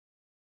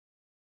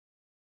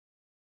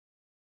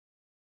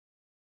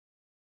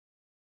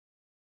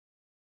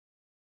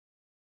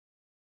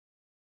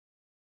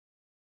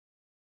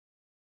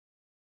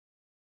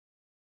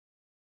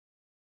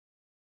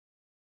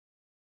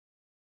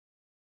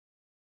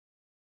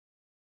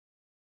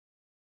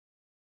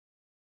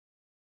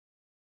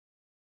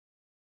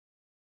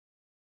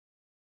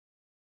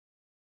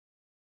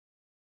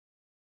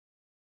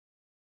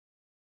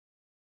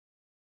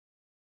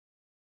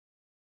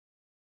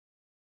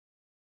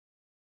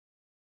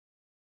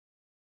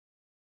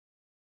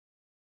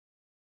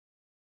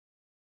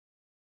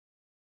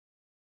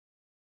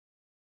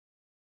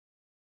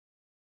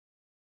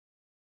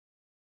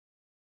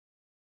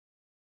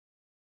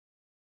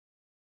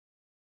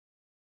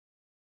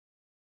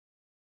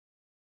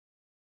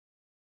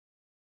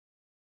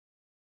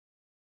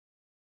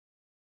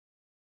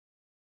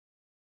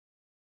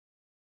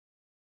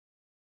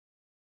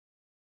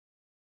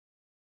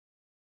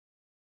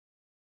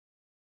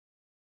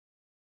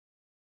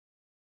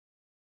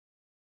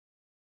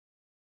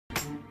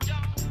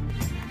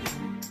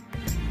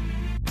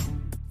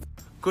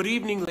Good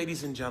evening,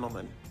 ladies and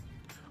gentlemen.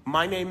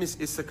 My name is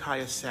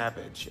Issachar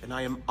Savage, and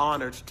I am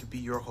honored to be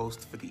your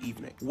host for the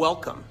evening.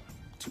 Welcome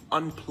to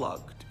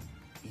Unplugged,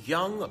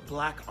 Young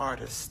Black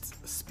Artists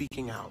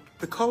Speaking Out.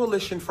 The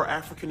Coalition for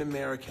African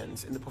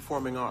Americans in the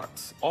Performing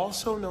Arts,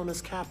 also known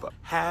as CAPA,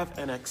 have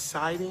an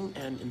exciting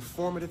and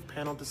informative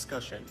panel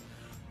discussion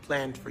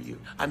planned for you.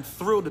 I'm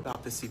thrilled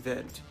about this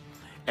event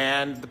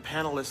and the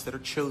panelists that are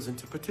chosen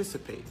to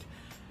participate,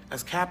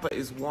 as CAPA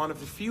is one of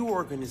the few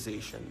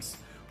organizations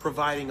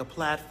providing a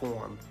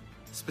platform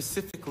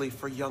specifically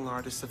for young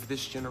artists of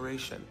this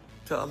generation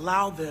to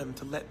allow them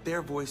to let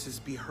their voices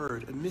be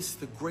heard amidst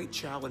the great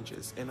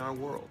challenges in our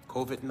world.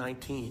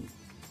 COVID-19,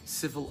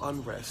 civil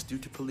unrest due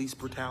to police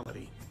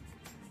brutality,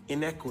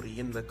 inequity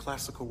in the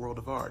classical world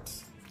of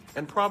arts,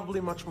 and probably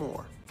much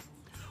more.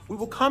 We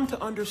will come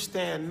to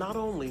understand not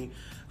only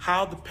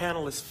how the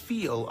panelists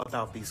feel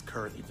about these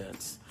current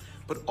events,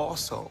 but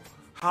also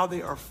how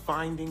they are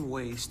finding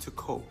ways to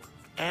cope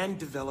and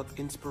develop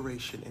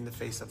inspiration in the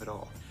face of it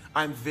all.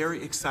 I'm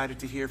very excited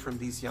to hear from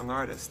these young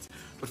artists.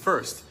 But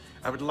first,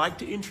 I would like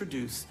to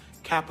introduce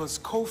CAPA's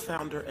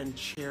co-founder and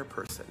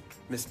chairperson,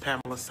 Ms.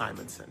 Pamela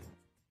Simonson.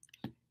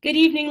 Good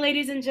evening,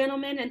 ladies and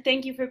gentlemen, and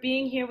thank you for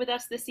being here with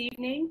us this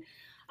evening.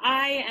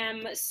 I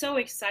am so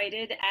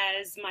excited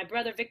as my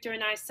brother Victor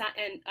and I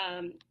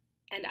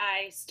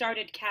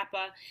started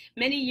CAPA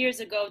many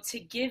years ago to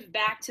give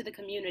back to the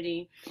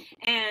community.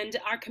 And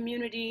our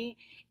community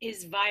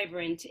is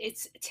vibrant,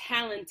 it's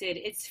talented,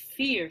 it's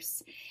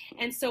fierce.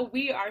 And so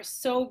we are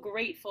so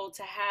grateful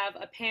to have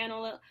a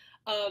panel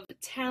of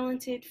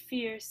talented,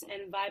 fierce,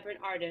 and vibrant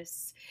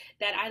artists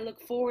that I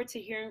look forward to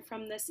hearing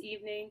from this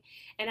evening.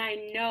 And I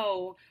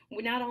know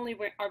not only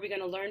are we going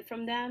to learn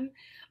from them,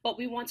 but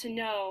we want to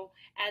know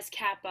as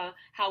CAPA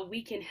how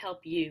we can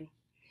help you.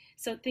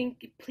 So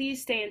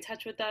please stay in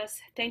touch with us.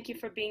 Thank you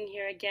for being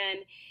here again.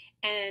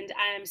 And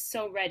I am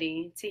so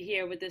ready to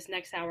hear what this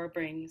next hour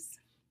brings.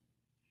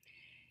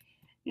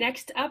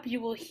 Next up,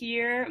 you will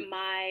hear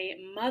my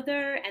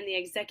mother and the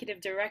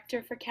executive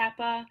director for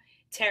CAPA,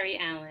 Terry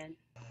Allen.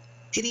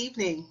 Good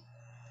evening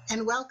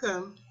and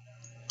welcome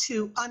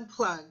to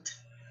Unplugged.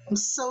 I'm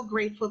so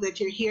grateful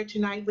that you're here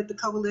tonight with the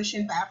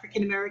Coalition for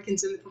African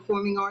Americans in the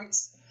Performing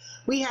Arts.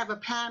 We have a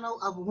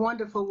panel of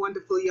wonderful,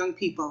 wonderful young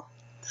people.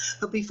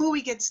 But before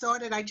we get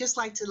started, I'd just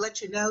like to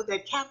let you know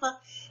that CAPA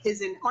is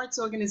an arts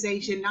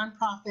organization,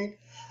 nonprofit,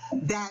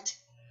 that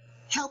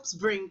helps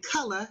bring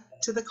color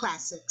to the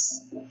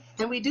classics.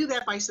 And we do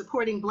that by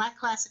supporting Black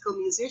classical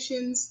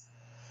musicians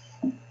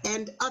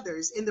and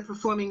others in the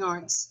performing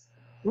arts.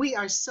 We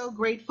are so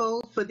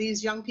grateful for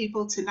these young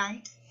people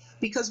tonight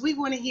because we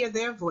want to hear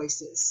their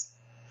voices.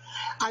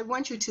 I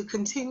want you to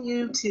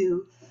continue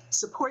to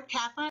support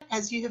CAPA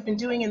as you have been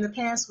doing in the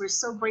past. We're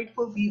so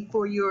grateful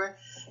for your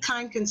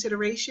kind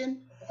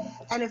consideration.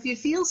 And if you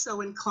feel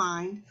so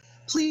inclined,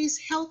 please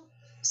help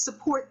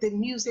support the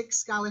Music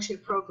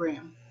Scholarship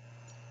Program.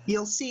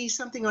 You'll see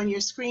something on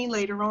your screen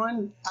later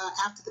on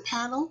after the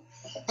panel.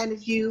 And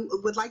if you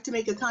would like to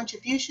make a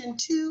contribution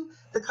to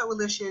the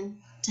coalition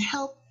to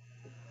help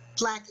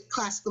Black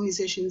classical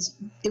musicians,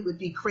 it would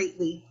be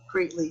greatly,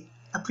 greatly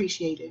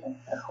appreciated.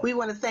 We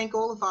want to thank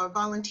all of our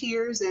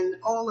volunteers and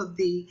all of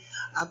the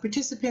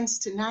participants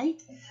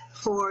tonight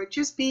for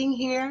just being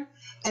here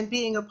and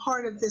being a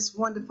part of this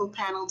wonderful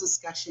panel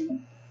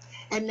discussion.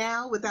 And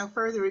now, without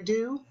further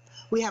ado,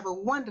 we have a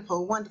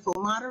wonderful, wonderful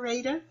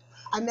moderator.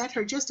 I met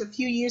her just a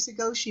few years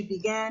ago. She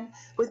began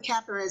with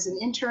CAPA as an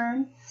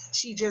intern.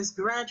 She just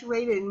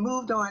graduated and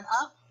moved on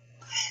up.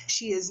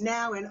 She is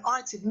now an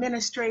arts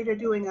administrator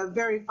doing a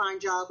very fine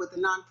job with a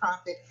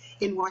nonprofit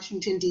in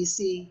Washington,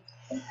 D.C.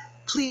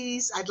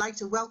 Please, I'd like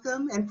to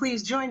welcome, and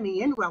please join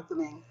me in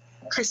welcoming,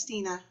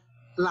 Christina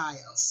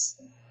Lyles.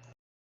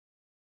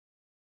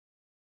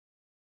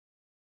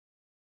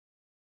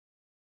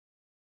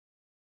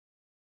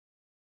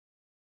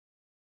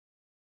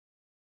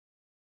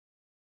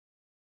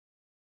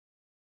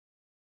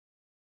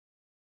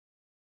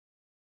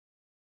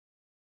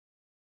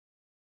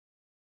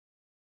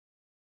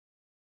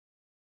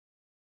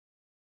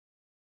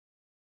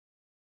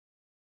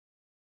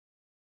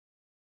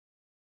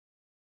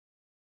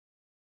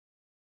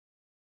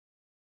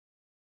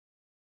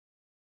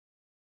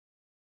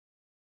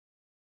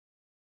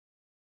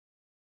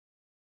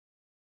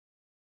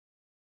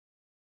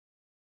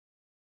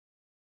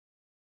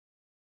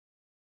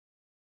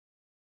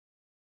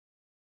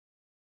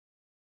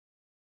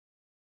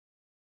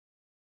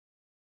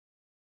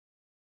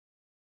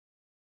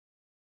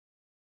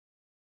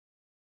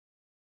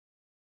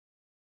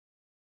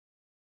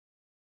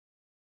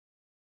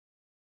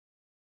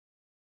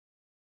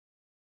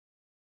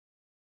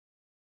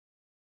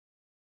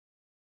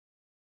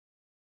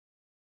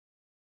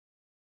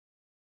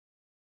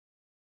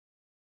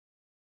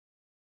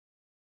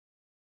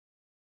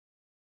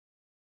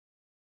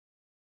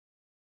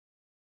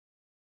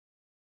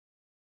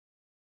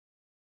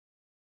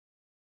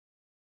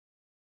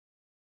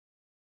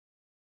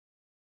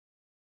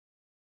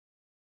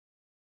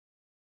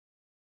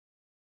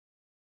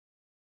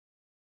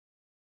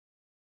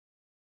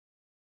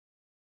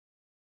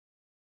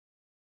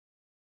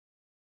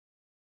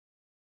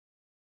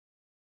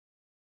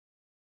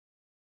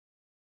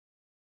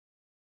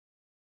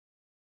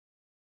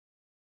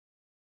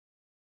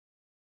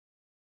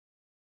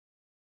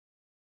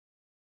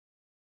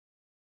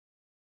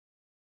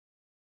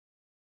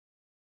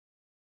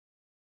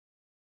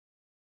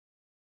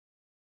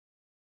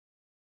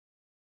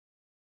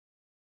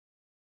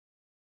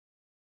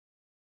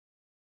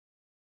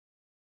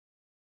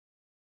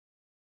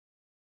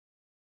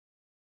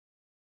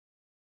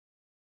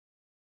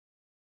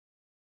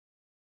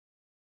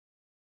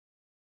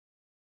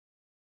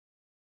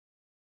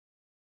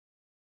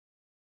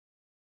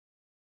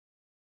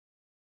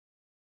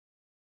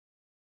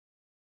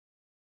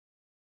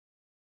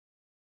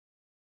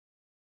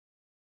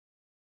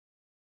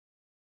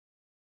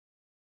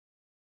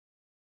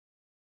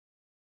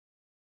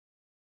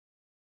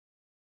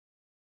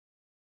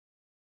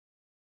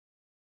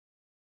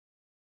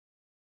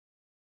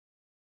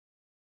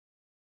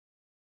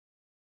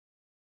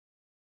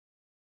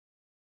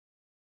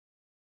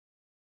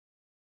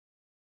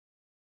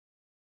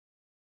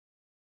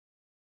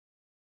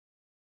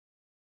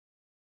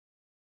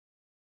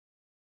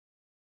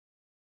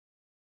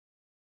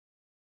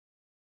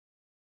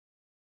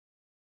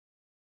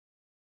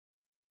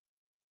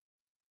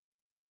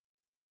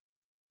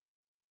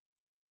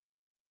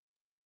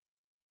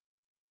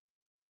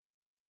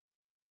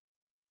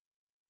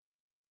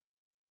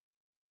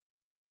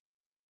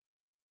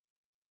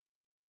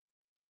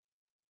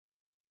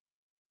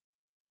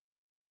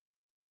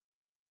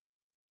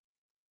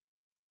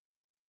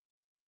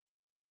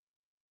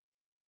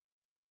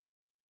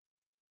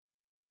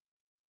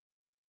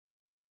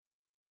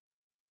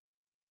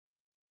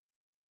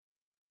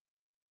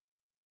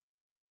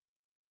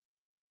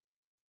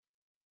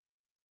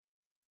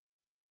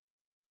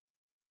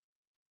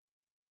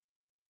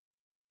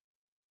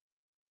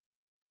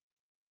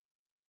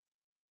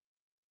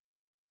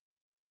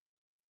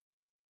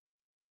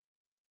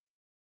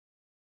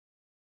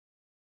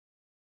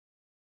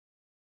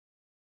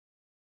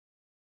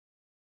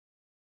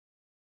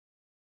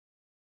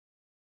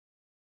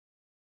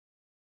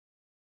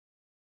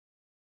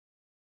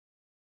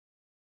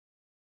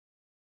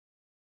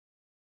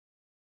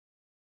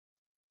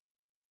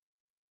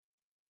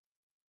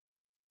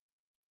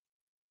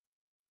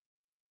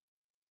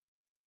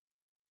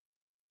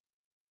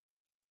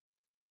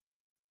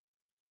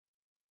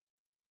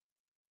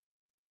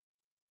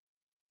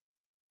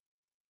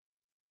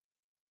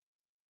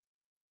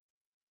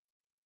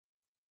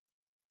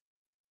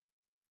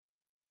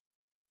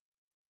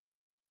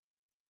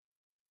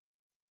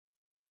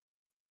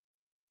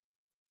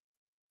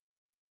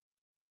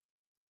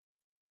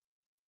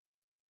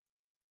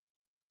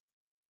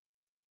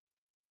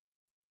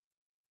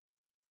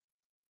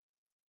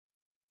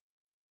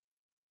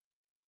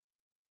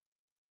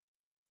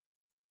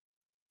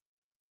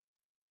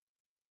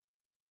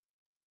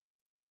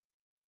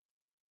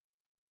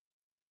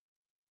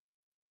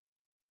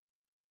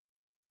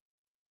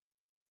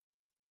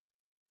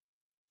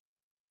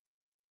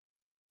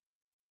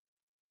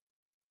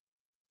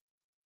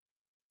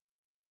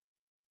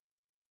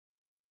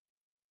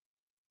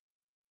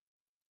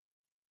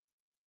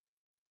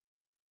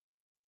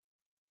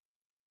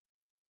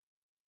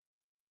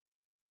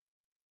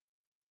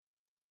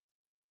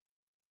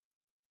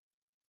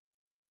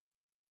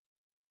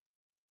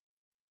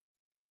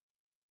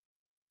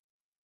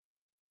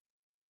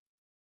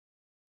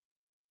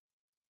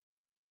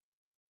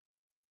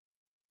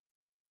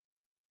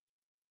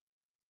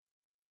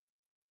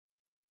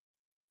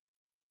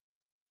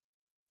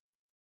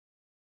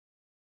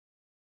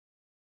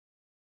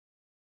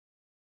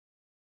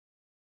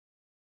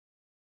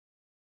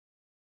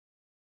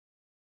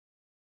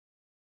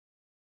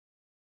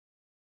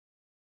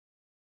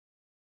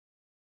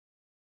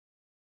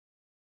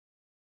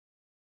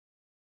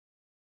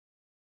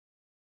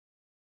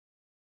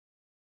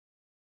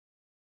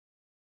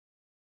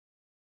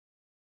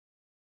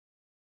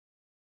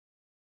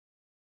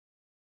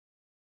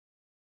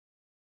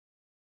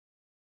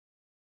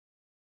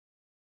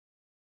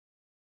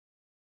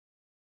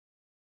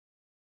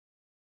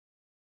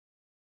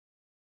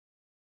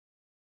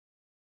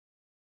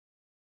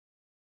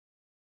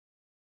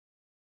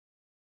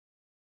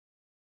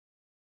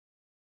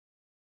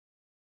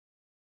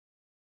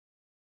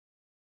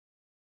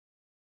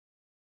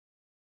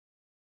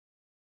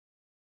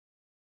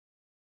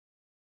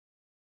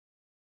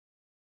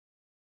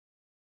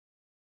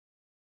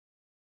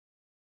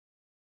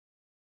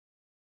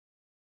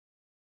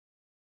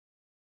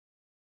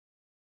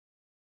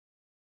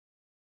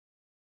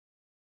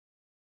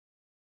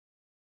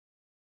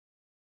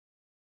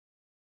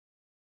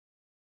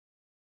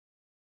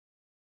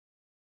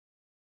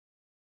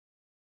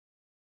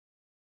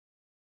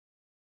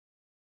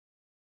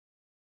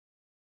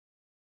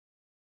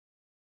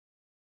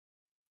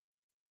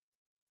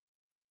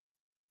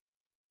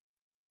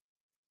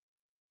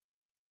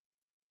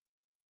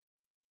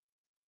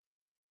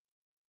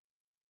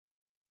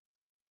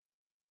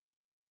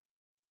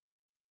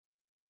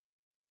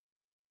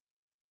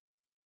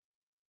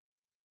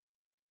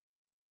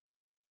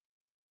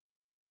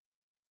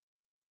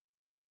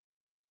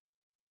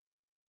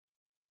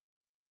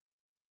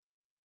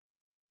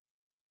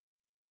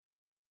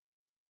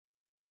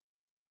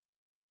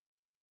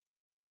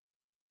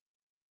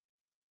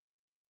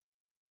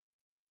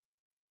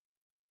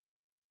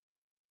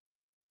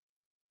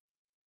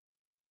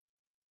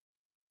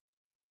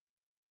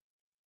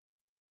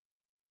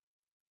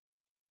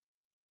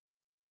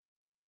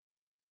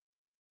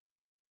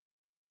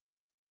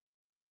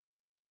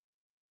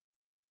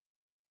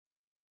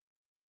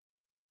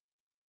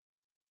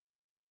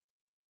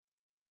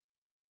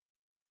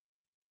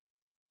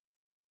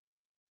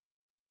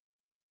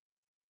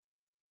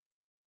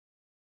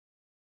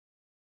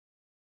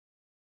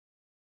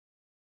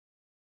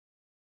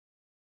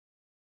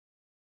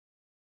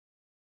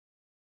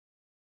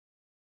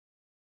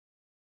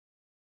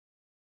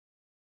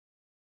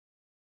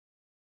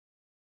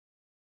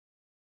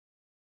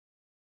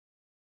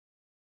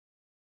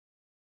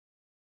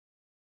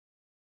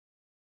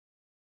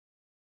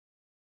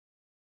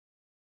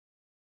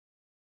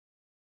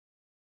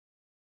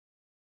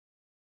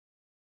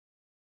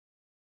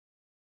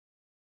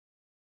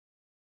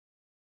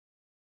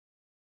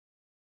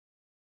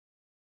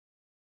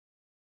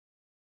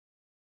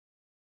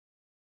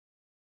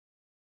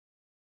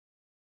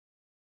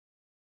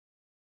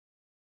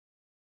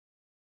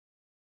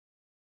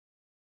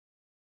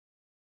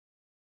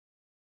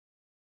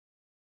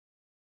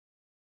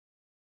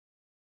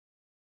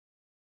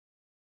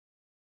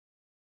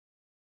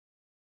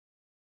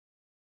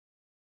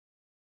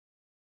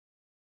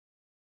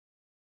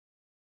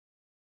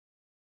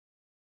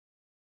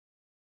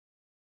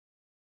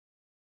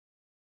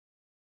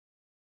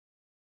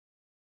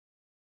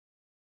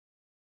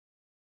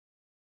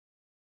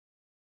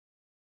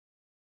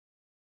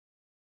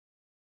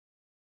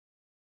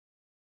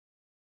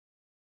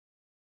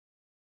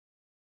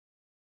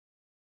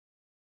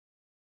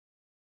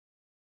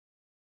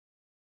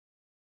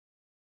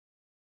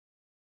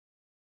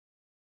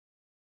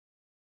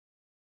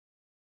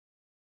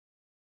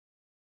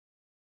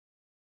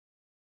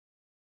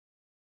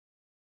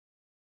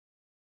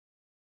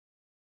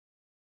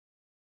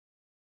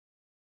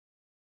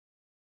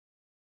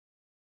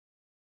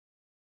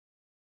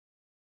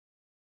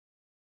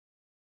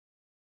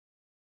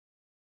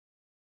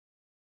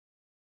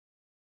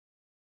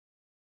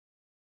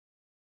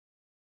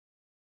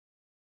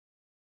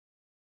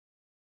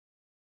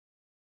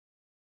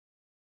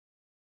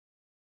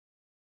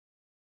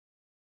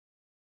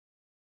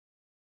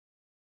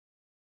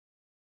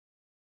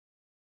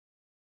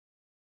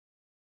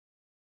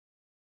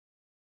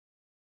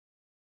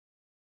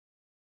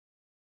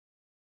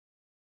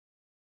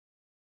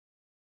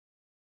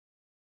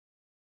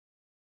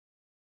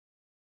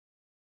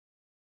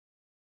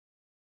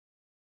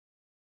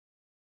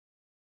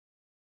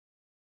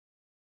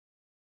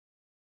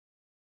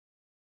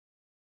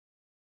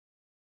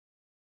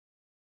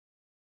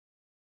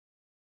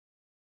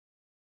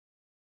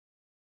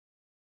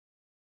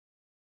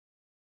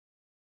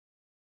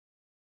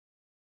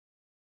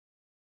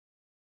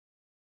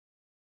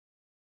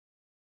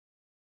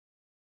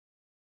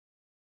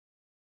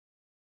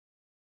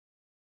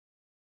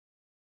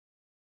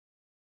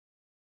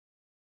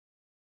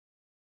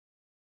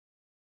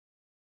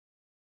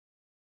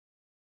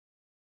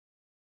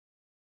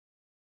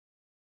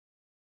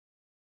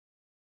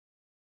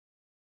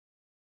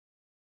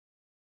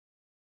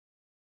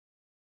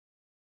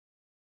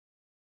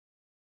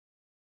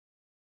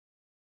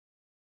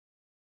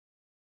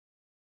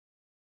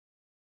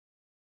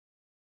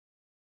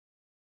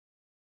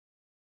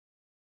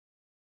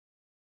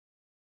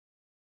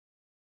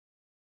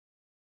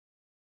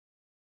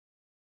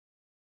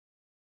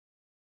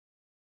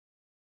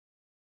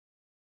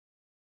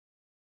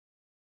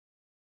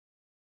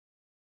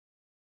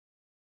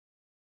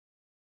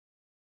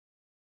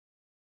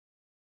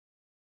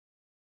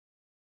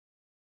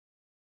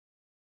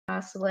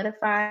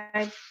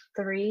 solidified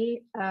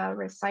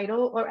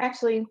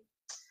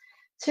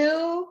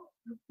 2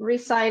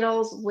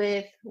 recitals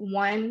with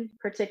one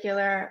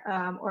particular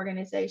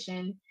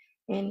organization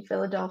in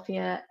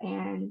Philadelphia,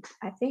 and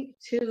I think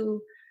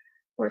 2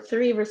 or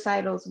 3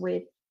 recitals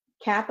with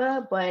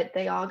Kappa, but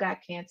they all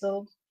got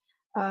canceled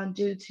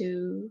due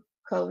to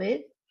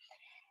COVID.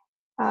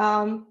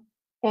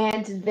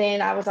 And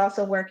then I was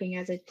also working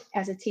as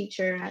a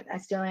teacher. I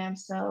still am.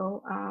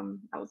 So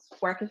I was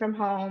working from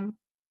home.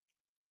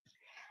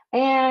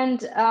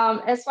 And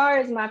as far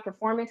as my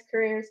performance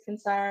career is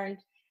concerned,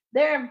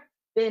 there have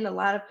been a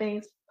lot of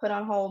things put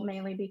on hold,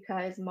 mainly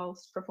because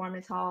most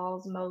performance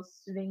halls,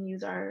 most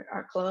venues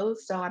are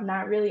closed. So I'm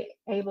not really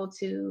able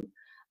to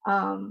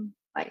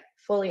like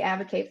fully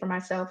advocate for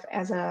myself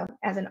as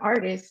an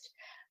artist.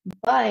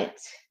 But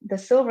the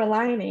silver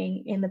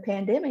lining in the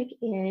pandemic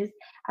is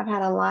I've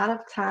had a lot of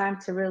time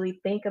to really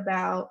think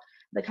about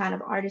the kind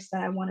of artist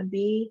that I want to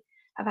be.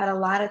 I've had a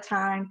lot of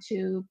time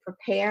to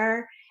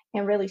prepare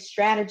and really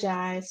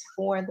strategize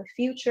for the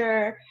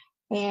future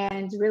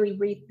and really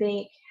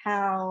rethink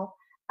how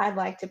I'd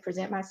like to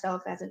present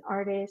myself as an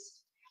artist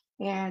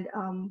and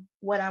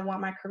what I want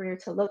my career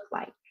to look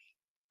like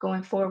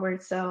going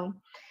forward. So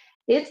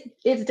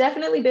it's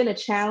definitely been a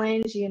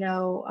challenge,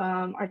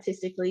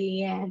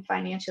 artistically and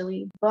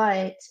financially,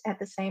 but at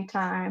the same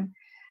time,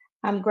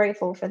 I'm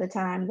grateful for the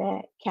time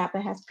that Kappa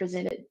has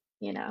presented,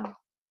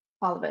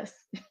 all of us.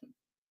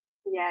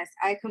 Yes,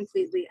 I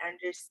completely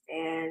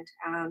understand.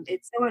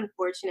 It's so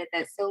unfortunate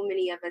that so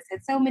many of us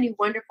had so many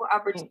wonderful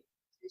opportunities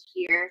this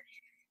year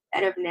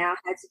that have now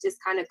had to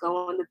just kind of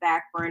go on the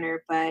back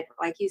burner. But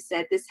like you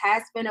said, this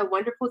has been a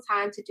wonderful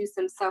time to do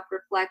some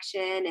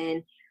self-reflection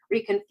and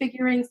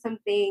reconfiguring some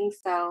things.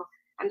 So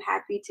I'm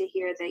happy to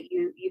hear that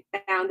you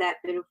found that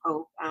bit of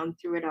hope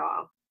through it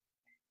all.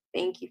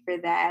 Thank you for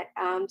that.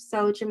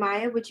 So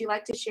Jemiah, would you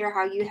like to share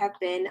how you have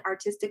been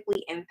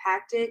artistically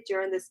impacted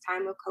during this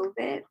time of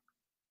COVID?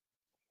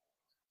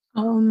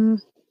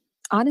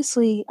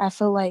 Honestly, I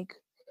feel like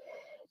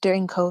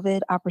during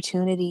COVID,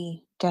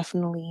 opportunity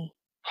definitely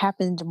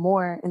happened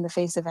more in the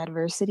face of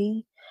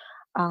adversity.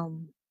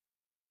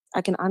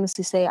 I can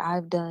honestly say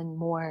I've done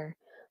more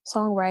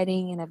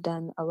songwriting and I've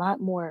done a lot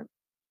more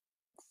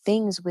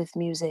things with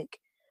music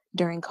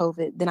during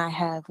COVID than I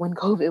have when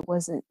COVID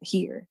wasn't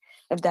here,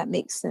 if that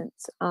makes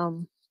sense.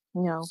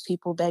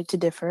 People beg to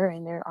differ,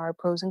 and there are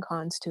pros and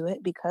cons to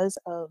it because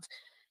of,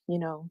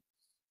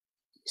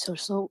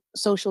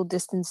 social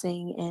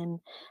distancing and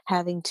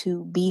having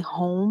to be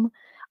home.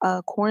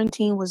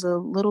 Quarantine was a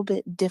little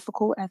bit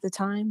difficult at the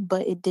time,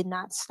 but it did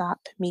not stop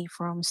me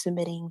from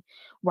submitting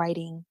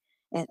writing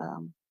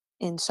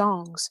and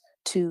songs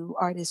to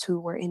artists who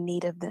were in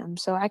need of them.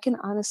 So I can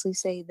honestly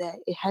say that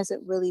it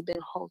hasn't really been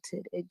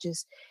halted. It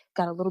just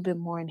got a little bit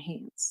more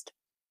enhanced.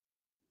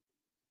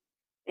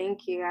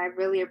 Thank you. I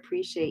really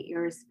appreciate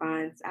your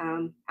response.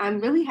 I'm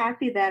really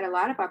happy that a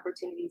lot of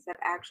opportunities have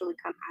actually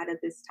come out of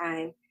this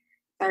time.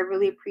 So I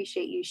really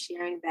appreciate you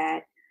sharing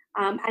that.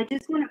 I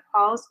just want to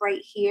pause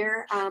right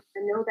here. I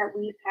know that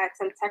we've had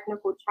some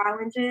technical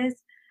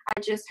challenges. I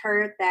just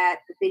heard that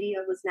the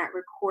video was not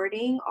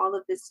recording all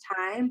of this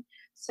time.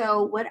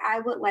 So what I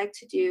would like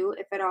to do,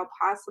 if at all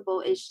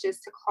possible, is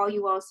just to call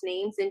you all's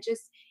names and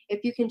just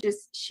if you can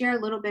just share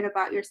a little bit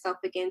about yourself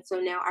again so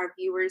now our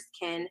viewers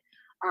can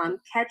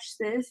catch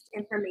this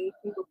information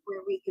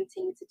before we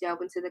continue to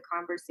delve into the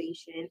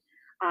conversation.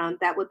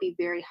 That would be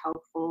very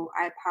helpful.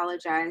 I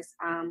apologize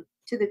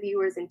to the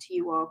viewers and to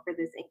you all for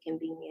this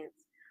inconvenience.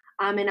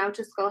 And I'll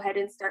just go ahead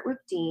and start with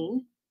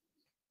Dean.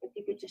 If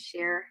you could just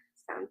share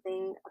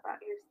something about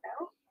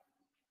yourself.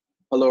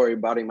 Hello,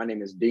 everybody. My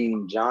name is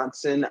Dean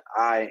Johnson.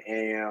 I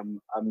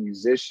am a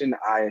musician.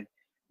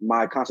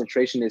 My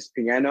concentration is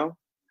piano.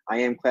 I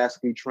am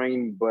classically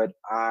trained, but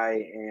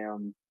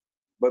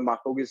my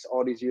focus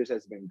all these years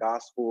has been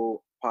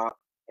gospel, pop,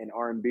 and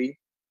R&B.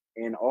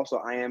 And also,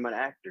 I am an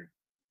actor.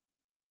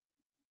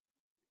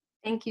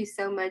 Thank you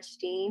so much,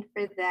 Dean,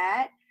 for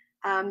that.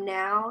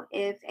 Now,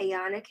 if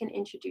Ayana can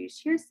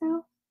introduce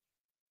yourself.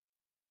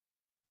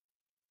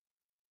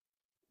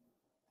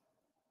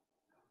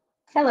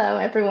 Hello,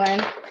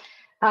 everyone.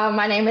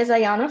 My name is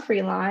Ayana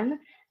Freelon.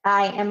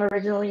 I am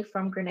originally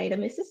from Grenada,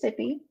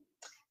 Mississippi.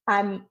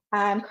 I'm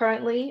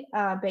currently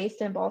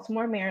based in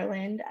Baltimore,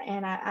 Maryland,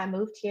 and I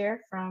moved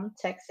here from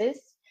Texas.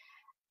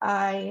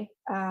 I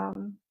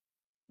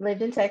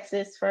lived in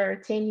Texas for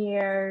 10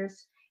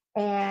 years,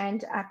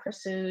 and I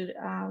pursued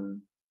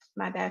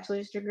my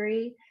bachelor's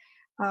degree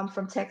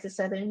from Texas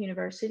Southern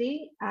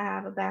University. I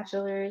have a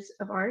bachelor's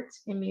of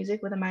arts in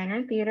music with a minor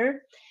in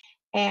theater.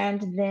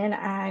 And then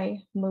I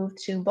moved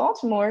to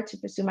Baltimore to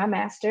pursue my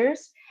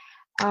master's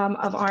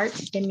of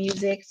arts in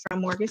music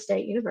from Morgan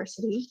State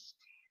University.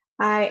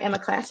 I am a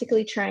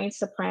classically trained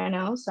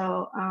soprano,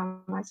 so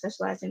I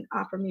specialize in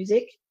opera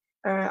music,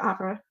 or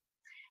opera.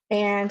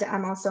 And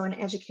I'm also an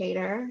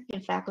educator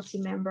and faculty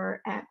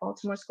member at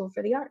Baltimore School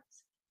for the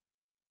Arts.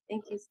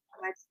 Thank you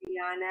so much,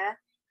 Diana.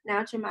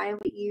 Now,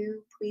 Jemiah, would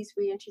you please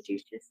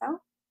reintroduce yourself?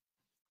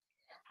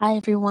 Hi,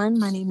 everyone.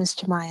 My name is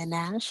Jemiah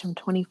Nash. I'm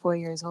 24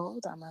 years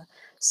old. I'm a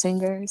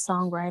singer,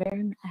 songwriter,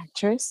 and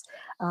actress.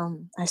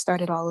 I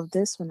started all of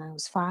this when I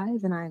was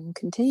 5, and I'm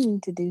continuing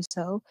to do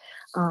so.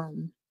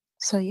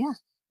 Yeah,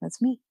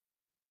 that's me.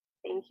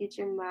 Thank you,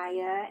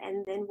 Jemiah.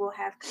 And then we'll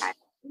have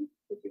Kylie.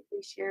 Would you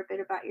please share a bit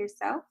about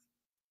yourself?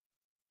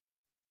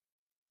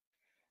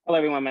 Hello,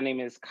 everyone. My name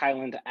is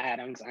Kyland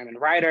Adams. I'm a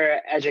writer,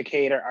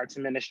 educator, arts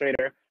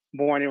administrator,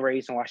 born and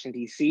raised in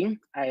Washington, D.C.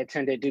 I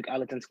attended Duke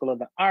Ellington School of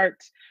the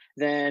Arts,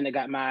 then I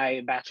got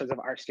my Bachelor's of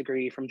Arts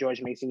degree from George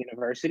Mason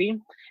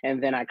University.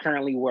 And then I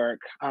currently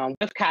work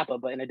with Kappa,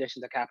 but in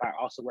addition to Kappa, I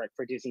also work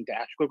for Disney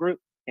Theatrical Group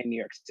in New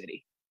York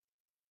City.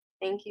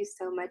 Thank you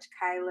so much,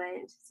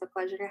 Kyland. It's a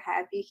pleasure to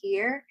have you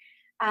here.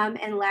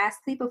 And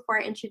lastly,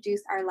 before I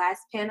introduce our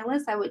last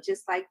panelist, I would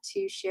just like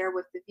to share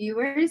with the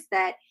viewers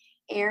that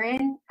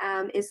Aaron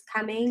is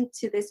coming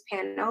to this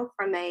panel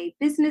from a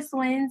business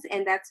lens,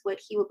 and that's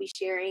what he will be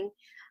sharing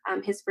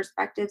his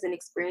perspectives and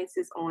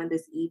experiences on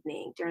this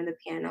evening during the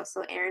panel.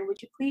 So Aaron, would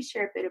you please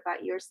share a bit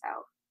about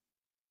yourself?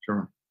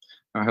 Sure.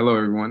 Hello,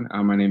 everyone.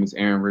 My name is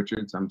Aaron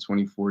Richards. I'm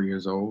 24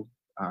 years old.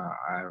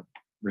 I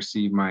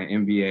received my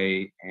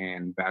MBA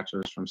and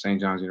bachelor's from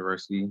St. John's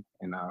University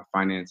in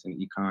finance and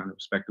econ,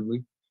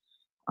 respectively.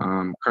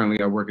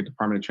 Currently, I work at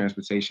Department of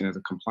Transportation as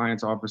a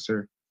compliance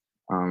officer,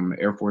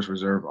 Air Force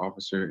Reserve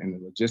officer in the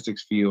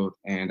logistics field,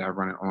 and I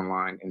run an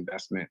online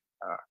investment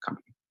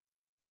company.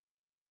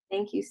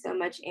 Thank you so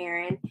much,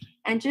 Aaron.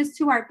 And just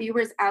to our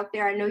viewers out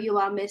there, I know you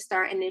all missed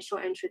our initial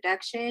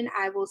introduction.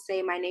 I will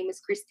say my name is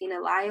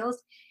Christina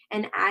Lyles,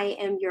 and I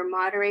am your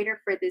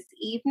moderator for this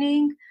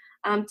evening.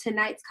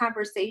 Tonight's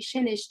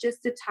conversation is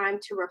just a time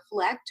to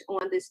reflect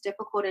on this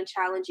difficult and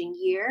challenging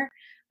year.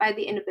 By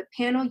the end of the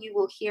panel, you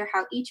will hear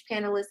how each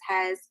panelist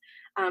has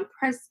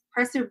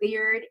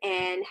persevered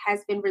and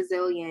has been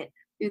resilient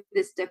through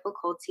this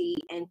difficulty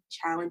and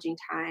challenging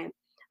time.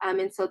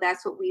 And so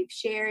that's what we've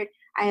shared.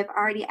 I have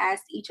already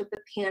asked each of the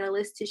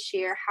panelists to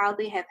share how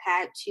they have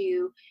had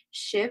to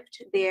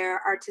shift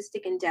their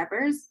artistic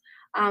endeavors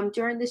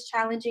during this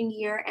challenging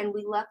year. And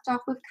we left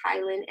off with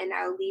Kylan, and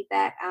I'll leave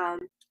that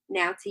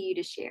now to you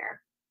to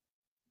share.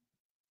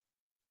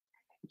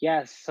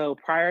 Yes, so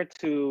prior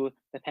to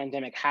the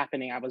pandemic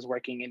happening, I was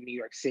working in New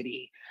York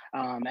City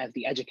as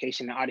the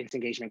education and audience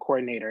engagement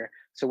coordinator.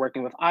 So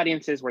working with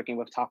audiences, working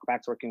with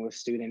talkbacks, working with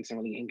students, and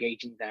really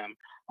engaging them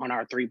on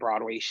our 3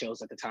 Broadway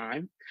shows at the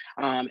time.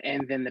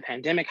 And then the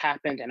pandemic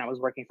happened, and I was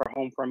working from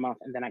home for a month,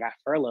 and then I got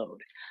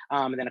furloughed.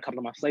 And then a couple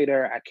of months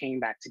later, I came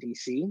back to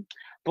DC.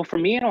 But for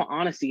me, in all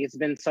honesty, it's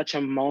been such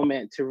a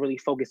moment to really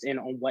focus in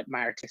on what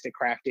my artistic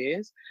craft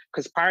is.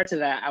 Because prior to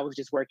that, I was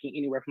just working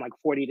anywhere from like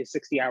 40 to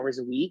 60 hours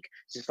a week,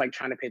 just like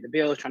trying to pay the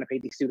bills, trying to pay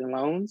these student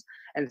loans.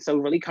 And so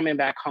really coming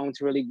back home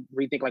to really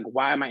rethink like,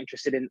 why am I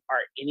interested in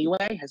art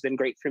anyway, has been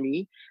great for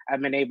me.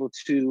 I've been able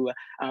to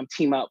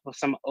team up with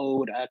some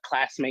old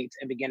classmates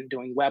and begin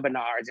doing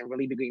webinars and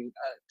really begin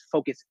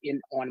focus in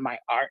on my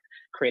art,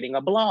 creating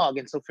a blog.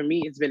 And so for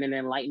me, it's been an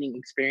enlightening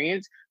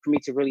experience for me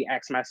to really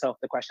ask myself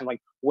the question, like,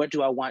 what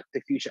do I want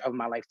the future of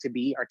my life to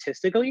be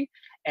artistically?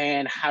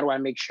 And how do I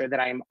make sure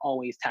that I am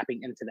always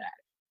tapping into that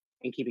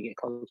and keeping it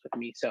close with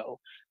me? So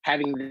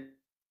having this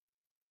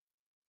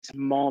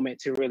moment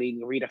to really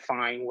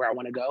redefine where I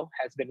want to go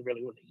has been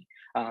really, really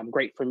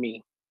great for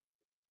me.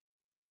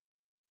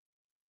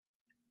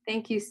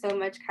 Thank you so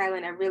much,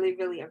 Kylan. I really,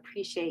 really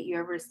appreciate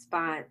your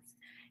response.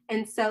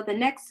 And so the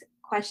next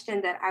question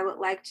that I would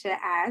like to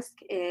ask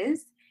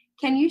is,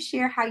 can you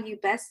share how you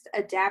best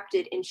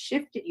adapted and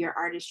shifted your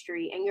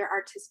artistry and your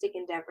artistic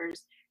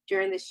endeavors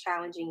during this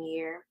challenging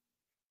year?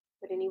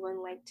 Would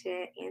anyone like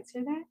to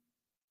answer that?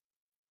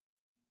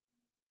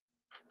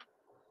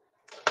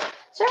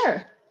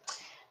 Sure.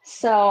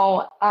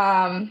 So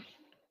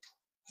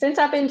since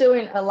I've been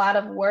doing a lot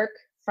of work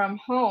from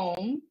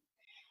home,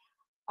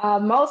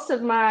 most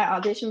of my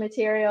audition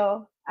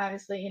material,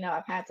 obviously,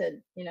 I've had to,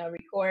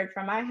 record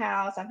from my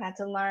house. I've had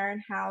to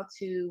learn how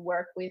to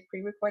work with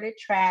pre-recorded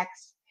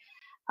tracks.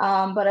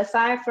 But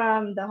aside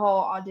from the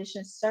whole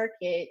audition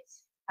circuit,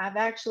 I've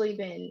actually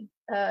been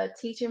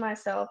teaching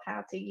myself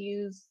how to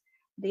use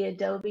the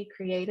Adobe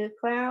Creative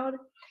Cloud.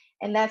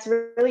 And that's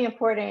really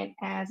important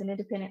as an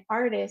independent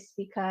artist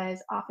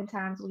because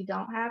oftentimes we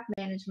don't have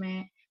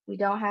management, we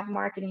don't have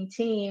marketing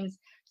teams.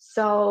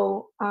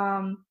 So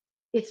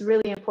it's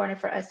really important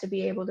for us to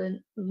be able to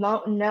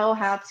know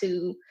how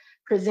to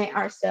present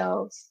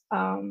ourselves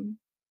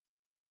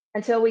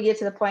until we get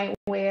to the point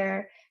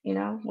where,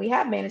 we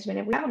have management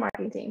and we have a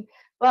marketing team.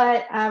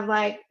 But I've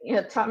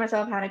taught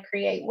myself how to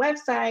create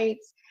websites.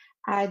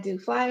 I do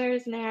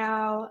flyers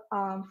now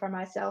for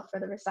myself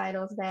for the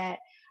recitals that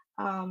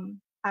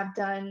I've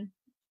done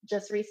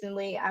just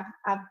recently.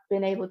 I've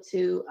been able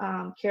to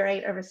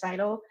curate a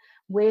recital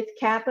with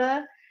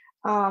Kappa,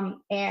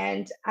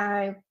 and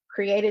I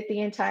created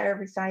the entire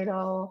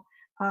recital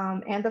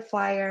and the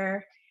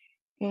flyer,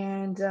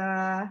 and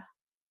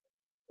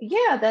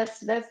yeah,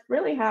 that's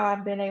really how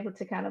I've been able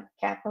to kind of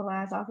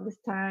capitalize off of this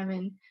time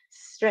and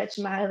stretch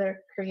my other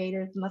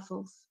creative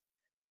muscles.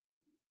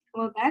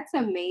 Well, that's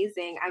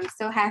amazing. I'm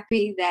so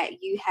happy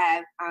that you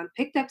have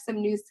picked up some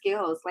new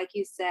skills. Like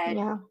you said,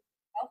 Yeah.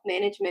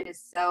 self-management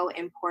is so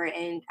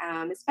important,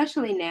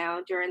 especially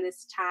now during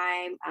this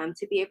time,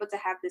 to be able to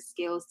have the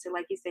skills to,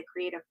 like you said,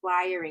 create a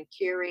flyer and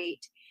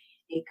curate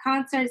a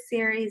concert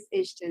series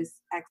is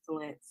just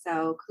excellent.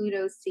 So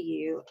kudos to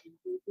you. And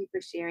thank you for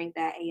sharing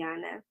that,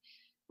 Ayana.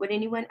 Would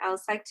anyone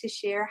else like to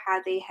share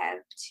how they have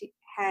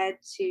had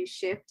to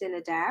shift and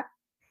adapt?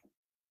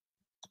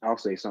 I'll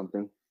say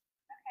something.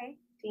 Okay,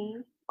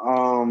 Dean.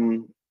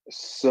 Um,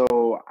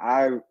 so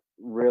I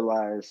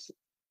realized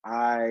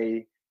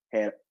I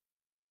had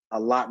a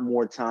lot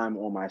more time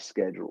on my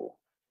schedule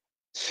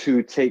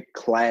to take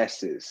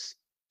classes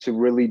to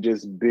really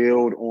just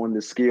build on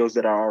the skills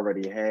that I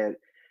already had.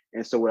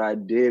 And so what I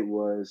did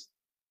was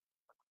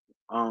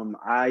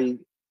I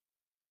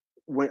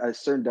went a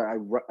certain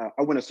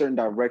I went a certain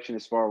direction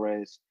as far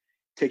as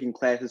taking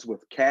classes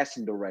with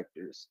casting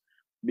directors,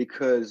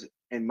 because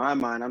in my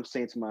mind I'm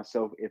saying to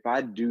myself, if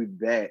I do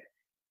that,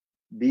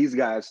 these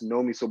guys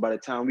know me, so by the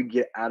time we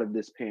get out of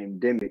this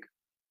pandemic,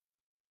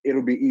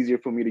 it'll be easier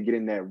for me to get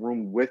in that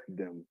room with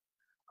them.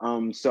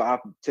 So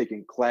I've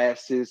taken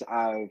classes.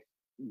 I've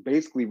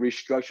basically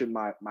restructured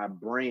my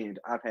brand.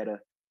 I've had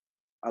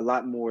a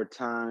lot more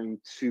time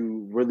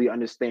to really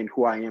understand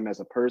who I am as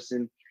a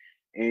person,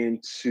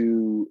 and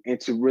to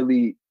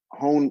really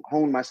hone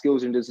my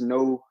skills and just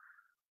know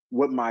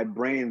what my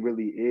brand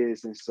really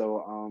is. And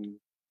so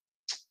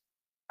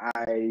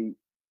I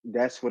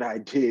that's what I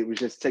did, was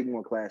just take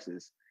more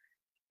classes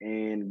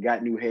and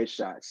got new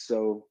headshots.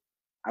 So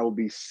I will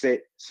be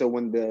set. So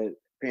when the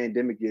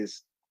pandemic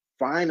is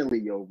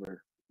finally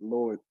over,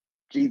 Lord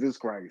Jesus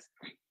Christ,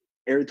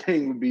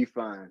 everything will be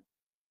fine.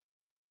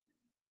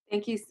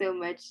 Thank you so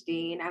much,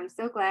 Dean. I'm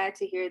so glad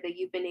to hear that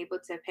you've been able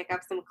to pick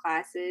up some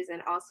classes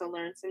and also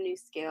learn some new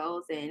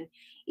skills and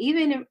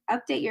even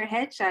update your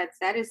headshots.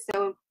 That is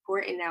so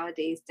important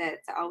nowadays, to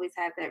always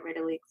have that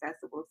readily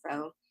accessible.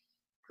 So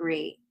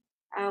great.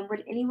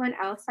 Would anyone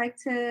else like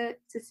to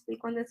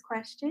speak on this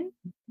question?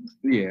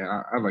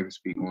 Yeah, I'd like to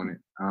speak on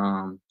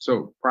it.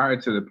 So prior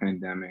to the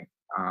pandemic,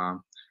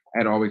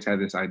 I'd always had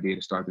this idea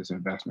to start this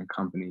investment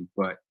company,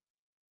 but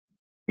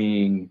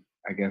being,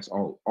 I guess,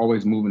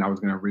 always moving, I was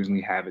going to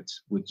originally have it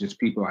with just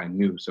people I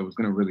knew. So it was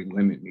going to really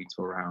limit me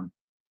to around,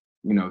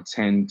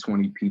 10,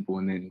 20 people,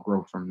 and then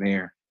grow from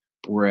there.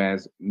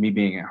 Whereas me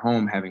being at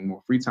home, having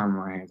more free time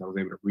on my hands, I was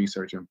able to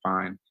research and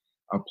find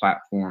a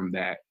platform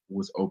that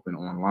was open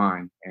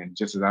online. And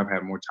just as I've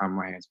had more time on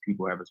my hands,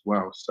 people have as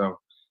well. So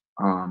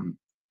um,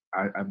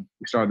 I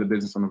started the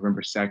business on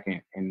November 2nd.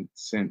 And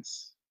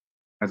since,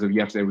 as of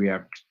yesterday, we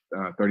have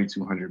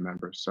 3,200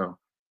 members. So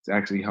it's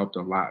actually helped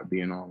a lot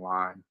being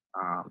online.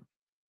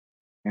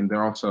 And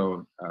they're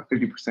also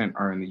 50%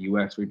 are in the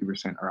U.S.,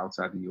 50% are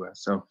outside the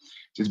U.S. So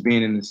just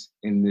being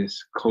in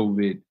this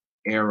COVID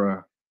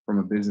era from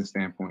a business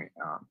standpoint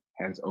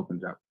has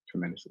opened up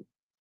tremendously.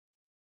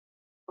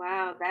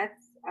 Wow,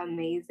 that's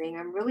amazing.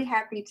 I'm really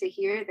happy to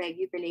hear that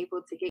you've been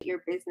able to get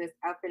your business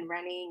up and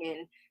running,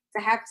 and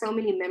to have so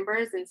many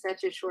members in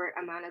such a short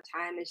amount of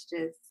time is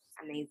just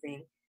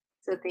amazing.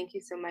 So thank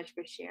you so much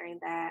for sharing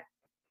that.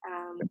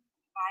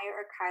 Maya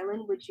or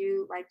Kylan, would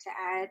you like to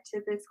add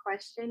to this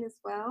question as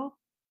well?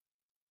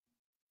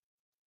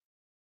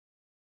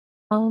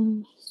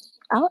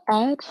 I'll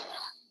add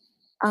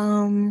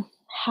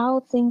how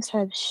things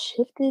have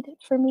shifted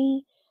for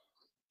me.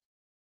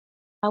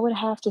 I would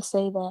have to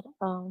say that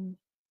I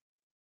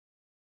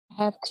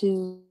have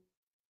to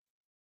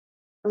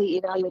really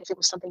evaluate if it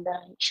was something that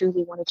I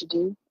truly wanted to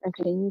do and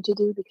continue to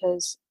do,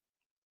 because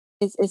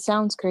it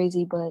sounds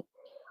crazy, but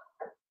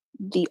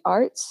the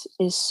arts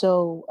is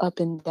so up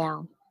and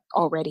down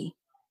already.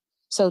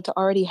 So to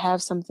already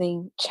have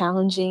something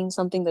challenging,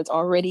 something that's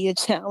already a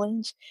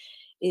challenge,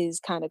 is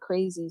kind of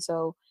crazy.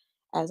 So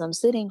as I'm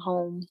sitting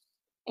home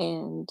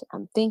and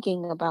I'm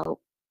thinking about,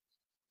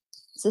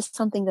 is this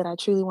something that I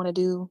truly want to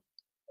do?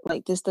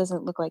 Like, this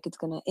doesn't look like it's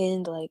going to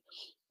end. Like,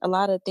 a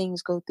lot of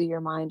things go through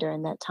your mind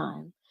during that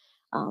time.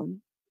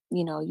 Um,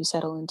 you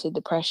settle into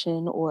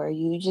depression, or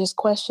you just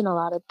question a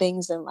lot of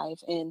things in life.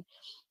 And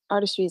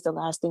artistry is the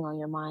last thing on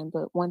your mind.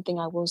 But one thing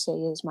I will say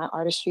is my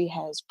artistry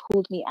has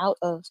pulled me out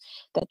of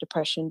that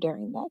depression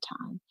during that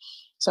time.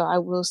 So I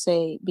will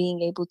say,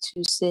 being able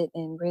to sit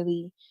and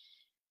really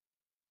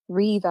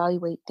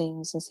reevaluate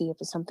things and see if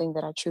it's something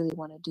that I truly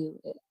want to do,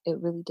 it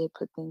really did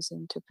put things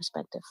into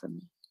perspective for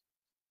me.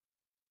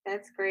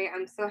 That's great.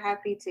 I'm so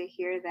happy to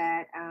hear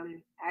that.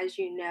 As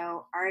you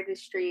know,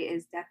 artistry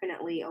is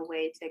definitely a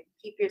way to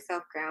keep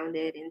yourself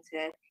grounded and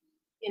to,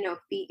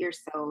 feed your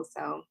soul.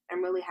 So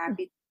I'm really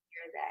happy to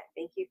hear that.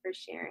 Thank you for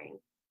sharing.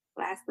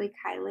 Lastly,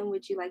 Kylan,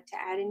 would you like to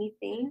add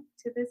anything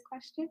to this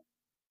question?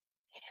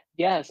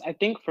 Yes, I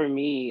think for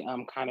me,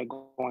 kind of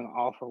going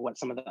off of what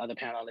some of the other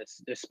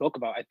panelists just spoke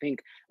about, I think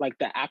like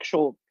the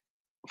actual,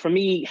 for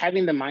me,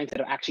 having the mindset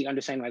of actually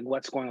understanding like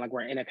what's going, like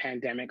we're in a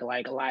pandemic,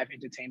 like live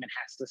entertainment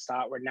has to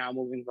stop. We're now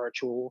moving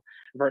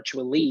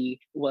virtually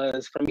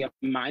was for me a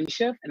mind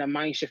shift, and a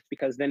mind shift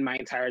because then my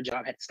entire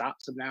job had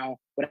stopped. So now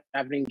what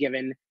I've been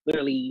given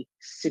literally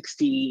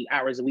 60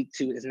 hours a week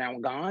to is now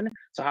gone.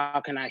 So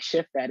how can I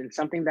shift that? And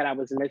something that I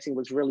was missing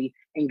was really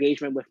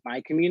engagement with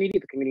my community,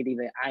 the community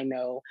that I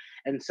know.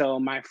 And so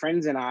my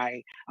friends and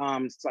I,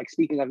 like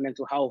speaking of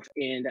mental health,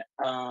 in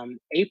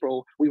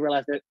April, we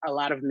realized that a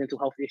lot of mental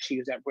health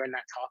issues that we're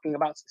not talking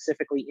about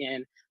specifically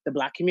in the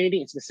Black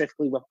community and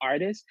specifically with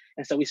artists.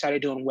 And so we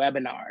started doing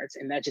webinars,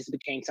 and that just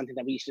became something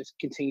that we just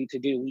continue to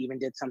do. We even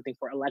did something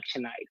for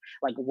election night.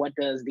 Like, what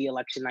does the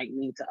election night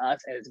mean to us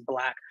as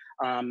Black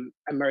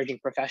emerging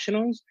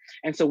professionals?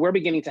 And so we're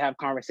beginning to have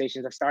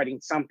conversations of starting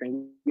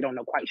something. We don't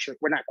know quite sure,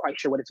 we're not quite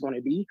sure what it's going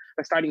to be,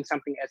 but starting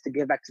something as to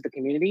give back to the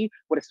community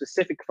with a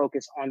specific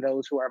focus on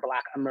those who are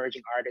Black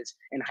emerging artists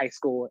in high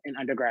school and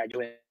undergrad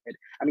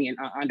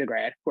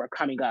who are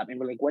coming up, and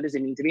we're like, what does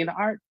it mean to be in the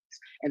arts?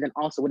 And then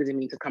also, what does it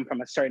mean to come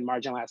from a certain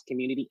marginalized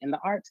community in the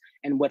arts?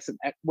 And what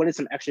is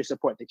some extra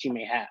support that you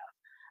may have?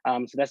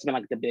 So that's been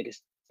like the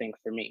biggest thing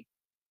for me.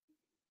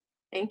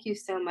 Thank you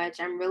so much.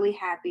 I'm really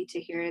happy to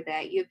hear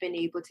that you've been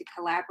able to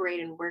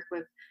collaborate and work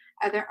with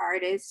other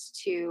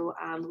artists to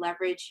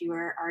leverage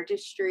your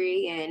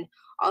artistry and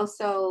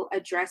also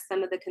address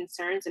some of the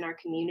concerns in our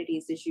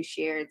communities as you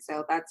shared.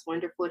 So that's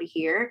wonderful to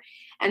hear.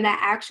 And that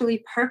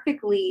actually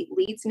perfectly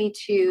leads me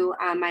to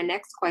my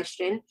next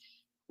question,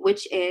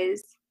 which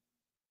is,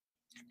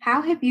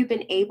 how have you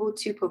been able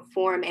to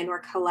perform and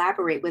or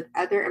collaborate with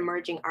other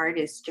emerging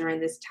artists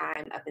during this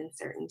time of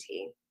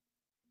uncertainty?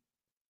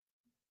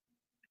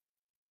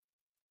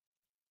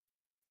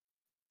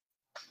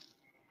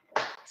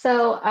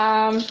 So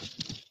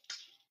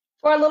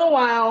for a little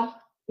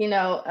while, you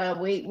know,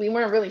 we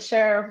weren't really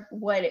sure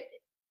what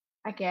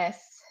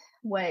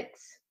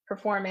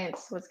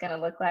performance was going to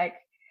look like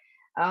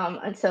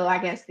until I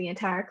guess the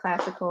entire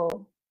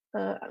classical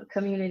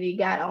community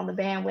got on the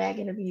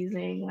bandwagon of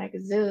using like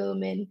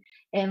Zoom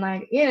and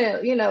like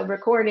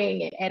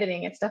recording and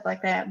editing and stuff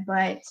like that.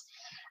 But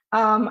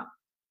I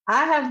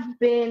have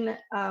been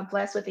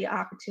blessed with the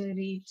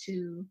opportunity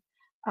to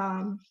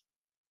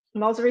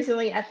most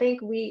recently, I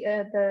think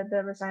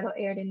the recital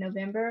aired in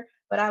November,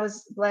 but I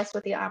was blessed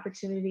with the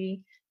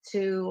opportunity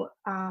to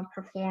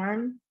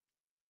perform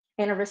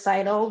in a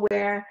recital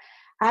where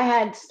I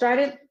had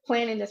started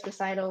planning this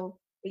recital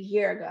a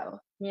year ago,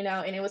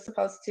 and it was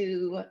supposed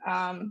to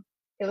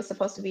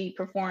be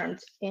performed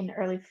in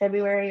early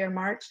February or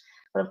March,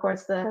 but of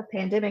course the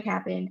pandemic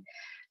happened.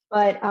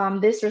 But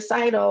this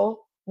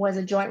recital was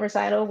a joint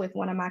recital with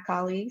one of my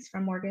colleagues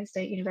from Morgan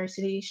State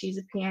University. She's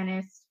a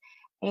pianist,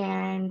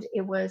 and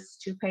it was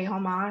to pay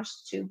homage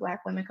to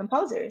Black women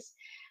composers.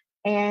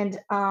 And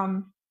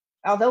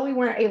although we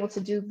weren't able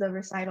to do the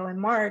recital in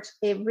March,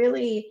 it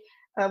really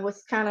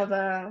was kind of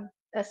a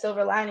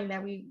silver lining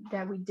that we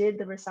did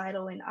the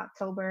recital in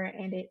October,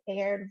 and it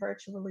aired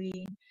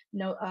virtually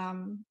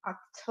November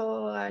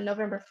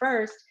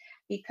 1st,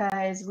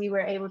 because we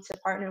were able to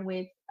partner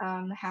with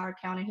the Howard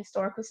County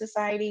Historical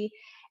Society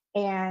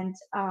and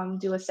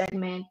do a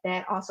segment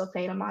that also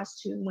paid homage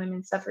to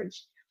women's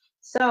suffrage.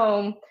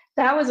 So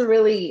that was a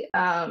really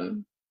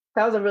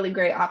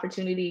great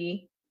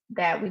opportunity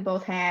that we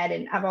both had.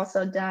 And I've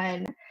also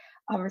done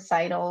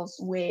recitals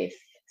with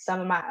some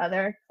of my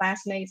other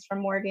classmates from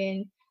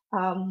Morgan,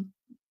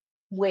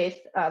 with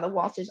the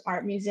Walters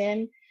Art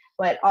Museum.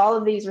 But all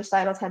of these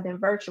recitals have been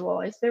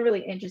virtual. It's been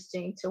really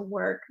interesting to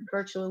work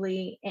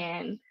virtually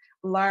and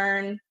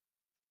learn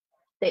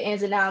the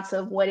ins and outs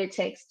of what it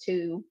takes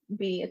to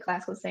be a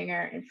classical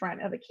singer in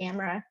front of a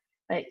camera.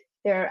 Like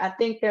I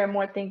think there are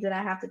more things that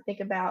I have to think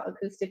about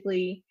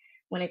acoustically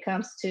when it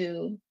comes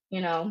to,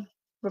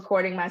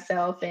 recording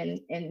myself and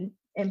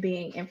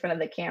being in front of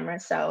the camera.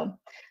 So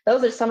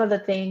those are some of the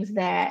things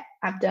that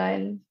I've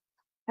done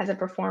as a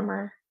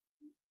performer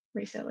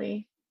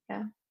recently.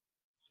 Yeah.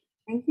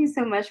 Thank you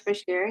so much for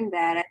sharing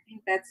that. I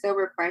think that's so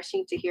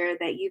refreshing to hear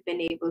that you've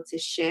been able to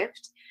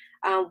shift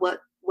what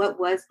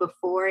was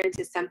before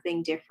into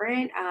something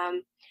different.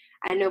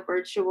 I know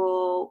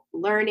virtual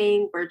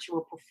learning,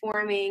 virtual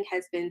performing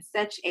has been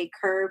such a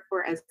curve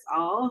for us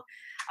all.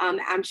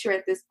 I'm sure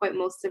at this point,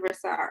 most of us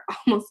are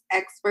almost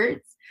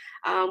experts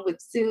with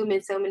Zoom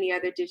and so many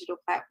other digital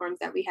platforms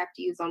that we have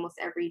to use almost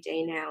every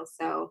day now.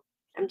 So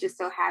I'm just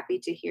so happy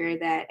to hear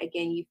that,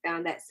 again, you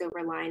found that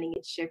silver lining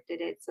and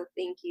shifted it. So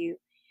thank you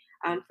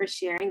for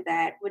sharing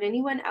that. Would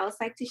anyone else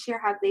like to share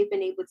how they've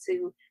been able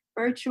to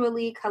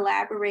virtually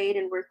collaborate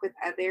and work with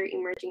other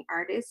emerging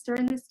artists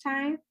during this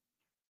time?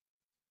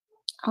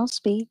 I'll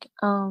speak.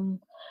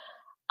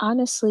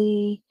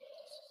 Honestly,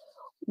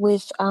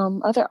 with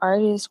other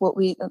artists, what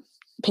we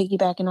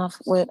piggybacking off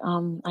what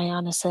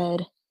Ayana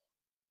said,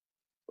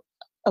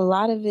 a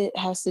lot of it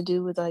has to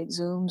do with like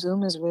Zoom.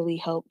 Zoom has really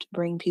helped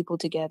bring people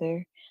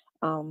together.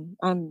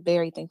 I'm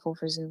very thankful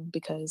for Zoom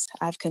because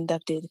I've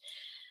conducted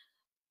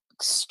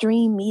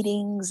stream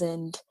meetings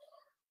and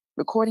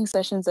recording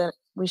sessions that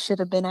we should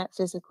have been at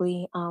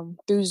physically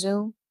through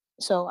Zoom.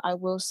 So I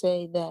will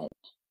say that,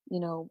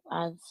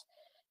 I've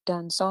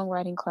done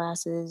songwriting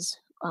classes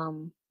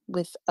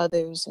with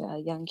others,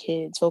 young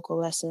kids, vocal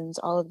lessons,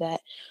 all of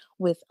that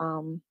with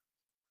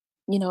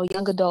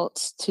young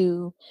adults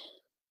to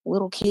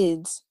little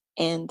kids,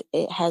 and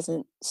it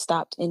hasn't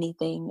stopped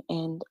anything.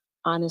 And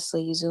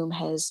honestly, Zoom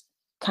has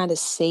kind of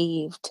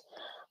saved,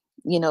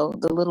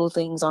 the little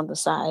things on the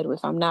side.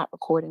 If I'm not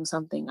recording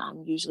something,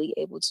 I'm usually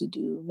able to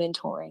do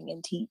mentoring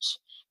and teach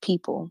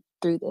people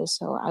through this.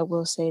 So I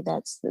will say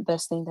that's the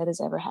best thing that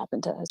has ever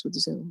happened to us with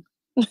Zoom.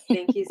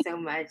 Thank you so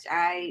much.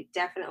 I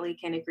definitely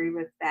can agree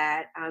with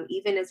that.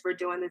 Even as we're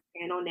doing this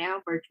panel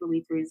now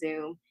virtually through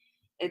Zoom,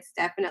 it's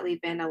definitely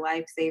been a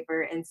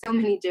lifesaver in so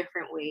many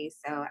different ways.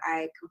 So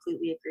I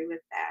completely agree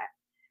with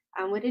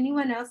that. Would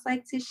anyone else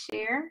like to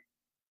share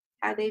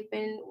how they've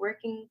been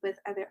working with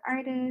other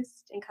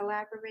artists and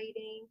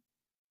collaborating?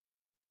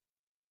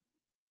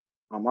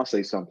 I'll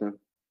say something.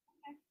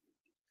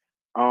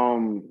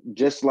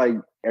 Just like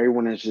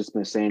everyone has just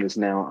been saying this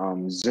now,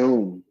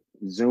 Zoom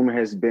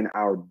has been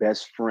our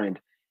best friend.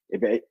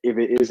 If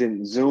it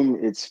isn't Zoom,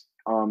 it's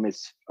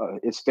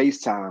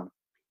FaceTime.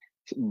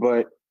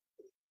 But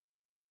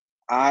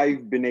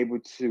I've been able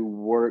to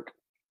work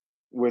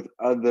with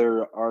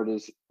other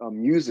artists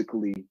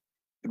musically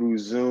through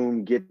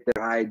Zoom, get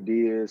their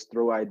ideas,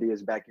 throw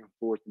ideas back and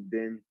forth, and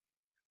then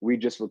we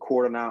just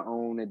record on our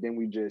own, and then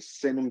we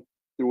just send them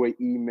through an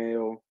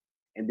email,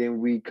 and then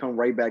we come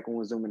right back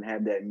on Zoom and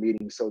have that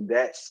meeting. So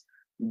that's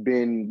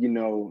been,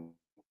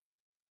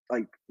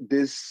 like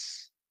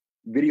this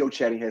video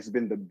chatting has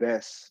been the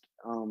best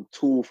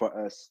tool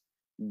for us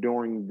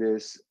during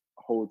this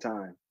whole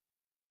time.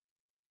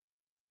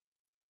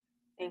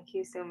 Thank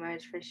you so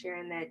much for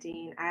sharing that,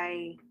 Dean.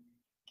 I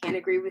can't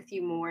agree with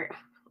you more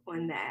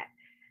on that.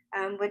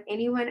 Would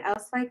anyone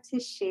else like to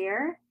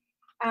share?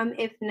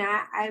 If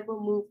not, I will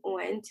move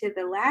on to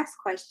the last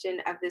question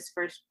of this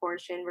first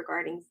portion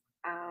regarding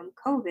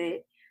COVID,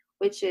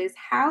 which is,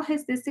 how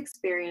has this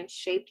experience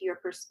shaped your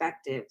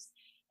perspectives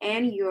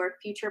and your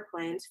future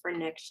plans for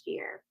next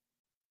year?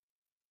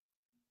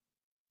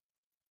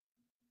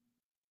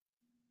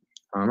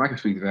 I can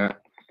speak to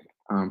that.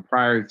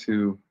 Prior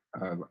to,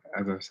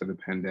 as I said, the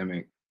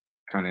pandemic,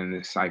 kind of in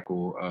this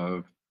cycle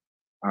of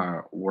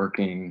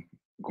working,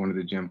 going to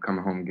the gym,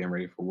 coming home, getting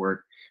ready for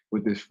work.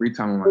 With this free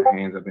time on my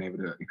hands, I've been able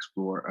to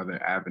explore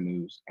other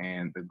avenues.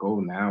 And the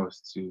goal now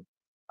is to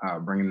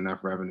bring in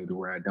enough revenue to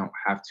where I don't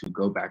have to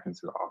go back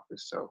into the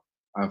office. So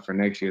for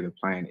next year, the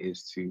plan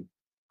is to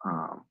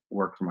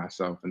work for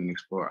myself and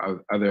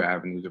explore other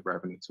avenues of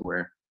revenue to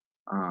where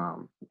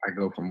I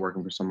go from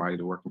working for somebody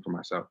to working for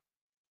myself.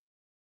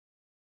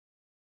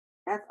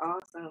 That's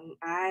awesome.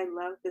 I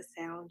love the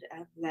sound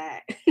of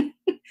that.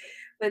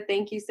 But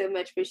thank you so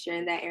much for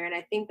sharing that, Aaron.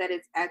 I think that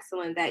it's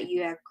excellent that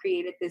you have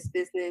created this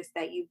business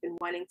that you've been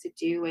wanting to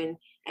do, and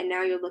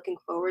now you're looking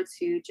forward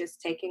to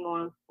just taking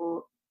on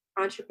full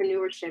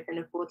entrepreneurship in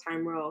a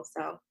full-time role.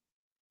 So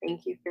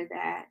thank you for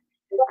that.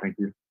 Thank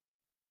you.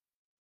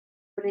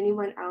 Would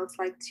anyone else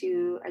like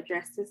to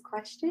address this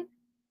question?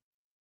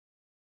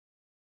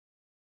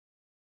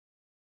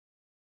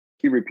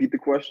 Can you repeat the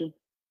question?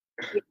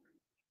 Yeah.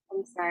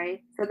 I'm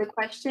sorry. So the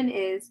question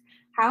is,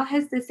 how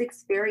has this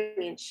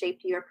experience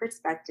shaped your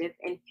perspective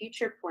and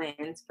future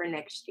plans for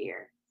next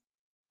year?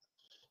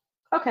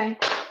 Okay.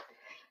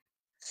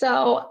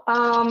 So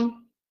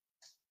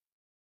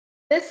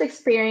this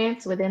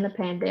experience within the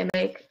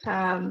pandemic,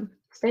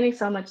 spending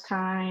so much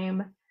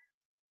time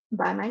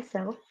by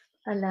myself,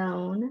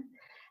 alone,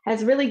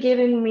 has really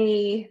given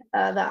me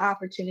the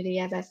opportunity,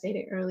 as I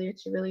stated earlier,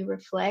 to really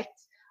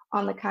reflect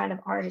on the kind of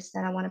artist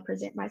that I want to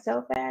present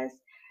myself as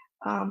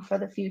for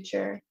the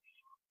future.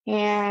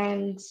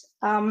 And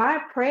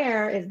my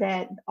prayer is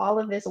that all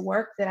of this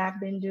work that I've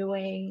been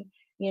doing,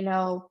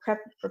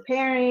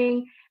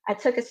 preparing, I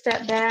took a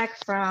step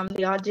back from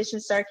the audition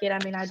circuit.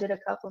 I mean, I did a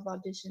couple of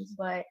auditions,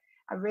 but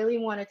I really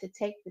wanted to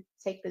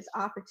take this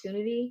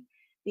opportunity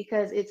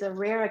because it's a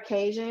rare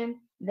occasion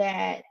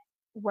that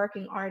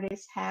working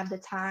artists have the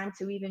time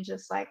to even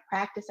just like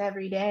practice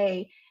every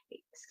day,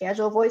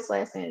 schedule voice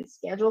lessons,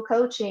 schedule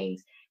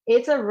coachings.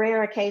 It's a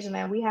rare occasion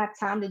that we have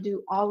time to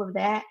do all of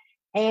that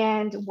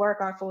and work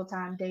our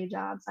full-time day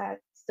jobs. I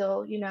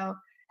still,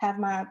 have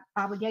my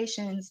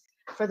obligations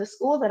for the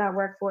school that I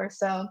work for.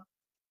 So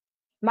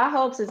my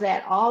hopes is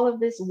that all of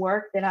this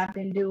work that I've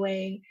been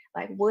doing,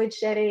 like wood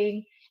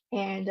shedding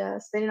and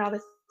spending all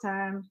this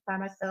time by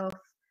myself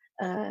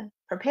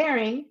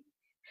preparing,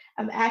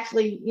 I'm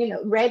actually,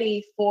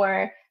 ready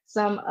for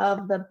some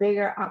of the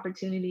bigger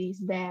opportunities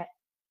that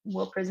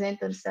will present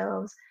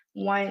themselves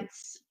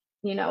once,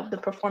 the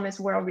performance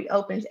world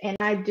reopens. And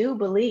I do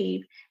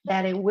believe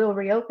that it will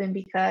reopen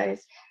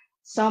because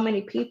so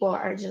many people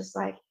are just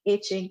like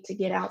itching to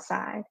get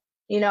outside.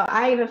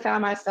 I even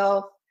found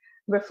myself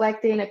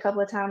reflecting a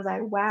couple of times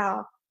like,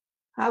 wow,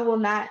 I will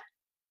not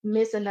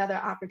miss another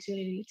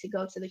opportunity to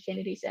go to the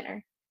Kennedy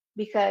Center,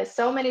 because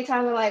so many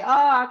times I'm like,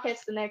 oh, I'll catch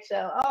the next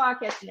show. Oh, I'll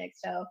catch the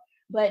next show.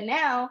 But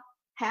now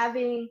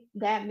having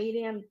that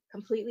medium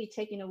completely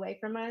taken away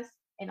from us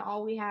and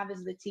all we have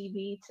is the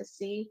TV to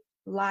see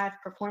live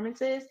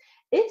performances,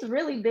 it's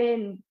really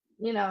been,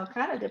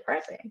 kind of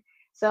depressing.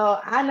 So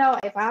I know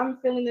if I'm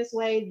feeling this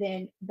way,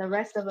 then the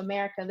rest of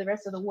America, the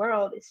rest of the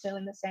world is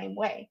feeling the same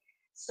way.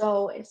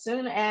 So as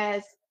soon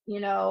as,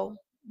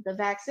 the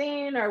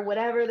vaccine or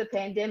whatever, the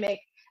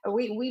pandemic, or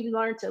we've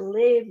learned to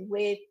live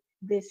with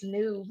this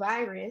new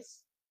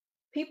virus,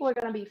 people are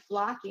going to be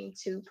flocking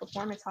to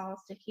performance halls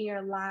to hear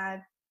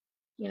live,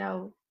 you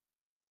know,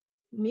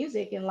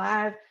 music and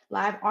live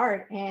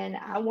art. And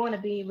I want to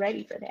be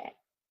ready for that.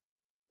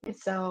 And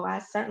so I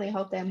certainly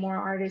hope that more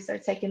artists are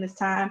taking this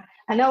time.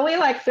 I know we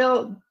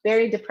feel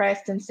very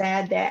depressed and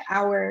sad that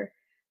our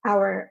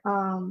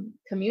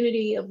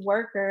community of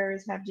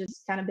workers have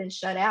just kind of been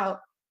shut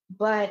out.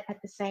 But at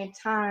the same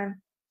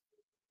time,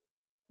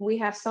 we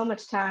have so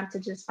much time to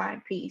just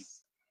find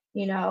peace,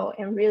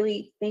 and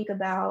really think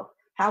about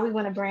how we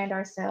want to brand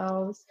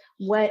ourselves,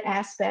 what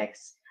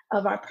aspects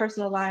of our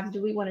personal lives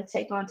do we want to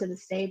take onto the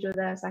stage with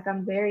us.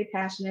 I'm very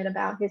passionate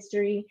about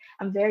history.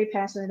 I'm very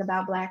passionate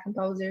about Black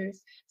composers.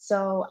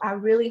 So I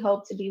really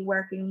hope to be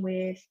working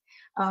with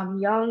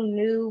young,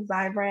 new,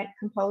 vibrant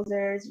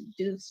composers,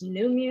 do some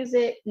new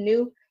music,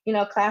 new,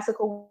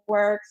 classical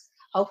works.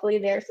 Hopefully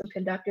there's some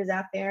conductors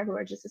out there who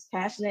are just as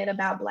passionate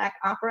about Black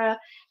opera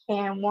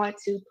and want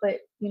to put,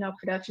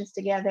 productions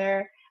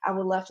together. I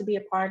would love to be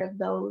a part of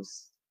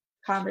those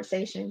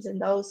conversations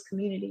and those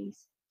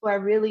communities who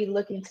are really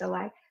looking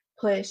to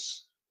push,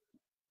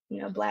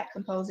 Black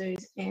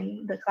composers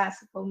and the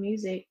classical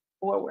music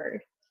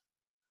forward.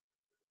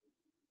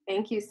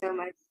 Thank you so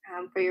much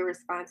for your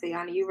response,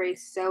 Ayana. You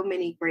raised so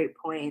many great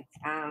points.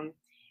 And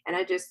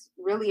I just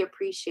really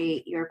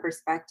appreciate your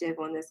perspective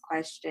on this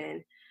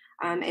question.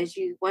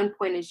 One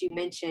point, as you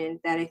mentioned,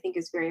 that I think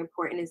is very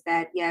important is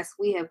that, yes,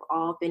 we have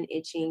all been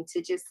itching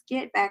to just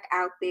get back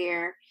out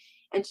there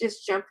and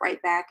just jump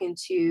right back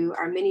into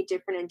our many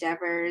different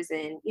endeavors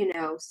and,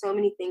 so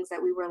many things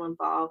that we were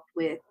involved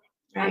with.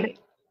 Right.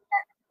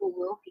 People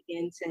will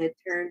begin to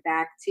turn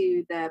back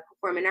to the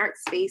performing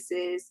arts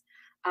spaces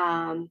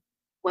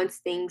once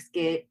things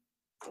get,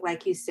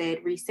 like you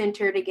said,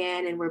 recentered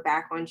again and we're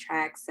back on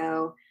track.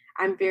 So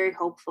I'm very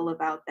hopeful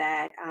about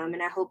that.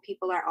 And I hope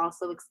people are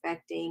also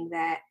expecting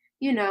that,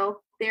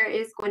 there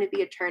is going to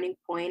be a turning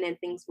point and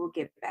things will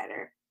get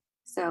better.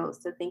 So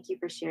thank you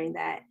for sharing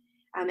that,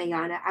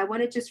 Ayana. I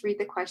want to just read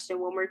the question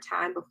one more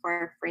time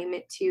before I frame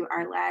it to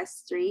our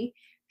last three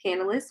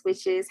panelists,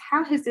 which is,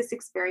 how has this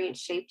experience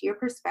shaped your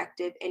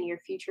perspective and your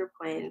future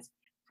plans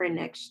for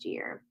next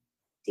year?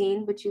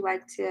 Dean, would you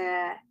like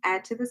to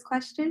add to this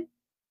question?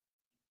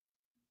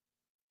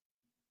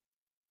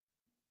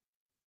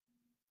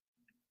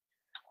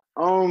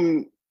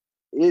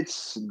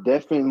 It's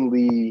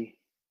definitely,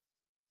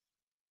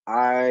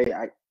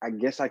 I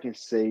guess I can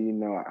say,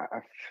 I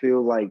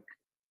feel like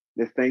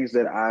the things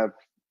that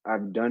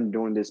I've done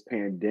during this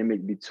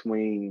pandemic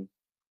between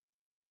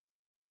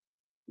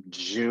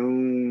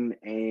June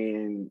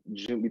and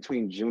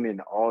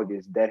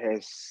August, that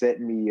has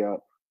set me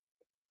up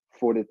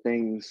for the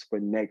things for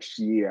next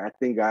year. I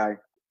think I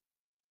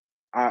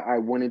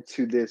went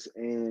into this,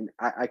 and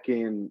I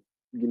can,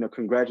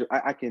 congratulate.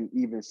 I can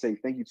even say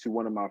thank you to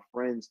one of my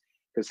friends,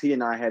 because he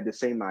and I had the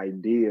same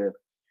idea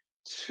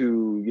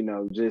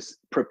to, just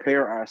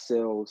prepare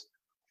ourselves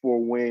for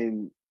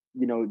when,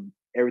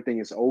 everything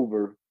is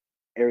over,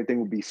 everything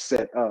will be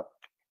set up.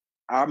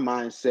 Our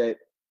mindset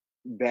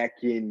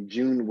back in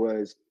June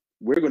was,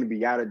 we're going to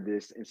be out of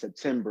this in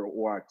September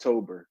or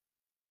October.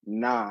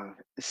 Nah.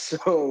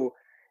 So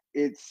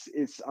it's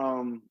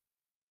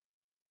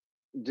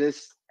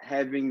just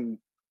having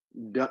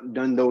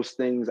done those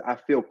things, I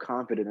feel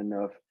confident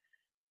enough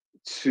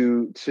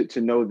to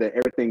know that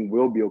everything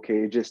will be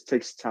okay. It just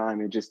takes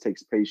time. It just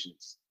takes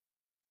patience.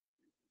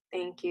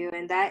 Thank you.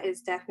 And that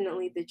is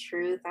definitely the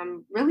truth.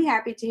 I'm really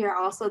happy to hear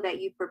also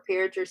that you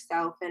prepared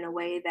yourself in a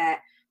way that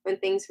when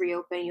things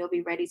reopen, you'll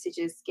be ready to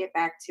just get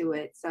back to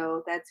it.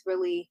 So that's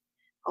really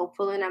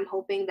hopeful. And I'm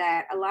hoping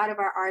that a lot of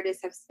our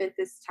artists have spent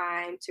this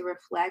time to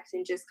reflect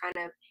and just kind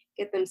of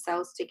get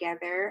themselves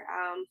together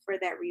for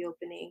that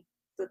reopening.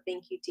 So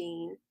thank you,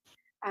 Dean.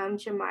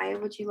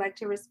 Jemiah, would you like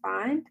to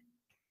respond?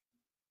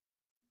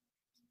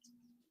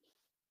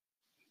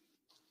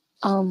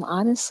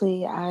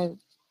 Honestly, I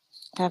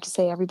have to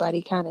say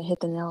everybody kind of hit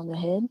the nail on the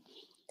head.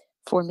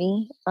 For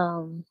me,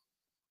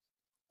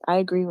 I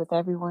agree with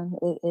everyone.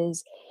 It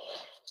is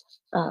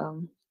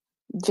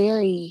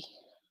very,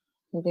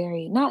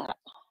 very not.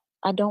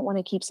 I don't want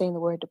to keep saying the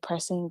word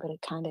depressing, but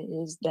it kind of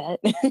is that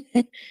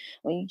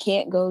when you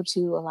can't go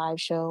to a live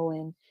show.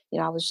 And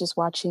I was just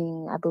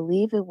watching, I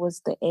believe it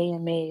was the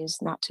AMAs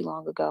not too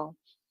long ago,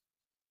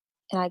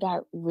 and I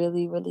got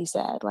really, really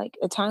sad. Like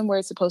a time where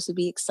it's supposed to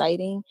be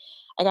exciting,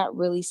 I got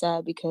really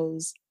sad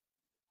because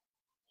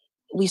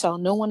we saw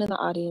no one in the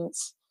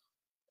audience.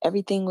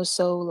 Everything was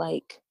so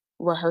like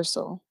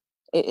rehearsal.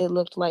 It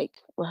looked like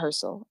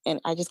rehearsal.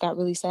 And I just got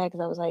really sad because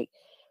I was like,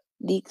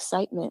 the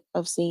excitement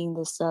of seeing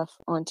this stuff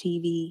on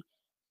TV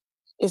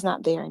is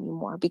not there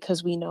anymore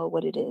because we know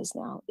what it is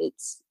now.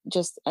 It's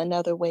just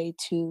another way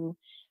to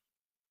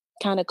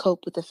kind of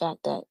cope with the fact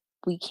that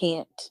we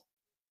can't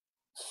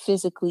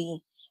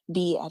physically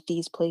be at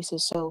these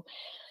places. So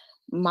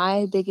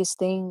my biggest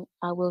thing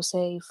I will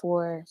say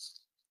for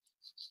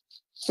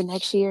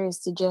next year is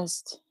to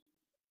just,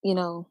 you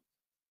know,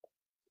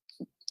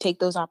 take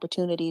those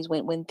opportunities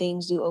when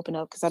things do open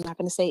up. Because I'm not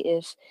going to say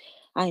if.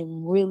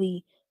 I'm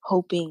really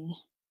hoping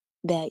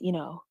that, you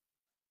know,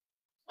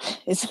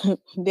 it's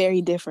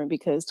very different,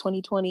 because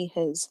 2020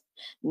 has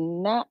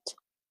not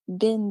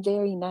been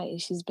very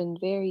nice. She's been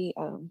very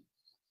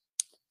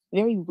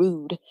very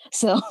rude.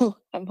 So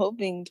I'm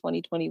hoping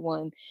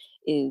 2021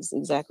 is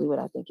exactly what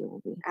I think it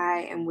will be.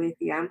 I am with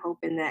you. I'm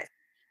hoping that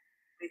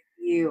with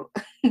you.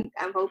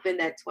 I'm hoping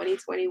that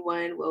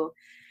 2021 will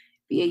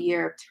be a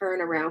year of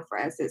turnaround for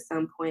us at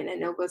some point. I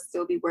know we'll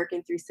still be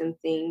working through some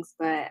things,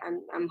 but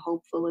I'm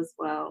hopeful as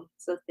well.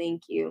 So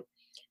thank you.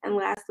 And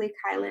lastly,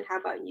 Kylan, how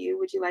about you?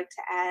 Would you like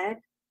to add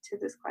to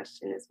this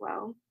question as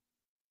well?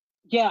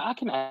 Yeah, I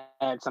can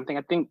add something.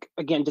 I think,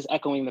 again, just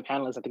echoing the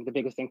panelists, I think the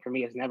biggest thing for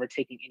me is never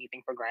taking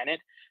anything for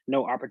granted.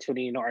 No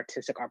opportunity, no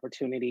artistic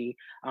opportunity.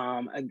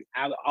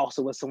 I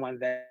also was someone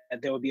that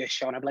there would be a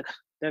show and I'd be like,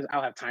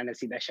 I'll have time to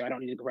see that show. I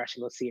don't need to rush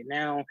and go see it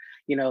now.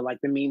 You know, like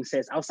the meme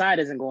says, outside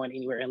isn't going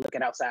anywhere, and look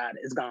at outside,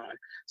 it's gone.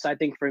 So I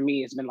think for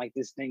me, it's been like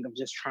this thing of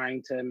just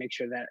trying to make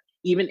sure that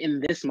even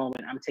in this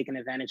moment, I'm taking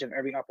advantage of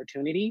every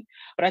opportunity.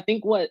 But I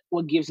think what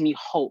gives me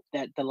hope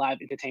that the live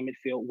entertainment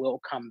field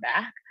will come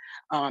back,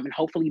 and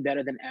hopefully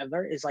better than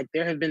ever, is like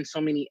there have been so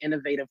many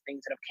innovative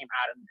things that have came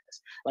out of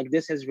this. Like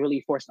this has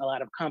really forced a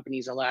lot of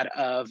companies, a lot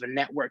of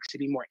networks to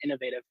be more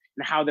innovative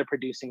in how they're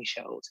producing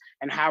shows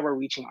and how we're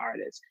reaching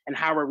artists and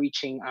how we're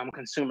reaching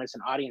consumers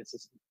and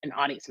audiences and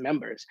audience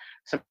members.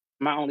 So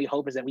my only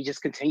hope is that we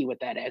just continue with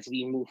that as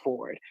we move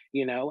forward,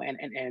 you know,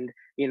 and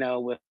you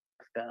know, with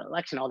the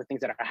election, all the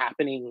things that are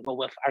happening, well,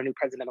 with our new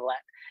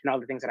president-elect and all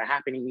the things that are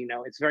happening, you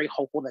know, it's very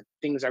hopeful that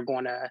things are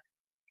going to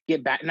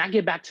not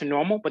get back to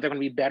normal, but they're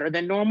going to be better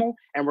than normal.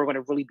 And we're going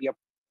to really be a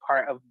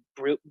part of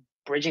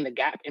bridging the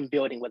gap and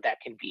building what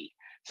that can be.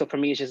 So for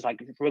me, it's just like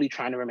really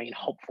trying to remain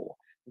hopeful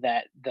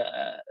that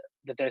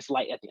that there's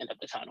light at the end of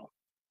the tunnel.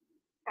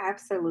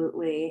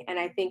 Absolutely. And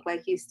I think,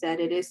 like you said,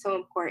 it is so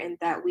important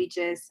that we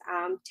just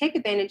take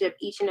advantage of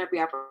each and every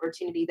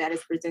opportunity that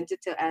is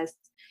presented to us.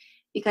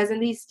 Because in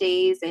these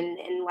days and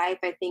in life,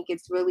 I think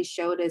it's really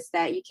showed us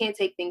that you can't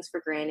take things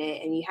for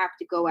granted and you have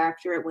to go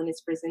after it when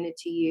it's presented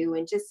to you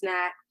and just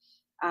not,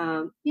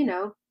 you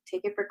know,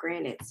 take it for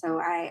granted. So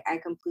I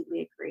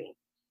completely agree.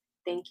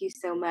 Thank you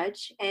so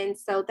much. And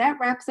so that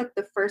wraps up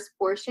the first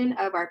portion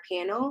of our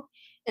panel.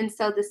 And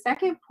so the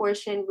second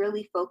portion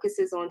really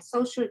focuses on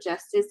social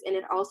justice, and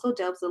it also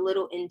delves a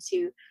little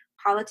into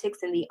politics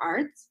and the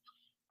arts.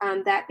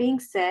 That being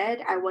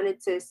said, I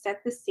wanted to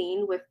set the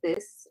scene with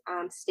this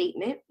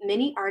statement.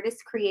 Many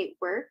artists create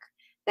work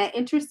that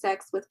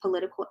intersects with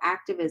political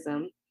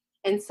activism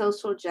and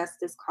social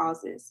justice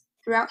causes.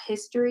 Throughout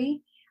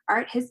history,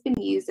 art has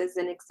been used as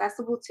an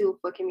accessible tool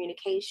for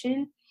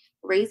communication,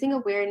 raising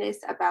awareness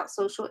about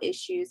social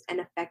issues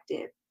and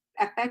affecting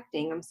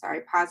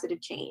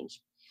positive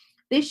change.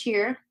 This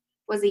year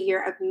was a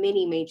year of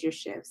many major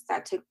shifts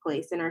that took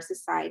place in our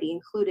society,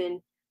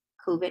 including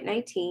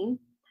COVID-19,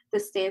 the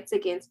stance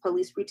against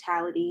police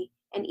brutality,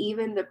 and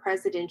even the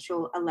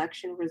presidential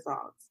election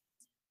results.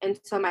 And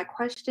so my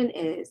question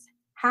is,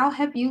 how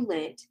have you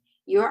lent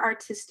your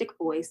artistic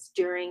voice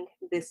during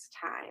this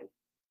time?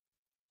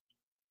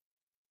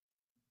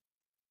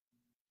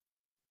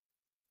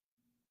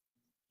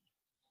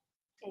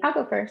 I'll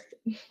go first.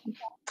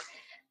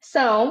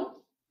 So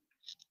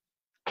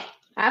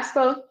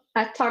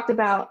I talked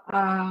about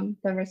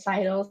the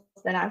recitals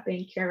that I've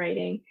been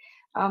curating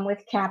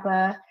with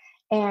Kappa.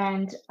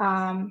 And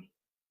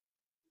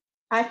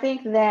I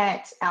think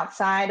that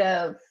outside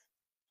of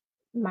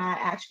my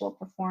actual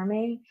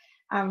performing,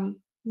 I'm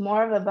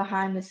more of a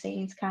behind the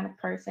scenes kind of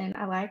person.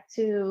 I like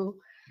to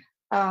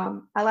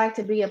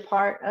be a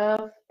part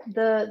of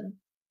the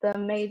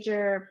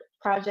major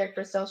project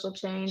for social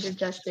change and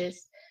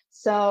justice.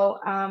 So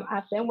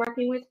I've been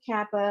working with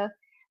Kappa.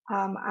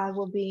 I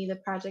will be the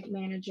project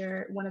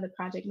manager, one of the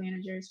project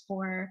managers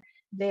for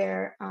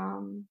their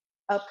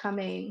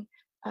upcoming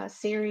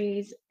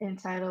series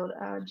entitled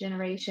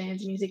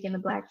Generations, Music in the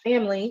Black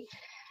Family.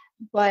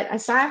 But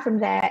aside from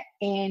that,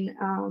 in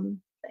the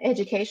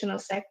educational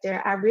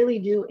sector, I really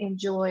do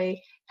enjoy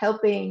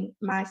helping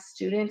my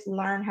students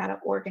learn how to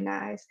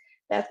organize.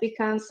 That's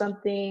become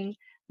something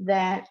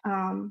that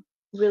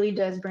really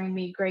does bring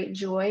me great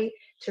joy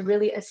to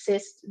really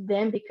assist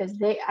them, because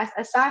they,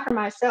 aside from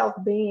myself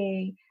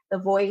being the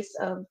voice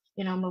of,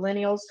 you know,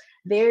 millennials,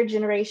 their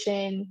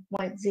generation,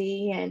 what,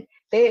 Z, and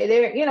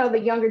they're you know, the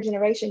younger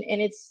generation,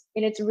 and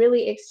it's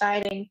really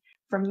exciting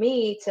for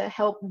me to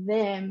help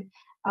them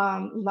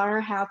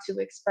learn how to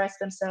express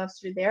themselves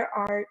through their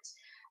art.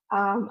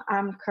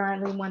 I'm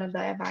currently one of the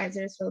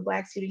advisors for the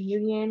Black Student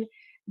Union.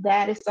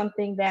 That is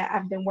something that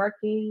I've been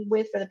working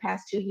with for the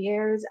past 2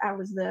 years. I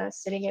was the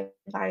sitting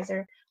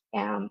advisor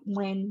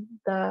when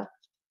the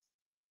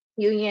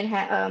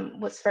union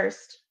was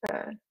first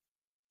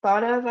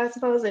thought of, I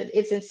suppose, at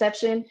its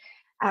inception.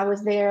 I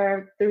was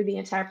there through the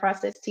entire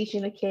process,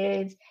 teaching the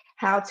kids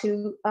how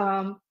to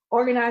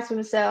organize for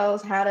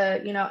themselves, how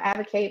to,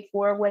 advocate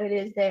for what it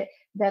is that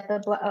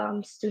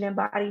the student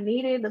body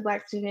needed, the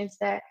Black students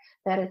that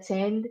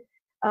attend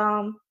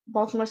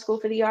Baltimore School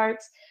for the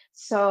Arts.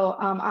 So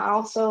I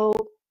also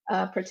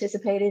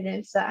participated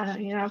in, so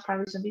I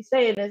probably shouldn't be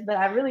saying this, but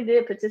I really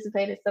did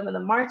participate in some of the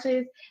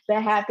marches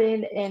that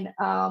happened in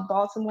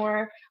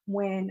Baltimore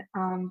when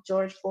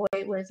George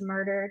Floyd was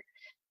murdered.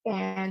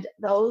 And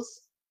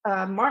those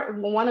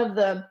one of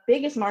the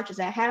biggest marches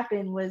that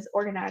happened was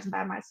organized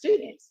by my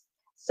students.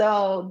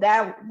 So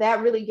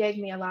that really gave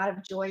me a lot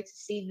of joy to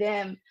see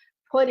them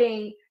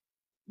putting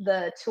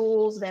the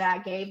tools that I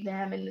gave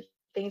them and the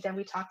things that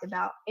we talked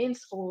about in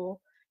school,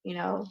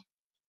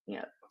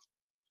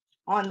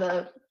 on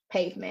the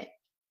pavement.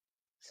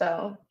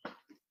 So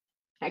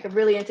I could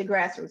really into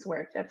grassroots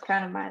work. That's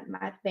kind of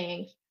my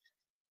thing.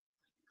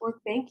 Well,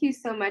 thank you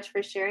so much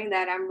for sharing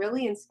that. I'm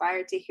really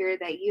inspired to hear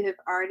that you have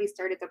already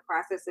started the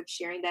process of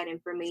sharing that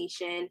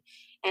information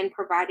and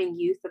providing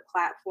youth a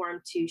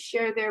platform to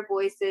share their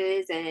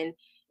voices and,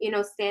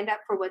 stand up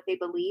for what they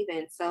believe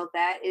in. So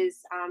that is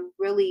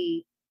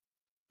really,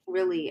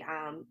 really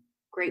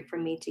great for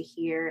me to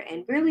hear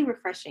and really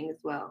refreshing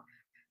as well.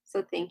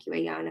 So thank you,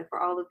 Ayana,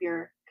 for all of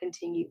your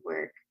continued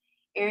work.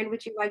 Erin,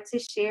 would you like to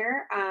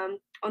share on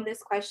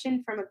this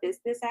question from a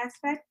business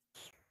aspect?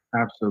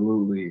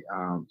 Absolutely.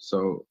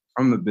 So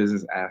from the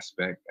business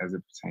aspect, as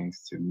it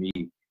pertains to me,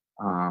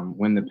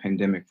 when the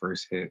pandemic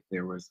first hit,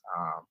 there was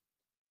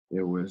a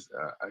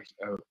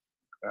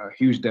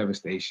huge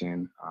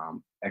devastation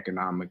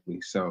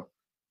economically. So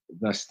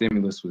the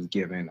stimulus was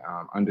given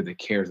under the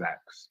CARES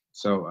Act.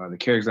 So the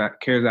CARES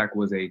Act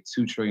was a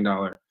 $2 trillion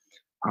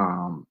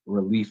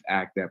relief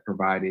act that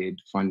provided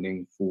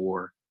funding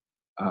for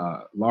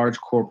large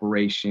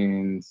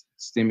corporations,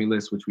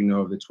 stimulus, which we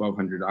know of the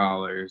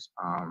 $1,200,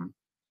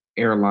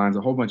 airlines,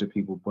 a whole bunch of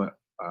people, but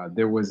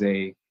there was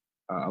a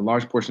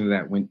large portion of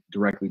that went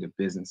directly to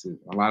businesses.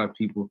 A lot of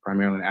people,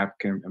 primarily in the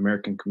African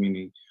American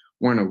community,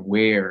 weren't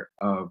aware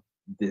of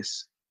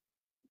this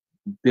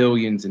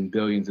billions and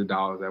billions of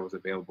dollars that was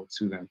available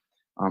to them.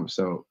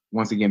 So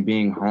once again,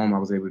 being home, I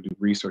was able to do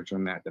research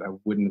on that I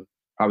wouldn't have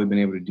probably been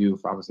able to do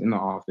if I was in the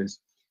office,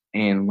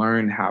 and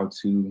learn how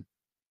to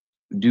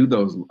do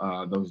those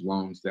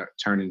loans that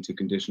turn into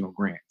conditional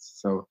grants.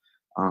 So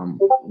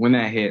when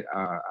that hit,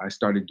 I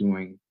started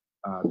doing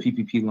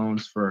PPP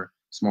loans for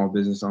small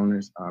business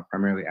owners,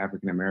 primarily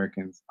African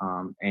Americans,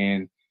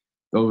 and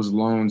those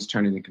loans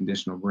turned into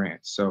conditional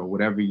grants. So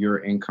whatever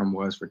your income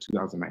was for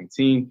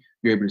 2019,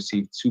 you're able to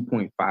receive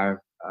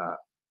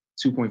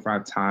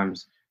 2.5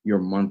 times your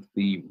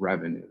monthly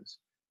revenues.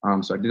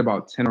 So I did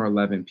about 10 or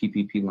 11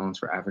 PPP loans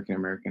for African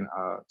American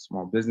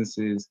small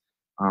businesses,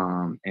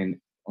 and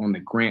on the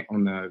grant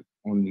on the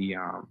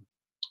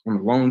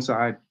loan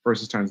side,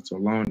 first it turns into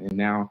a loan, and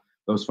now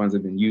those funds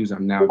have been used.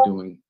 I'm now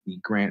doing the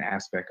grant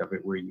aspect of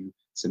it, where you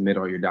submit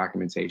all your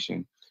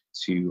documentation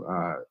to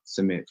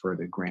submit for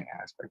the grant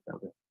aspect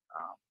of it.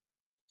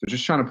 So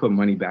just trying to put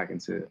money back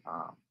into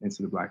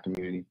the Black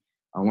community.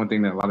 One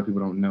thing that a lot of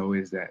people don't know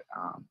is that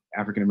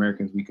African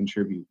Americans, we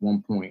contribute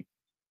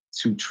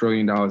 $1.2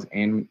 trillion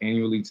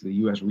annually to the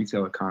U.S.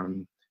 retail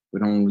economy,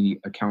 but only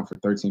account for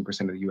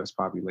 13% of the U.S.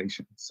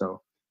 population.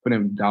 So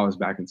putting dollars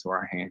back into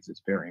our hands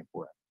is very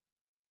important.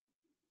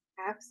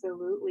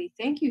 Absolutely.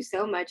 Thank you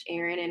so much,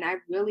 Erin. And I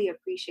really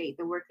appreciate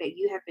the work that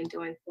you have been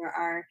doing for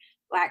our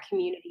Black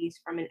communities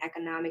from an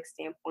economic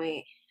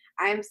standpoint.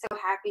 I'm so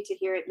happy to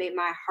hear. It made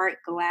my heart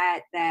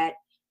glad that,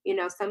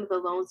 some of the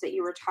loans that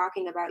you were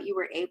talking about, you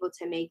were able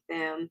to make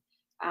them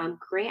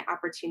grant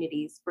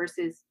opportunities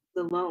versus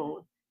the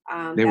loan.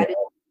 They were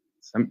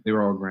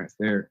all grants.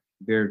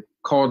 They're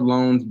called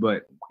loans,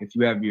 but if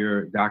you have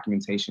your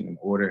documentation in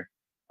order,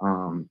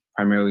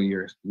 primarily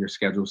your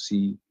Schedule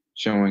C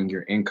showing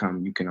your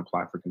income, you can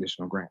apply for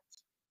conditional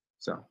grants.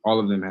 So all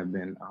of them have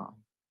been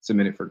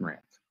submitted for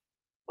grants.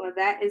 Well,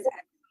 that is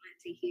excellent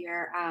to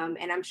hear.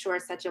 And I'm sure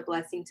such a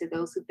blessing to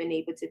those who've been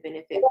able to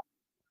benefit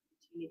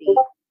from the opportunity.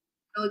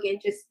 So again,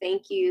 just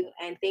thank you.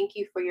 And thank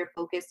you for your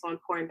focus on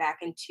pouring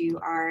back into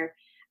our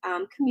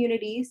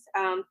communities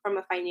from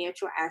a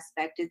financial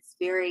aspect. It's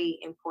very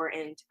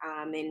important.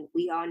 And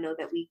we all know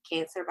that we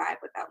can't survive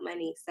without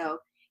money. So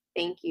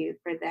thank you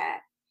for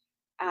that.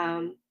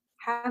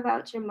 How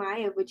about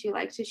Jemiah? Would you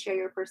like to share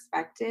your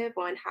perspective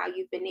on how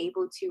you've been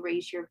able to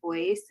raise your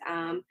voice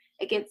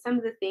against some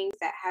of the things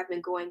that have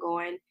been going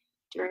on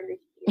during this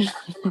year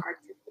from an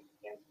artistic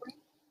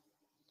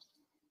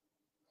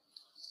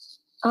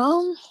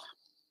standpoint?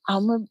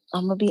 I'm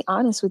gonna be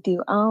honest with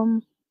you.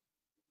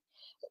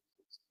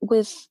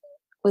 With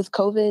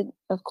COVID,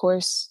 of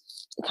course,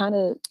 kind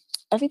of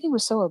everything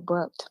was so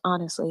abrupt.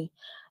 Honestly,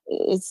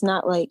 it's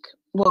not like,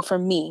 well, for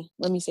me,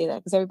 let me say that,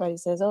 because everybody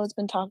says, oh, it's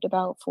been talked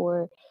about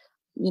for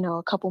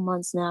a couple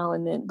months now,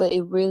 and then, but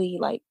it really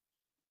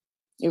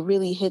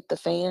hit the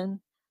fan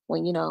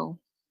when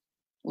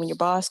when your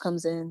boss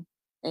comes in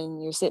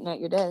and you're sitting at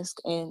your desk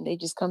and they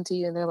just come to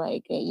you and they're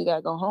like, hey, you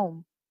gotta go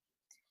home.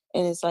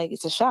 And it's like,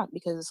 it's a shock,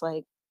 because it's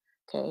like,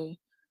 okay,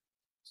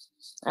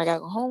 I gotta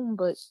go home,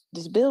 but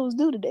this bill is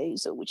due today.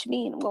 So what you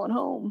mean I'm going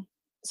home?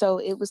 So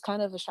it was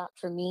kind of a shock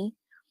for me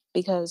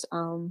because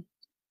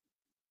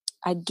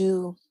I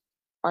do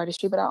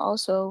artistry, but I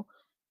also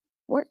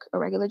work a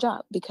regular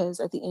job because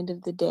at the end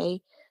of the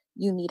day,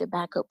 you need a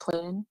backup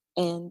plan,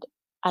 and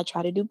I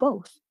try to do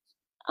both.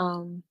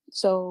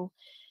 So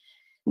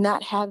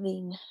not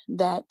having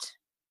that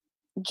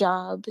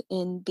job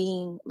and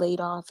being laid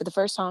off for the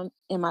first time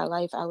in my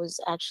life, I was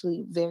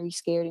actually very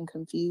scared and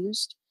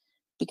confused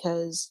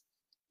because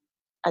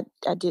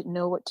I didn't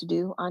know what to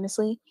do,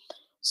 honestly.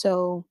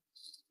 So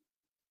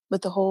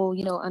with the whole,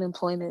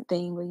 unemployment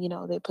thing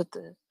where, they put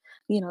the,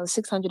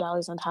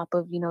 $600 on top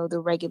of, the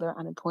regular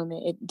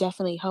unemployment, it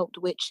definitely helped,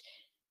 which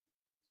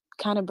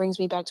kind of brings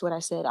me back to what I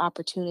said.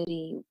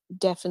 Opportunity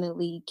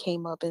definitely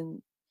came up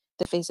in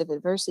the face of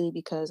adversity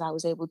because I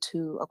was able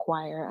to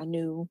acquire a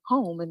new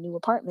home, a new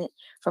apartment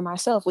for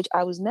myself, which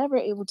I was never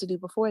able to do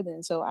before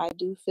then. So I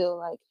do feel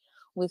like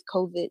with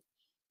COVID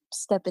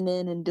stepping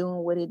in and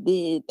doing what it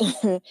did,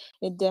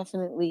 it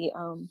definitely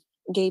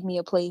gave me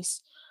a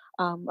place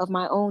of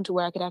my own to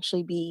where I could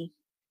actually be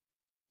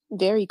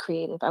very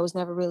creative. I was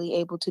never really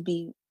able to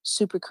be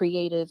super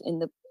creative in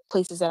the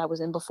places that I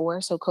was in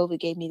before. So COVID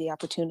gave me the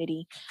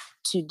opportunity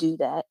to do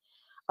that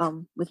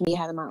with me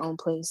having my own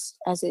place.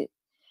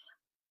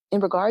 In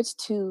regards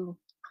to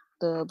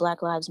the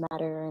Black Lives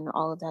Matter and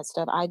all of that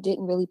stuff, I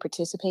didn't really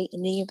participate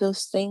in any of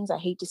those things. I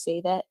hate to say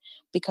that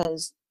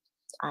because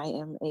I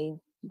am a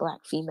Black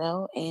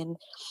female and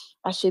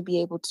I should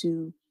be able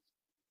to,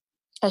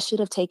 I should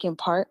have taken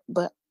part,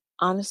 but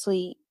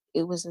honestly,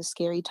 it was a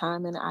scary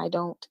time and I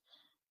don't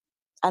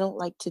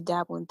like to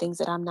dabble in things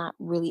that I'm not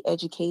really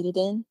educated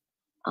in.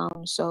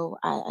 So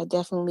I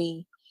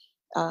definitely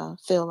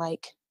feel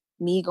like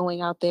me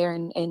going out there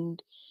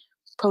and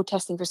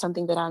protesting for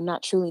something that I'm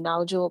not truly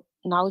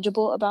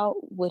knowledgeable about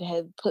would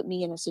have put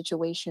me in a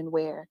situation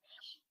where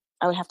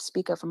I would have to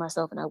speak up for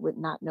myself and I would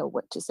not know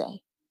what to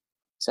say.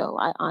 So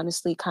I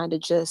honestly kind of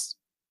just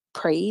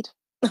prayed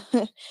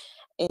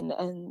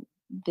in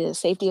the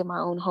safety of my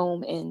own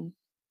home and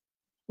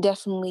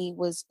definitely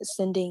was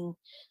sending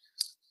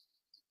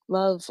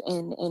love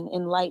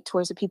and light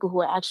towards the people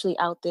who are actually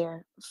out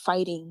there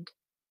fighting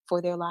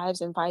for their lives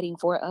and fighting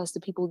for us, the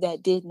people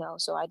that did know.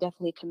 So I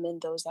definitely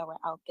commend those that were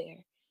out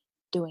there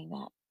doing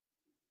that.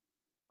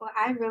 Well,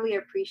 I really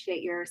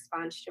appreciate your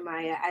response,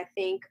 Jemiah. I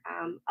think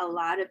a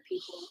lot of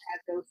people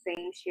have those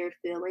same shared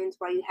feelings.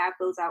 While you have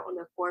those out on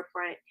the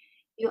forefront,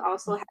 you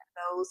also have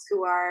those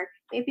who are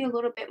maybe a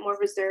little bit more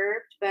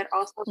reserved, but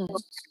also Mm-hmm.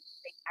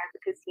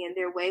 advocacy in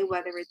their way,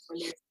 whether it's on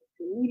their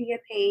social media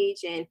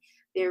page and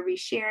they're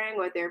resharing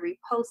or they're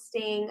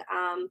reposting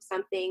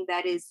something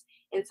that is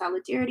in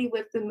solidarity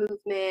with the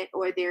movement,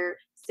 or they're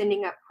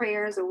sending up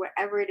prayers or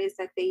whatever it is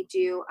that they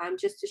do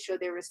just to show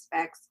their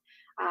respects.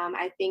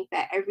 I think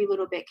that every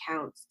little bit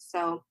counts.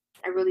 So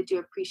I really do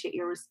appreciate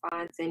your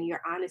response and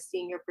your honesty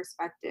and your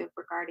perspective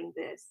regarding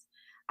this.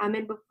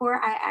 And before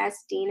I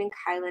ask Dean and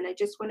Kylan, I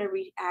just want to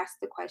re-ask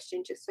the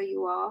question just so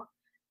you all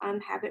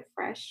have it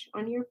fresh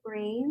on your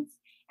brains.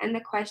 And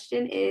the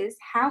question is,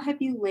 how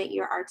have you lent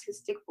your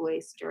artistic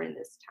voice during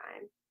this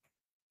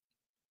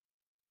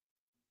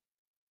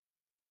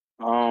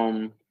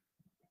time?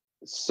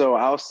 So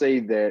I'll say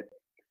that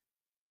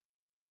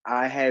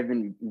I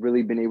haven't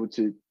really been able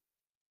to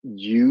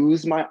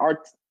use my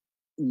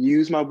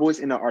voice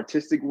in an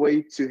artistic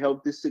way to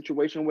help this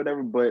situation,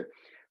 whatever. But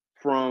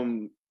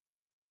from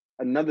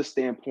another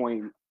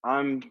standpoint,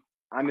 I'm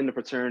in the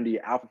fraternity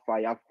Alpha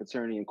Phi Alpha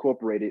Fraternity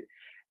Incorporated,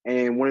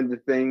 and one of the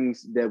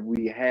things that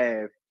we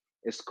have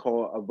is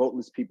called a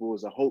voteless people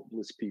is a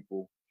hopeless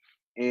people.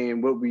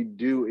 And what we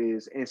do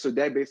is, and so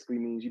that basically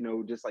means,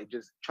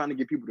 just trying to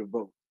get people to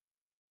vote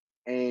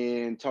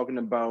and talking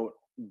about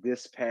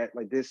this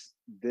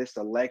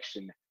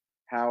election,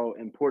 how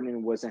important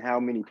it was and how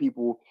many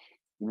people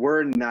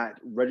were not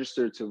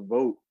registered to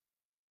vote,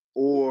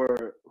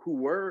 or who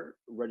were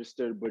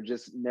registered but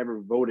just never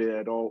voted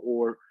at all,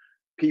 or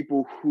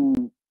people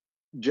who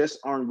just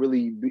aren't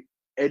really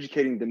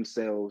educating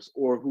themselves,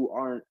 or who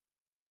aren't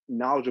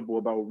knowledgeable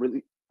about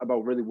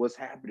really what's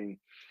happening.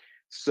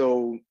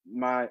 So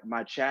my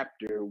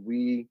chapter,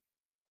 we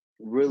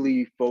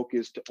really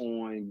focused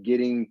on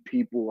getting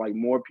people, like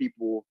more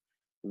people,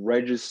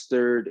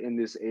 registered in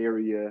this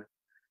area.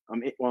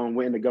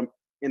 We're in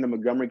the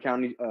Montgomery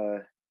County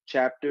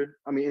chapter.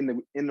 I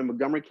mean, in the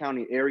Montgomery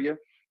County area,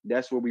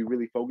 that's where we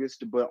really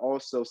focused. But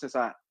also, since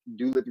I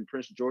do live in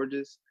Prince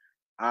George's,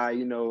 I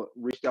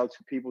reached out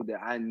to people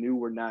that I knew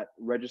were not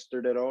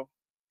registered at all,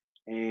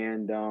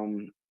 and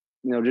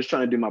just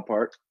trying to do my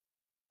part.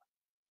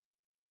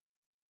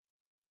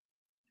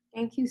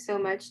 Thank you so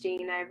much,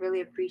 Dean. I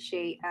really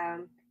appreciate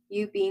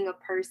you being a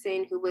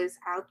person who was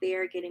out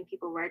there getting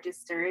people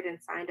registered and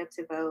signed up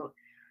to vote.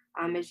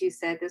 As you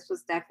said, this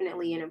was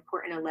definitely an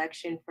important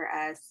election for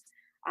us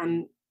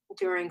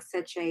during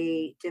such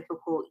a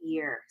difficult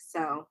year.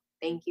 So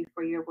thank you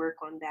for your work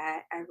on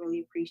that. I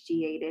really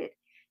appreciate it.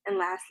 And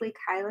lastly,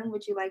 Kylan,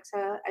 would you like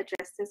to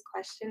address this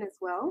question as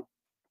well?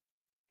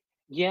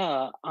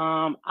 Yeah,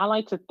 I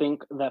like to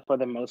think that for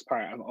the most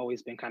part, I've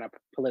always been kind of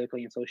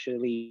politically and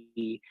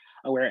socially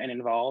aware and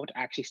involved.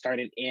 I actually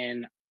started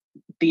in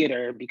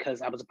theater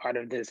because I was a part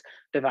of this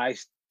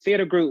devised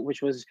theater group,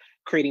 which was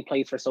creating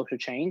plays for social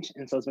change.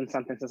 And so it's been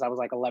something since I was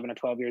like 11 or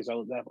 12 years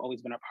old that I've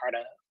always been a part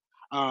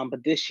of.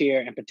 But this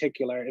year in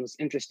particular, it was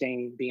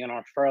interesting being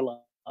on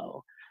furlough.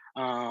 All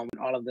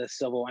of the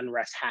civil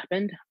unrest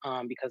happened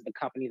because the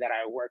company that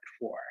I worked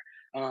for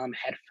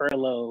had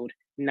furloughed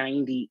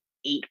 98%,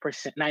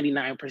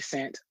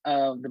 99%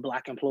 of the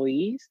Black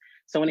employees.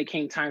 So when it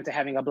came time to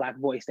having a Black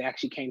voice, they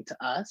actually came to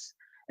us.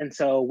 And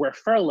so we're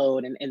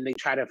furloughed, and they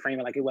try to frame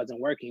it like it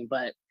wasn't working,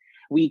 but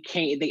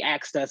they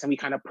asked us and we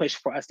kind of pushed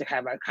for us to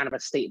have a kind of a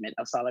statement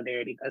of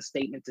solidarity, a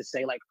statement to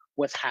say like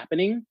what's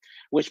happening,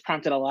 which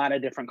prompted a lot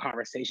of different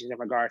conversations in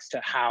regards to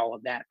how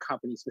that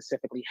company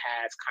specifically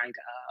has kind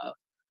of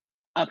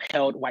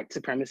upheld white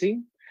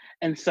supremacy.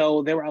 And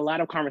so there were a lot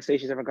of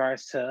conversations in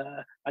regards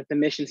to like the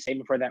mission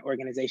statement for that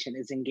organization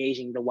is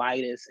engaging the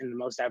widest and the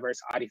most diverse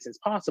audiences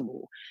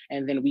possible.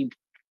 And then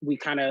we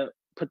kind of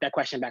put that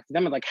question back to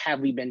them and like,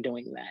 have we been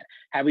doing that?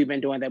 Have we been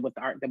doing that with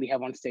the art that we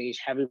have on stage?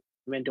 Have we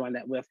been doing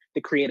that with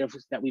the creatives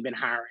that we've been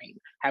hiring?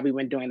 Have we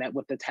been doing that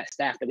with the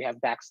staff that we have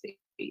backstage?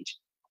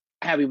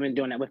 Have we been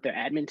doing that with their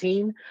admin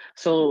team?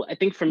 So I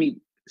think for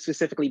me,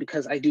 specifically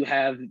because I do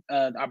have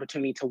the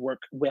opportunity to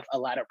work with a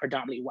lot of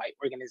predominantly white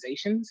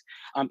organizations.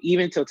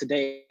 Even till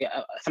today,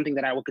 something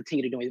that I will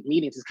continue to do in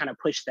meetings is kind of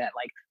push that,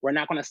 like, we're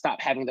not gonna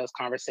stop having those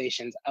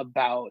conversations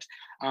about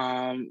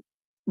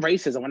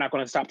racism. We're not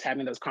gonna stop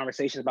having those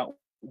conversations about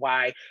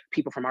why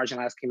people from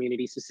marginalized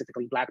communities,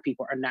 specifically Black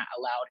people, are not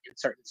allowed in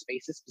certain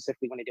spaces,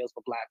 specifically when it deals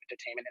with Black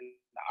entertainment and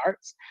the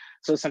arts.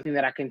 So it's something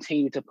that I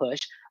continue to push,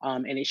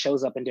 and it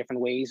shows up in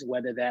different ways,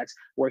 whether that's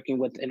working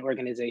with an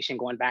organization,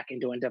 going back and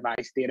doing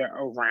device theater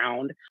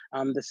around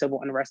the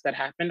civil unrest that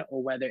happened,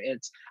 or whether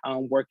it's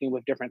working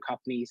with different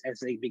companies as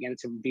they begin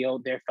to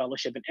build their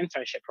fellowship and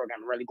internship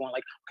program, really going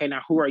like, okay,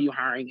 now who are you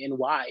hiring and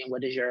why, and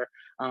what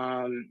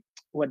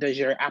does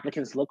your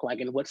applicants look like,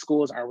 and what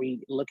schools are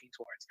we looking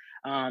towards?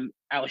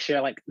 I will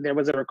share, like, there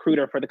was a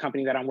recruiter for the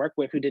company that I work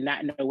with who did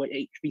not know what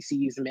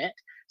HBCUs meant.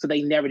 So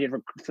they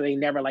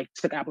never like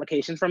took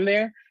applications from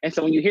there. And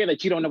so when you hear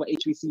that you don't know what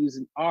HBCUs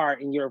are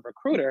and you're a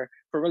recruiter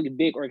for a really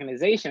big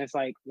organization, it's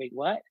like, wait,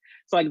 what?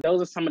 So like,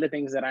 those are some of the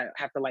things that I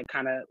have to like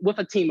kind of, with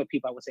a team of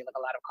people, I would say like a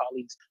lot of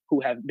colleagues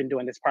who have been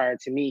doing this prior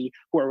to me,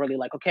 who are really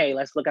like, okay,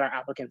 let's look at our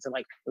applicants and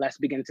like, let's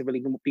begin to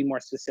really be more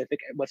specific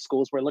at what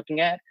schools we're looking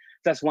at.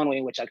 So that's one way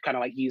in which I kind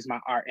of like use my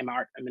art and my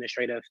art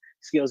administrative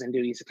skills and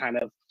duties to kind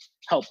of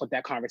help with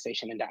that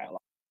conversation and dialogue.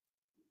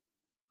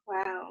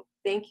 Wow.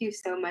 Thank you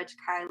so much,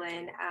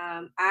 Kylan.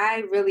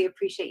 I really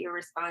appreciate your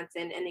response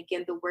and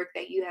again, the work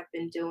that you have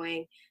been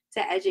doing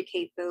to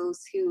educate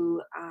those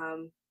who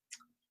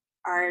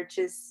are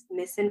just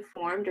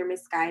misinformed or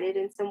misguided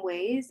in some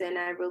ways. And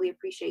I really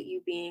appreciate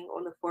you being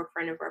on the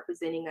forefront of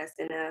representing us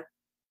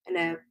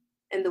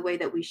in the way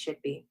that we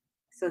should be.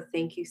 So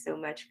thank you so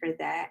much for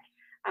that.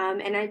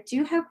 And I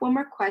do have one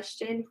more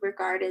question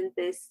regarding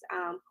this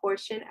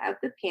portion of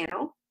the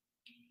panel.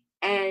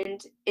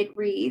 And it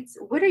reads,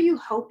 what are you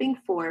hoping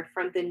for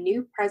from the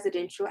new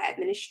presidential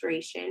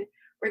administration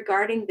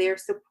regarding their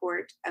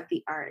support of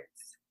the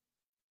arts?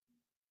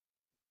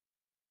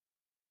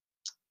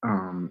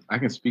 I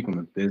can speak on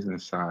the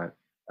business side.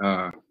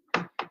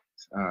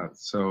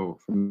 So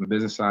from the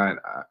business side,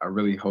 I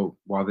really hope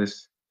while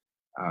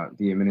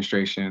the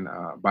administration,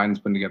 Biden's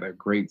putting together a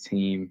great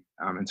team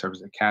in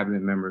terms of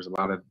cabinet members, a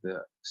lot of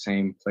the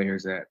same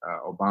players that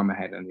Obama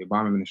had in the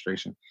Obama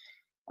administration.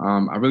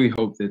 I really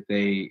hope that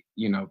they,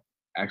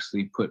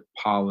 actually put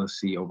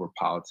policy over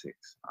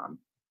politics.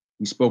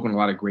 He's spoken a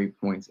lot of great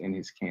points in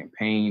his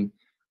campaign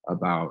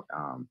about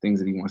things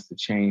that he wants to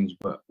change,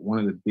 but one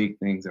of the big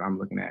things that I'm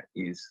looking at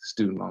is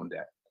student loan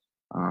debt.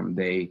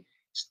 They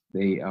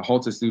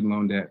halted student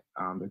loan debt.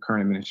 The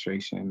current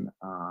administration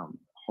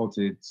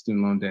halted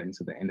student loan debt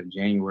until the end of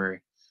January.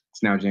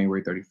 It's now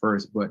January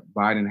 31st, but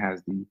Biden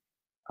has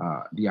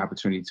the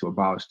opportunity to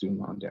abolish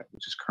student loan debt,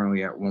 which is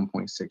currently at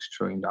 $1.6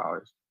 trillion.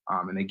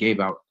 And they gave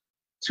out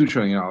 $2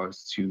 trillion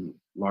to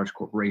large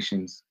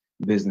corporations,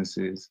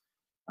 businesses.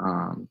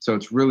 So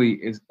it's really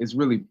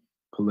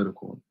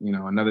political.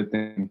 Another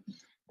thing,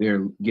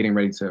 they're getting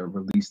ready to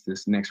release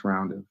this next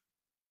round of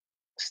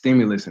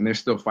stimulus, and they're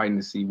still fighting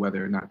to see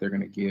whether or not they're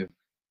going to give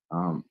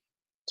 $1,200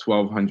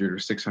 or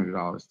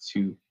 $600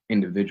 to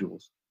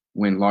individuals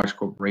when large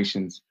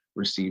corporations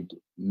received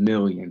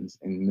millions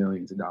and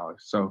millions of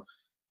dollars. So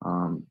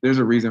there's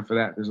a reason for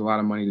that. There's a lot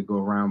of money to go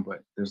around, but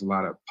there's a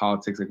lot of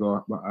politics that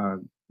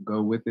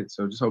go with it.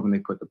 So just hoping they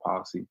put the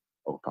policy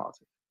over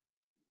politics.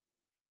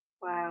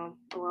 Wow.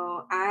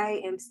 Well,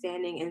 I am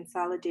standing in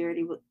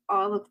solidarity with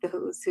all of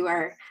those who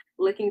are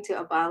looking to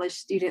abolish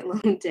student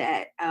loan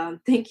debt.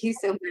 Thank you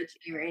so much,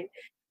 Aaron,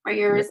 for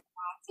your response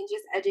and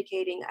just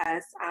educating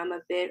us a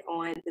bit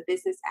on the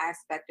business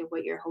aspect of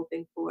what you're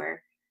hoping for.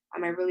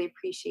 I really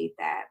appreciate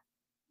that.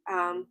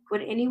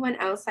 Would anyone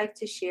else like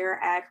to share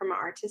or add from an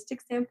artistic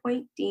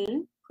standpoint?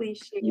 Dean, please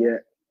share. Yeah,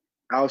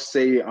 I'll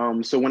say,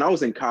 so when I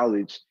was in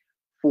college,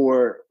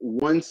 for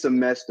one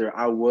semester,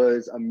 I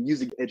was a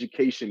music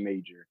education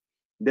major.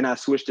 Then I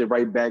switched it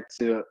right back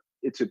to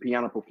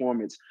piano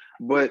performance.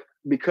 But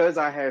because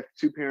I have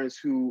two parents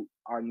who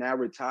are now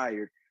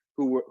retired,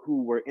 who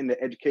were in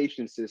the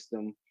education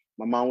system,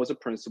 my mom was a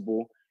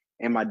principal,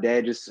 and my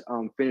dad just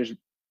finished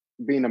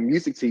being a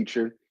music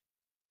teacher.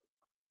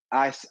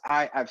 I've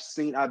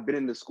been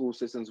in the school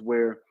systems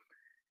where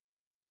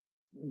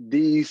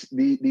these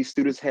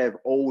students have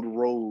old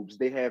robes,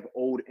 they have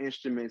old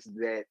instruments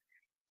that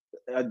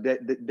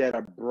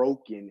are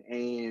broken,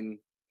 and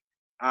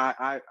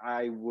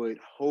I would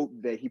hope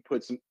that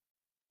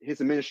his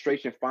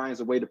administration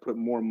finds a way to put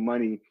more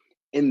money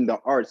in the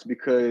arts,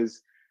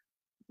 because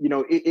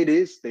it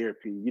is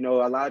therapy. A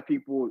lot of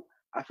people,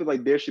 I feel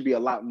like there should be a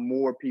lot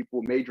more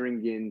people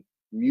majoring in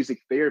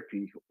music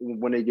therapy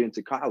when they get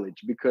into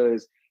college,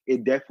 because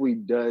it definitely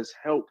does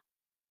help,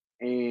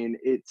 and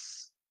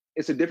it's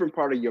a different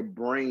part of your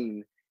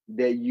brain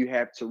that you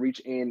have to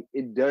reach, and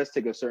it does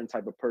take a certain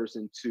type of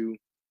person to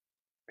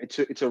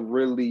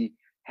really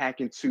hack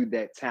into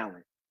that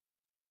talent.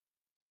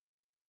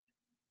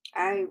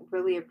 I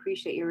really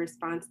appreciate your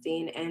response,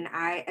 Dean, and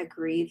I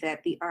agree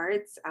that the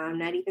arts,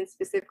 not even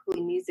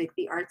specifically music,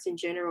 the arts in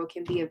general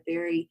can be a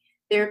very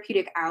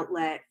therapeutic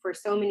outlet for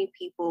so many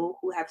people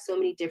who have so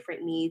many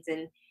different needs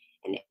and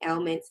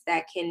ailments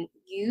that can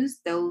use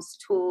those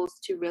tools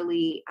to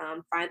really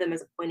find them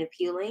as a point of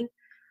healing.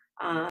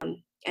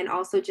 And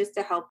also just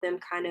to help them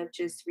kind of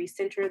just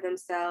recenter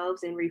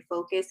themselves and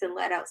refocus and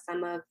let out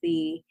some of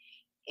the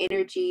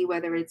energy,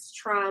 whether it's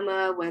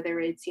trauma,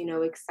 whether it's,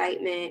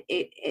 excitement,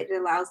 it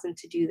allows them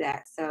to do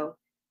that. So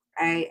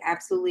I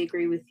absolutely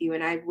agree with you.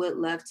 And I would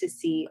love to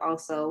see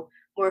also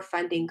more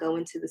funding go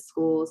into the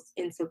schools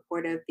in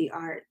support of the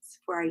arts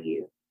for our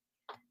youth.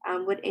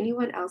 Would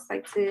anyone else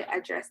like to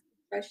address the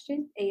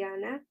question?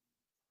 Ayana?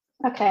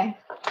 Okay,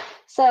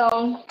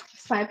 so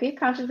this might be a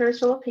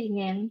controversial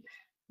opinion,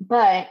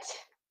 but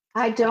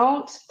I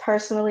don't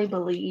personally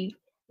believe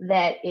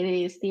that it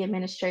is the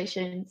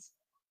administration's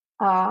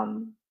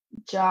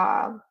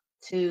job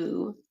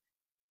to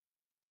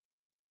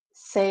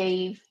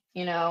save,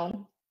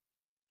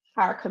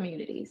 our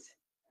communities.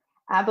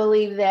 I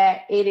believe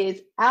that it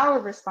is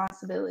our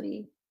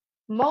responsibility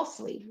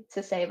mostly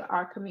to save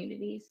our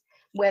communities,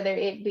 whether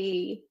it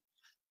be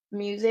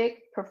music,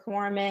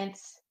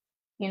 performance,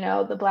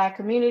 the Black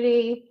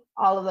community,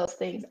 all of those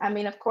things. I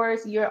mean, of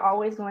course, you're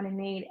always going to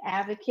need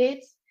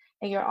advocates,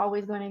 and you're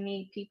always going to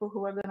need people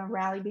who are going to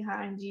rally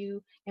behind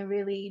you and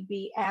really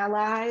be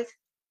allies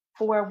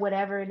for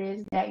whatever it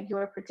is that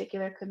your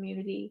particular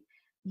community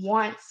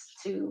wants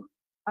to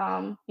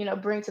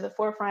bring to the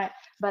forefront.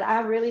 But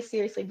I really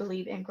seriously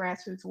believe in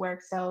grassroots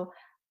work. So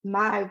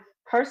my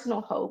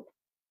personal hope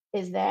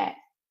is that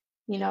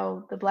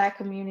the Black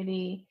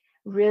community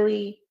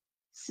really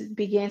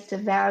begins to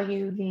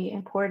value the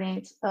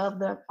importance of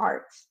the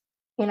arts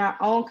in our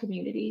own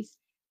communities.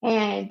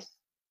 And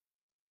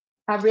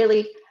I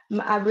really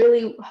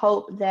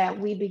hope that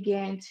we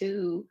begin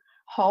to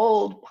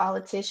hold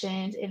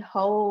politicians and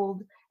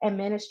hold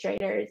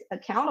administrators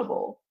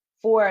accountable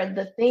for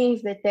the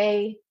things that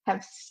they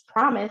have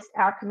promised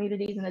our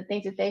communities and the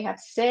things that they have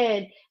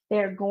said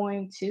they're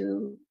going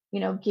to,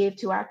 give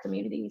to our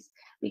communities.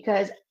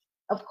 Because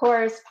of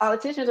course,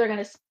 politicians are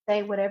going to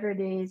say whatever it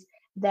is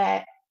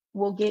that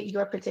will get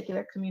your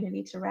particular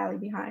community to rally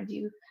behind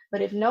you.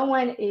 But if no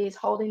one is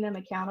holding them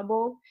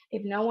accountable,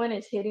 if no one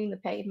is hitting the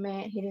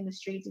pavement, hitting the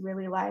streets,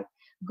 really like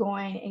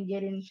going and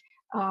getting,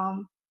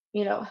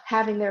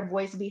 having their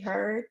voice be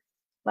heard,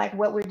 like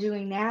what we're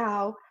doing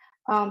now,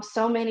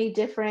 so many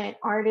different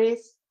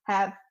artists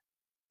have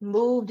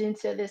moved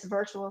into this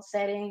virtual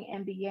setting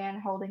and began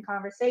holding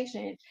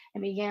conversations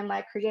and began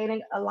like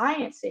creating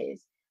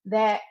alliances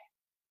that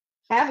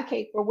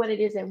advocate for what it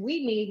is that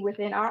we need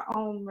within our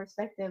own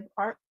respective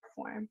art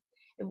form.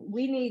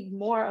 We need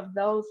more of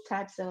those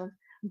types of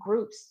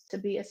groups to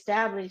be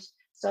established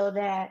so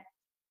that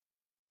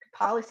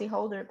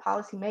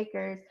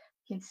policymakers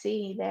can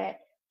see that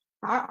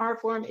our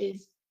art form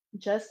is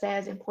just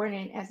as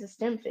important as the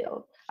STEM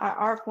field. Our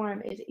art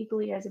form is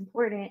equally as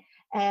important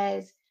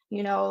as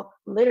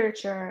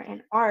literature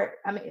and art.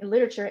 I mean,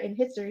 literature and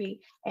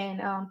history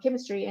and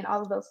chemistry and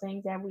all of those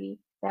things that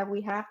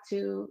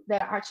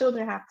our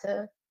children have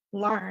to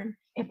learn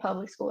in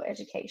public school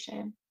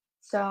education.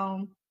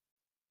 So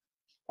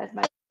that's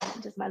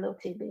just my little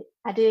tidbit.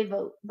 I did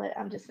vote, but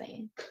I'm just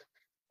saying.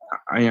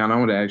 Ayana, I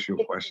want to ask you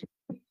a question.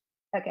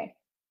 Okay.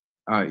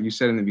 You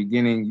said in the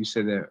beginning, you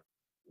said that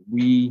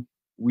we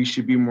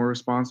should be more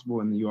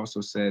responsible, and you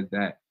also said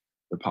that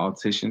the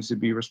politicians should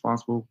be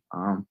responsible.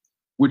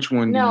 Which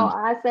one? No,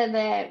 I said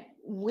that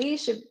we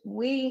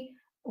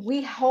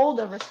hold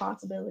a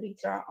responsibility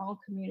to our own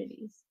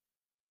communities,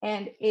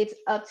 and it's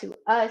up to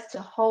us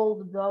to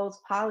hold those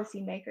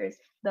policymakers,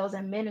 those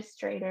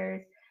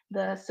administrators,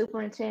 the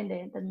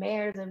superintendent, the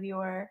mayors of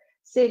your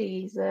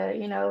cities,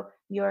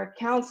 your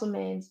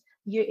councilmen.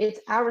 It's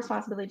our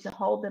responsibility to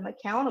hold them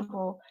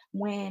accountable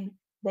when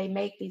they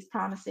make these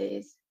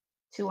promises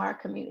to our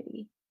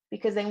community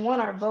because they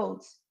want our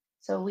votes.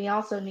 So we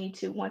also need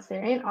to, once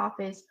they're in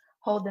office,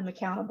 hold them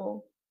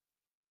accountable.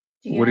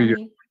 Do you get what I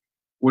mean?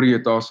 What are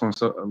your thoughts on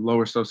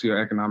lower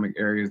socioeconomic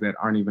areas that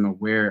aren't even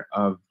aware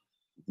of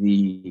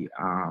the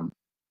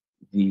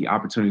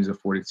opportunities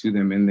afforded to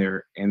them in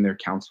their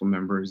council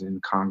members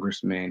and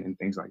congressmen and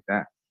things like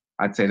that?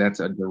 I'd say that's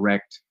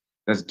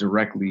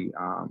directly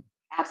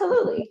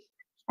absolutely.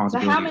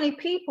 But how many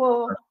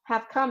people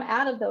have come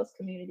out of those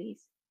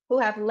communities who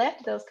have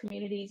left those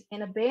communities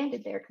and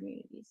abandoned their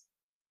communities?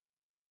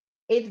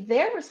 It's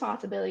their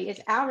responsibility. It's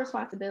our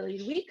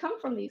responsibility. We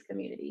come from these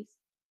communities.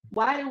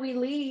 Why do we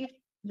leave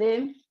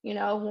them?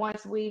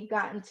 Once we've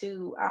gotten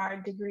to our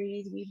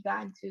degrees, we've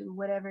gotten to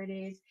whatever it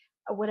is,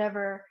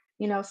 whatever,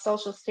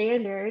 social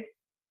standard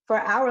for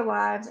our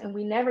lives, and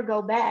we never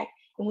go back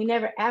and we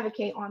never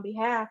advocate on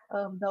behalf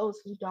of those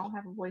who don't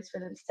have a voice for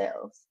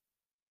themselves.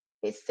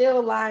 It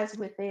still lies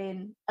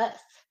within us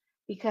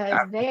because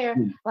they're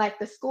like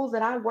the schools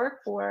that I work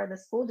for, the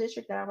school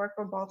district that I work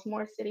for,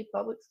 Baltimore City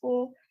Public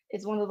School,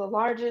 is one of the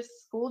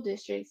largest school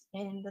districts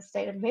in the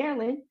state of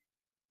Maryland,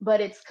 but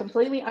it's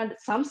completely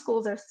some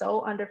schools are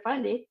so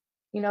underfunded,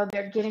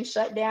 they're getting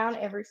shut down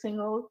every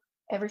single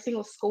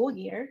school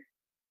year.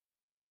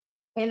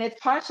 And it's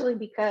partially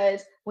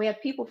because we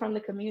have people from the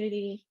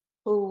community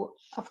who,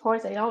 of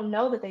course, they don't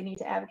know that they need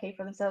to advocate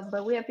for themselves,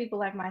 but we have people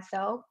like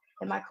myself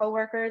and my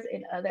coworkers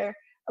and other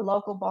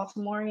local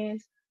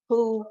Baltimoreans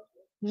who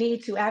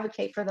need to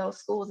advocate for those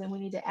schools, and we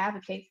need to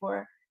advocate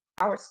for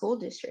our school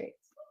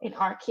districts and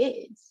our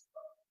kids.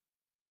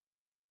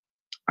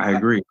 I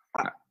agree.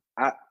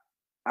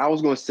 I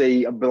was gonna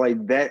say, but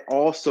like that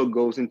also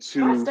goes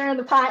into. Am I stirring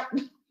the pot?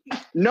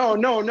 No.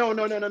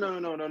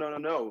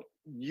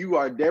 You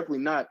are definitely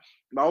not.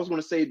 But I was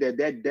gonna say that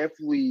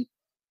definitely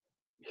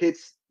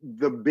hits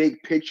the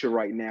big picture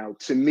right now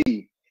to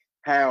me.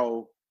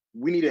 How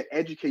we need to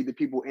educate the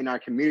people in our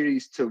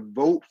communities to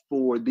vote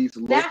for these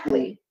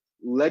local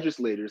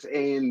legislators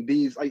and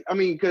these,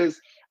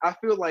 because I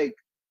feel like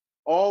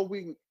all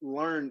we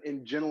learn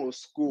in general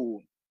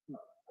school,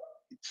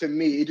 to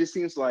me, it just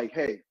seems like,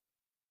 hey,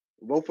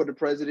 vote for the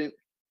president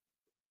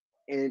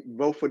and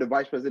vote for the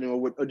vice president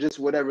or just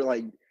whatever,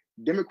 like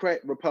Democrat,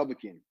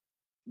 Republican.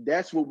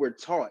 That's what we're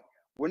taught.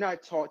 We're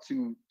not taught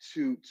to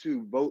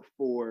vote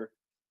for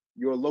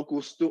your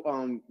local school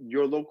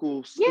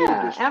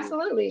district,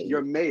 absolutely,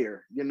 your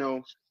mayor.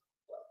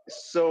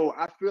 So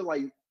I feel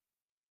like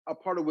a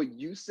part of what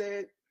you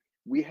said,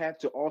 we have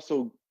to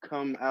also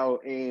come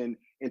out and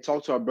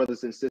talk to our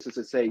brothers and sisters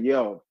and say,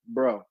 yo,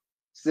 bro,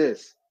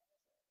 sis,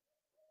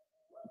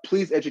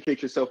 please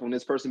educate yourself on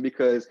this person,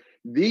 because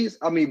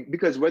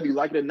because whether you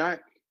like it or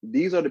not,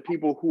 these are the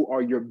people who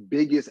are your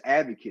biggest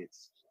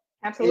advocates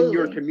in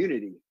your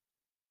community.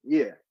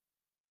 Yeah.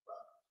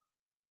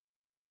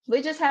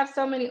 We just have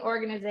so many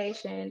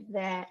organizations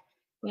that,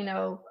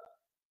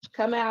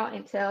 come out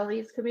and tell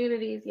these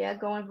communities, yeah,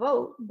 go and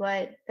vote,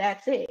 but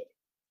that's it.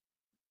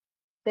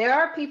 There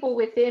are people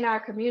within our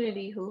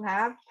community who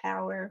have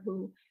power,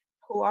 who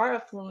are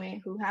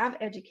affluent, who have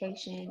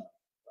education.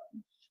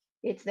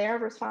 It's their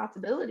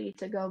responsibility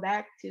to go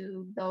back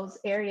to those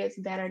areas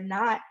that are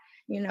not,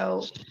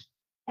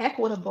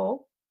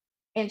 equitable,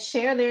 and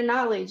share their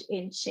knowledge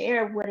and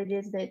share what it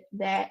is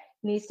that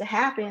needs to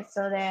happen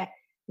so that,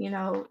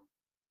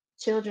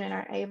 children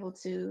are able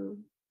to,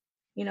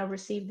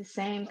 receive the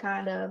same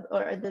kind of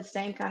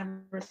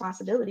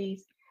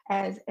responsibilities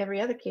as every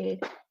other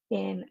kid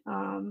in,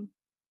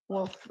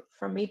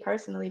 for me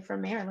personally,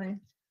 from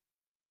Maryland.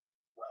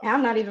 And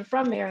I'm not even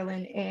from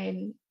Maryland,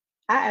 and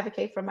I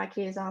advocate for my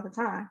kids all the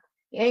time,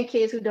 and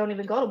kids who don't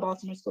even go to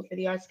Baltimore School for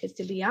the Arts, because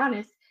to be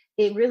honest,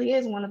 it really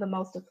is one of the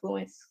most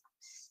affluent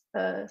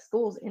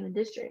schools in the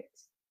district.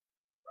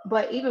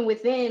 But even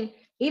within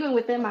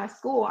my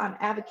school, I'm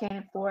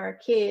advocating for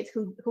kids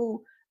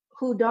who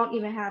don't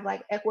even have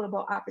like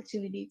equitable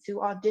opportunity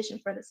to audition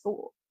for the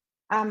school.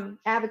 I'm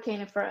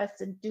advocating for us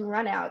to do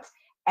runouts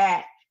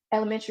at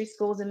elementary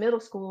schools and middle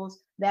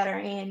schools that are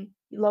in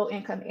low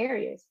income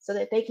areas so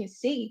that they can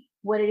see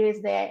what it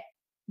is that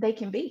they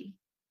can be.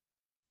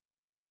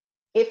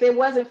 If it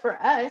wasn't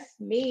for us,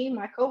 me,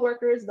 my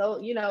coworkers, though,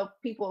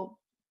 people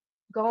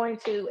going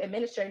to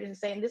administrators and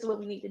saying this is what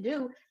we need to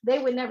do, they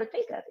would never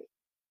think of it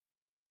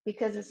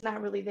because it's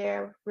not really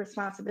their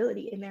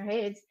responsibility in their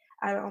heads.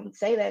 I don't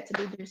say that to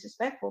be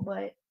disrespectful,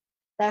 but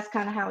that's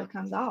kind of how it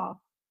comes off.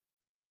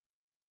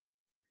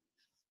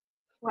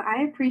 Well,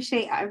 I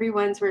appreciate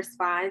everyone's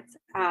response.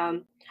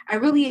 I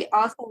really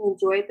also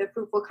enjoyed the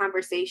fruitful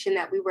conversation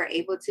that we were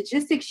able to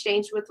just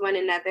exchange with one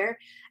another.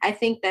 I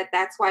think that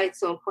that's why it's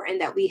so important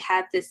that we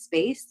have this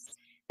space,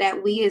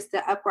 that we as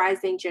the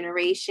uprising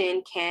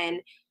generation can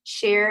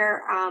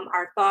share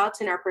our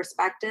thoughts and our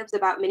perspectives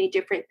about many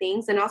different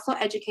things, and also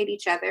educate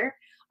each other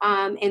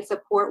and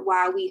support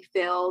why we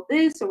feel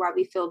this or why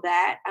we feel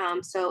that.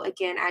 So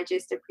again, I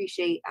just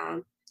appreciate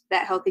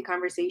that healthy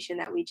conversation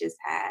that we just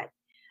had.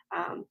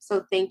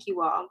 So thank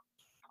you all.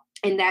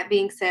 And that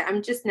being said,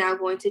 I'm just now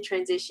going to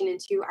transition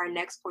into our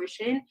next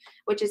portion,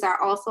 which is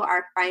also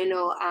our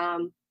final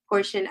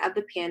portion of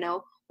the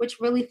panel, which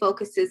really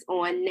focuses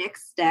on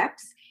next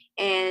steps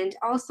and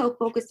also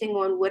focusing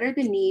on what are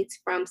the needs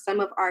from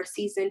some of our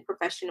seasoned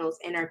professionals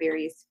in our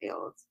various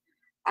fields.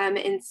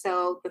 And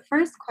so the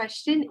first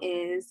question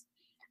is,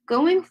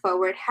 going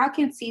forward, how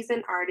can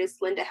seasoned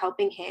artists lend a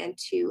helping hand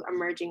to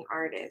emerging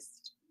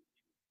artists?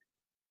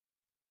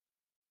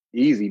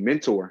 Easy,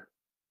 mentor.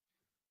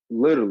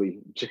 Literally,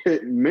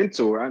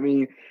 mentor. I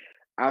mean,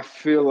 I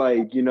feel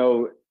like,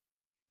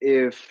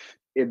 if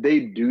they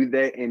do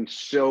that and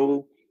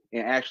show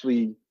and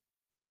actually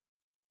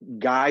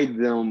guide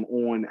them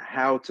on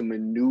how to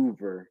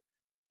maneuver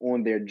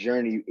on their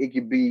journey, it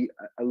could be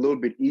a little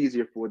bit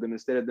easier for them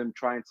instead of them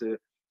trying to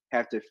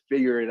have to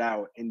figure it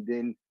out, and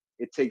then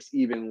it takes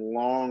even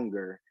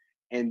longer,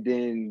 and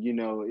then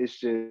it's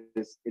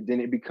just, then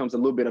it becomes a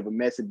little bit of a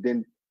mess, and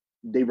then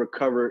they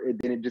recover, and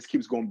then it just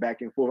keeps going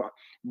back and forth.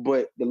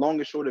 But the long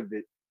and short of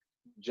it,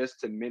 just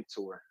to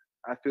mentor.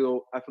 I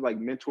feel like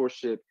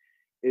mentorship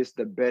is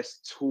the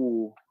best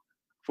tool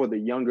for the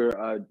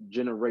younger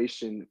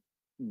generation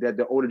that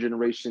the older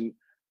generation,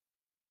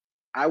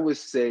 I would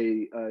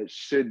say,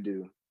 should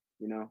do.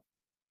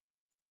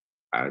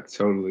 I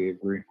totally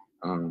agree.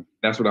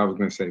 That's what I was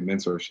going to say,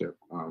 mentorship.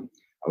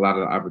 A lot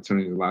of the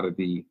opportunities, a lot of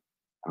the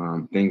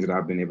things that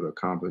I've been able to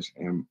accomplish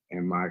in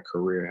my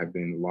career have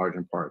been large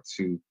in part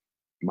to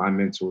my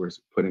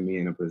mentors putting me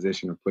in a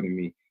position or putting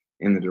me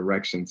in the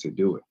direction to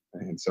do it.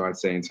 And so I'd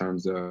say in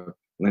terms of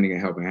lending a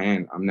helping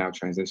hand, I'm now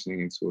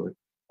transitioning into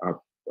a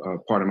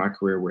part of my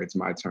career where it's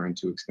my turn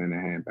to extend a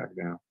hand back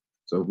down.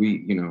 So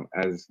we,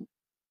 as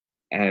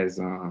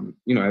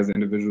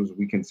individuals,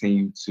 we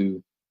continue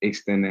to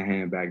extend the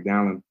hand back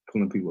down and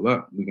pulling people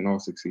up, we can all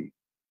succeed.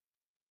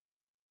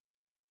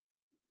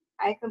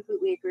 I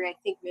completely agree. I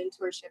think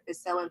mentorship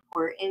is so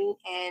important,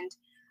 and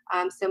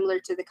similar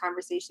to the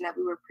conversation that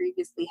we were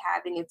previously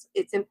having,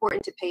 it's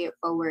important to pay it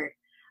forward.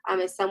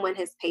 As someone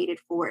has paid it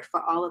forward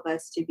for all of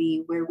us to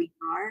be where we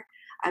are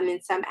in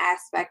some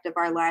aspect of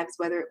our lives,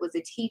 whether it was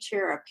a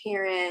teacher, a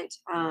parent,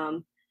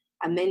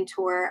 a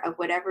mentor of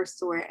whatever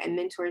sort, and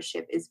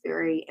mentorship is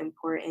very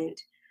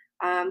important.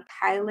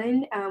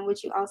 Kylan,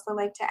 would you also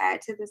like to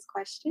add to this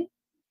question?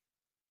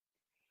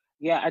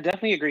 Yeah, I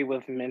definitely agree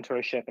with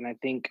mentorship, and I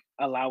think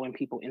allowing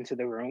people into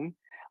the room,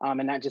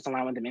 and not just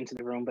allowing them into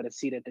the room, but a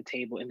seat at the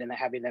table, and then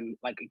having them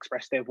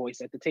express their voice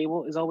at the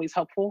table is always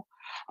helpful.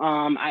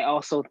 I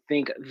also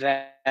think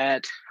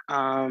that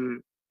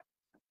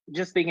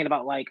just thinking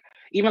about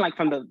even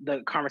from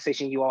the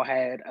conversation you all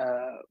had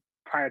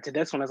prior to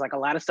this one, is a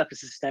lot of stuff is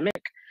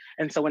systemic.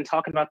 And so when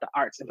talking about the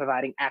arts and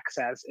providing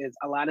access, is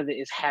a lot of it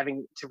is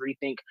having to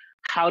rethink,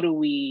 how do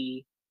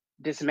we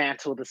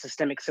dismantle the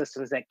systemic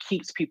systems that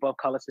keeps people of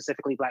color,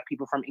 specifically Black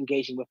people, from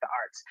engaging with the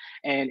arts,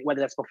 and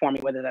whether that's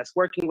performing, whether that's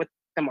working with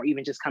them, or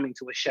even just coming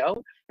to a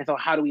show. And so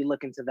how do we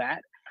look into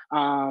that?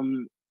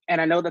 And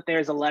I know that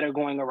there's a letter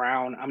going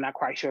around, I'm not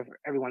quite sure if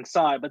everyone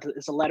saw it, but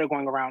it's a letter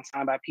going around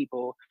signed by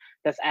people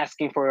that's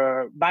asking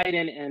for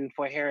Biden and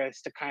for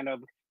Harris to kind of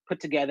put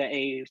together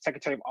a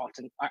Secretary of Arts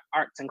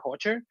and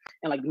Culture.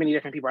 And many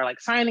different people are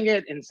signing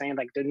it and saying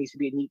there needs to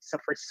be a need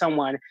for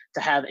someone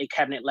to have a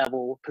cabinet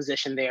level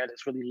position there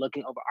that's really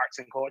looking over arts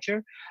and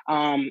culture.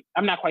 I'm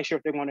not quite sure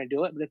if they're going to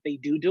do it, but if they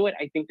do it,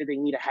 I think that they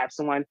need to have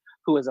someone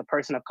who is a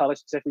person of color,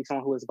 specifically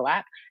someone who is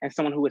Black, and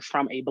someone who is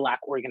from a Black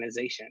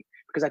organization.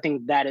 Because I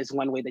think that is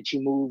one way that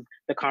you move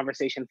the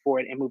conversation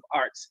forward and move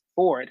arts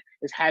forward,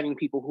 is having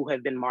people who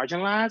have been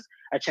marginalized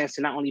a chance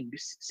to not only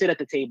sit at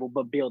the table,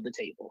 but build the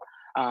table.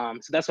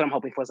 So that's what I'm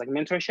hoping for, is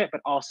mentorship,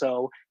 but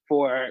also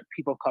for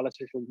people of color,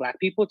 especially Black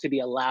people, to be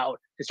allowed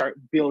to start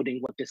building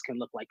what this can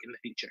look like in the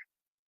future.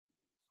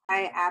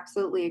 I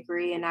absolutely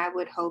agree. And I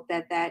would hope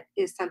that that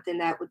is something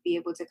that would be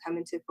able to come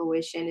into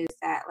fruition, is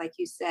that, like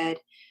you said,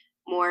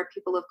 more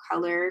people of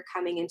color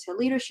coming into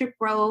leadership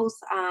roles,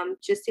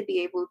 just to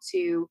be able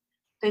to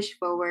push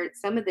forward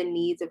some of the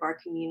needs of our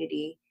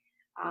community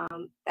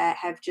that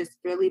have just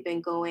really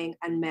been going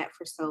unmet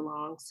for so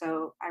long.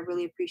 So I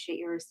really appreciate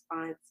your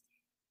response.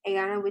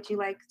 Ayana, would you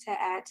like to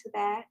add to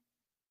that?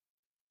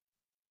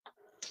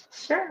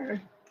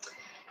 Sure.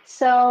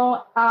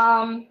 So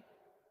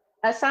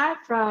aside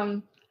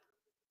from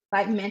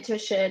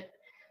mentorship,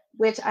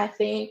 which I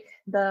think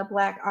the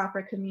Black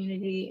opera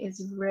community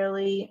is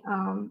really,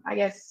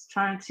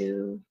 trying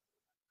to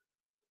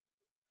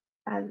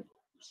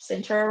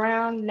center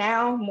around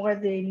now more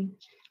than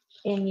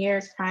in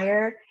years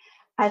prior,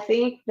 I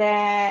think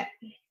that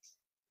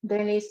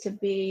there needs to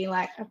be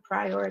a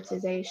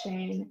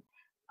prioritization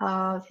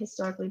of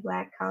historically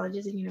Black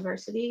colleges and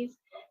universities,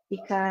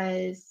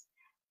 because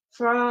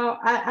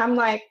I'm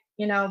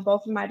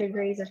both of my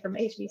degrees are from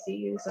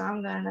HBCU, so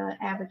I'm gonna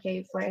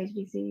advocate for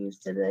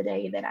HBCUs to the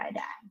day that I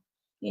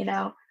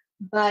die,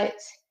 but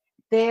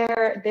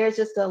there's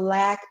just a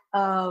lack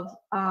of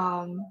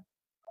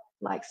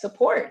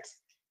support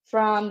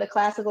from the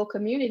classical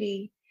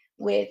community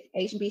with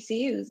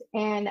HBCUs.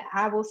 And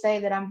I will say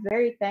that I'm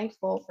very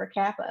thankful for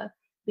Kappa,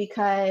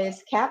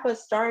 because Kappa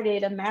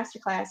started a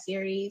masterclass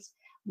series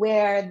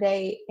where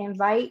they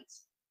invite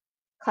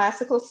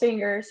classical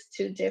singers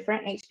to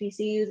different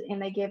HBCUs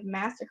and they give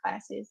master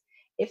classes.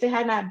 If it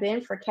had not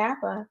been for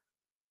Kappa,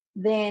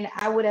 then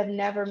I would have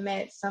never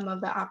met some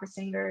of the opera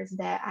singers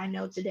that I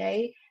know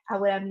today. I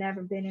would have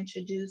never been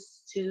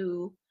introduced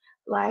to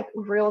like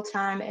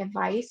real-time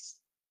advice,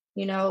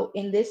 you know,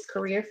 in this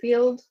career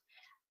field.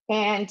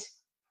 And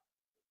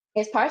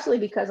it's partially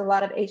because a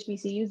lot of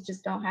HBCUs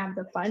just don't have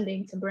the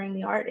funding to bring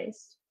the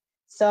artists.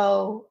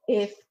 So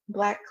if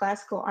Black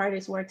classical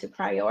artists were to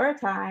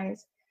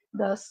prioritize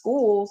the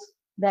schools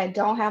that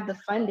don't have the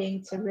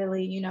funding to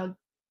really, you know,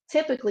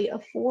 typically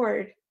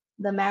afford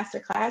the master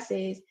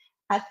classes,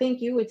 I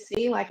think you would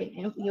see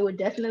you would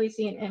definitely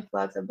see an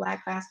influx of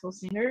Black classical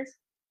singers.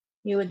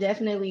 You would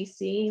definitely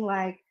see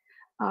like,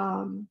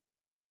 you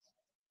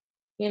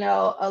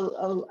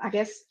know, I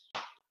guess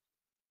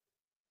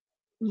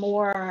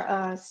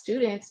more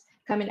students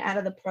coming out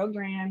of the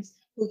programs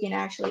who can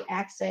actually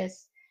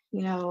access,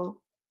 you know,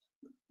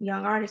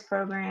 young artist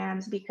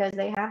programs because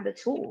they have the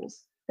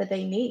tools that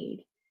they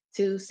need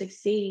to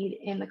succeed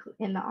in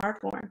the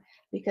art form.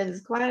 Because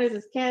as quiet as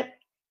it's kept,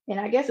 and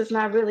I guess it's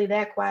not really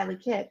that quietly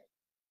kept,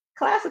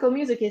 classical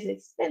music is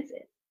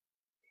expensive.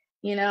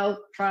 You know,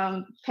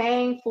 from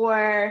paying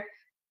for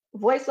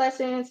voice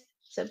lessons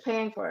to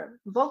paying for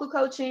vocal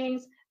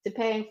coachings to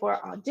paying for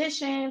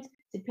auditions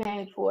to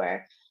paying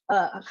for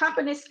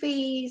accompanist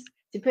fees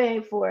to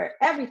paying for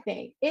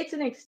everything. It's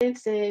an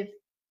expensive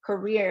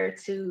career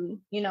to,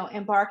 you know,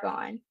 embark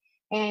on.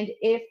 And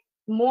if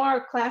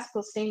more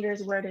classical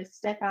singers were to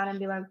step out and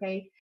be like,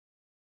 okay,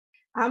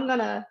 I'm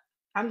gonna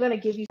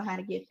give you how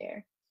to get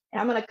there.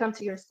 And I'm gonna come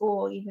to your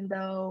school even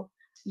though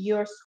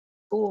your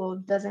school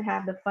doesn't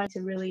have the fund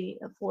to really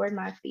afford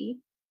my fee.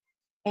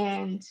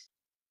 And,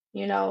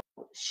 you know,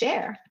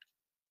 share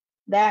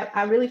that.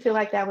 I really feel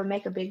like that would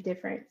make a big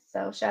difference.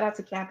 So shout out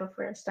to Kappa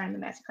for starting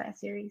the masterclass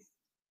series.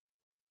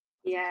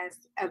 Yes,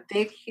 a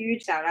big,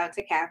 huge shout out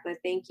to Kappa.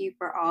 Thank you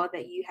for all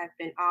that you have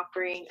been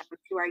offering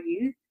to our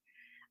youth,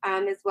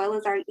 as well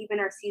as even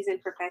our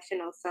seasoned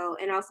professionals. So,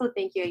 and also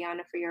thank you,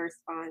 Ayana, for your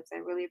response. I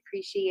really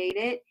appreciate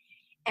it.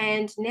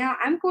 And now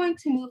I'm going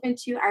to move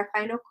into our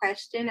final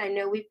question. I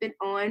know we've been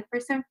on for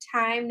some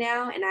time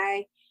now, and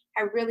I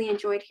have really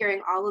enjoyed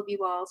hearing all of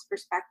you all's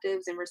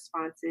perspectives and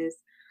responses.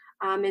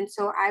 And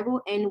so I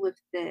will end with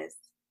this.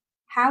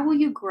 How will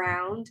you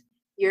ground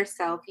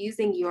yourself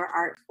using your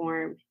art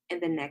form in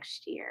the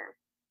next year?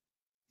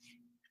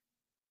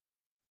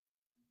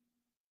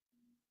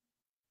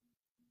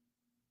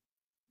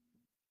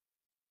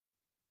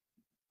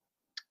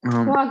 Go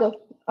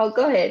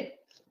ahead.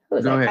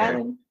 Who's Go that? ahead.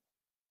 Kylan?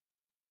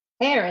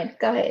 Aaron,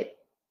 go ahead.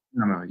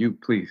 No, you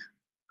please.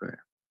 Go ahead.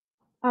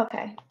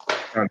 Okay.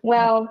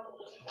 Well,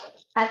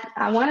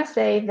 I want to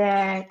say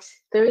that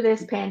through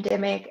this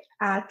pandemic,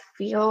 I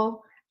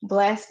feel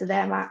blessed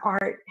that my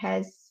art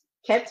has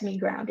kept me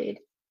grounded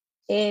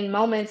in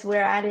moments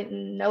where I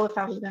didn't know if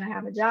I was going to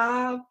have a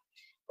job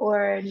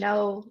or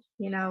know,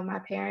 you know,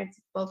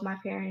 both my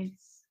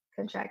parents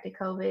contracted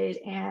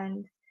COVID,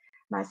 and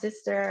my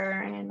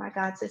sister and my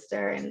god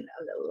sister and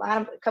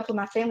a couple of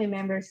my family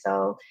members.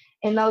 So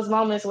in those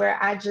moments where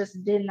I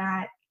just did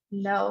not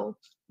know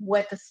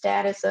what the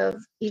status of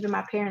even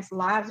my parents'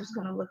 lives was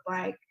going to look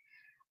like,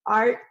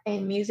 art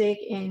and music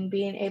and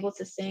being able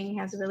to sing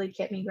has really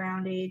kept me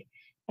grounded,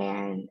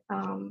 and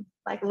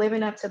like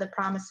living up to the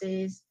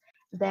promises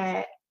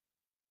that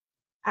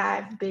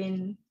I've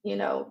been, you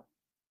know,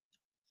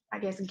 I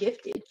guess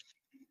gifted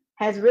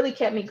has really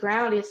kept me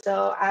grounded.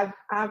 So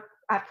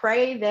I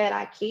pray that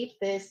I keep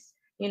this,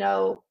 you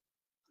know,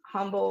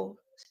 humble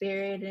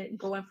spirit and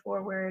going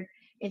forward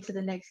into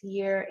the next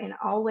year, and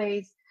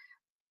always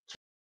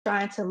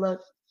trying to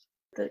look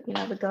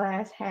the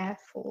glass half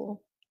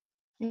full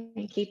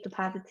and keep the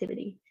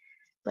positivity.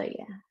 But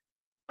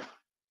yeah,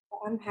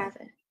 I'm happy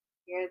to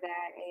hear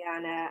that,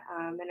 Ayana.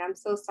 And I'm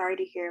so sorry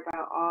to hear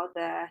about all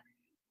the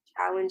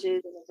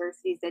challenges and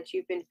adversities that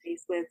you've been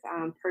faced with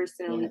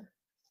personally.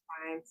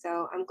 Yeah.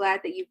 So I'm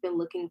glad that you've been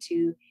looking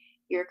to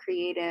your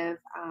creative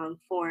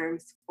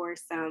forms for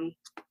some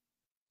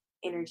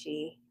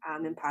energy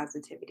and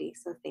positivity.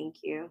 So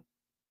thank you.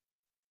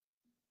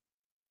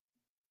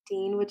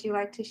 Dean, would you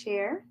like to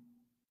share?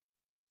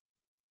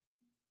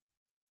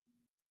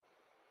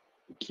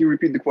 Can you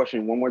repeat the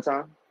question one more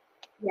time?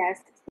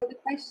 Yes. So the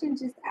question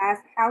just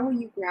asked, how will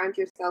you ground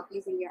yourself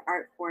using your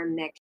art form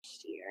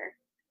next year?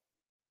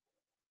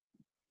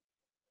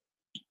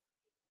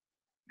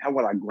 How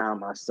will I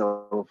ground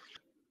myself?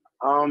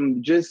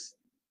 Just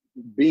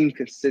being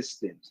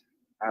consistent,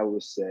 I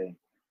would say.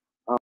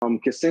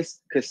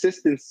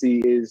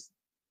 Consistency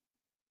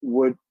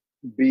would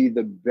be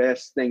the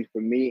best thing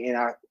for me, and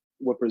I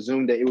would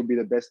presume that it would be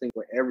the best thing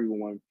for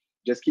everyone.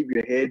 Just keep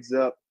your heads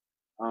up.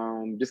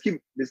 Just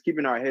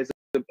keeping our heads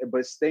up,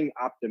 but staying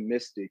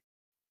optimistic.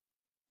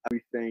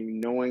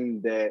 Everything,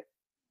 knowing that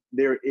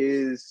there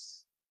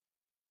is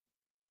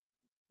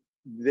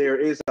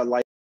a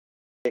light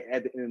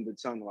at the end of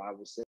the tunnel, I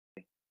would say,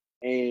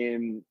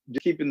 and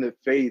just keeping the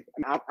faith.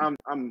 I'm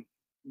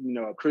you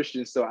know, a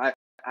Christian, so I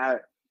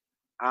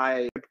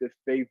keep the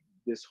faith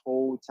this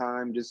whole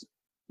time, just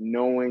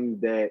knowing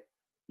that,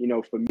 you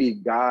know, for me,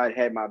 God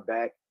had my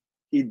back.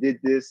 He did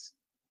this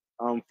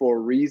for a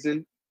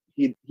reason.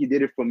 He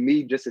did it for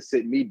me, just to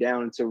sit me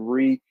down and to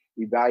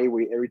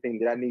re-evaluate everything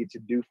that I needed to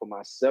do for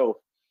myself.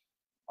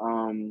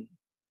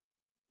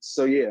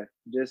 So yeah,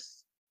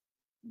 just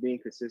being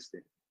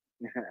consistent.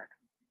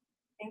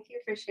 Thank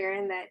you for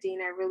sharing that,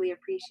 Dean. I really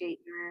appreciate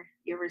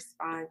your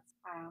response.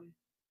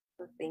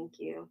 So thank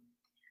you.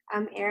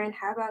 Aaron,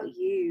 how about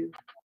you?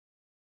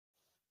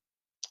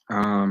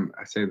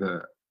 I say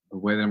the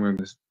way that I'm going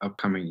this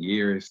upcoming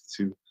year is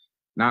to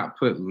not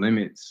put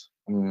limits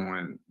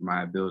on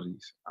my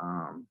abilities.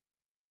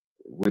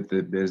 With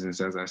the business,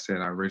 as I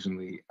said, I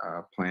originally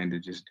planned to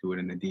just do it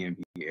in the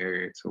DMV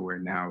area, to where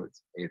now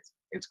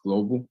it's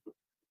global.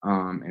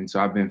 And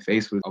so I've been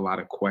faced with a lot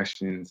of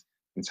questions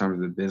in terms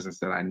of the business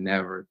that I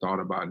never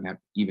thought about and have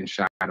even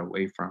shied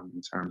away from,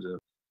 in terms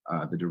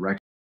of the direction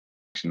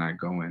I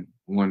go in.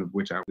 One of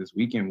which this past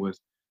weekend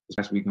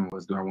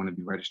was, do I want to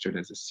be registered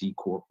as a C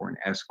Corp or an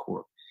S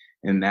Corp?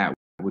 And that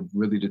would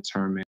really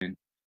determine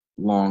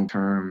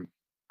long-term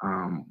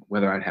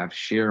whether I'd have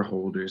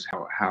shareholders,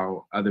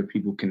 how other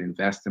people can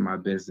invest in my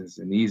business.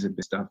 And these have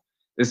been stuff,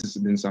 this has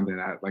been something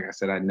that, like I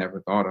said, I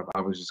never thought of.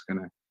 I was just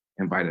gonna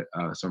invite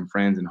some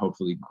friends and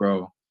hopefully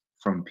grow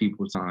from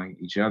people telling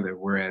each other.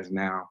 Whereas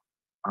now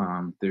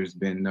there's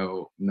been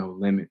no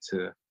limit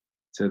to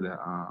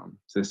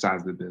the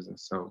size of the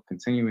business. So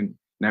continuing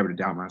never to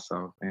doubt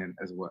myself, and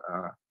as well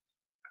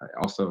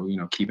also, you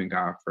know, keeping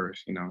God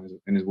first. You know,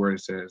 in His Word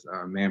it says,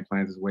 "Man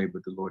plans his way,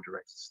 but the Lord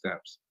directs his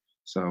steps."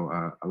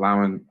 So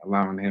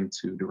allowing Him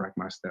to direct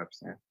my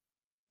steps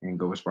and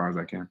go as far as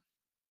I can.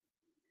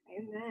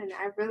 Amen.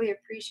 I really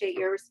appreciate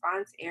your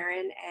response,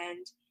 Aaron,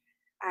 and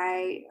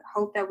I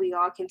hope that we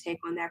all can take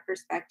on that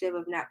perspective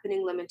of not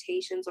putting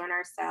limitations on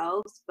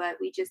ourselves, but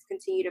we just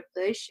continue to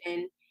push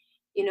and,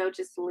 you know,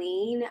 just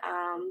lean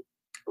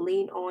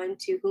on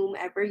to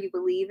whomever you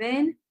believe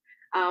in.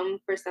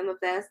 For some of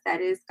us,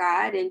 that is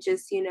God, and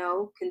just, you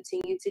know,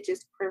 continue to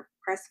just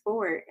press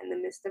forward in the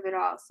midst of it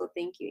all. So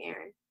thank you,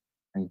 Aaron.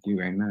 Thank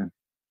you. Amen.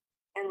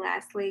 And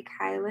lastly,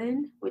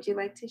 Kylan, would you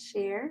like to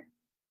share?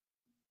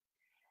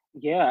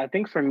 Yeah, I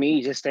think for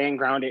me, just staying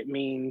grounded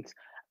means,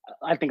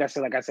 I think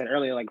like I said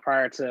earlier, like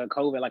prior to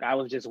COVID, like I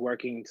was just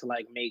working to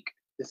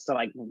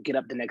get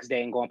up the next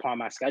day and go upon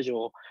my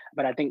schedule.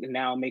 But I think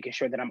now making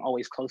sure that I'm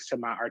always close to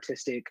my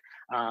artistic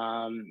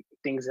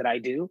things that I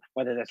do,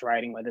 whether that's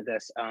writing, whether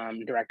that's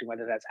directing,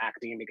 whether that's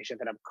acting, and making sure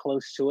that I'm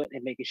close to it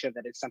and making sure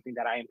that it's something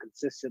that I am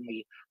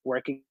consistently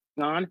working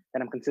on,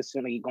 that I'm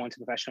consistently going to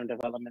professional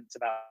developments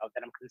about,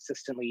 that I'm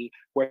consistently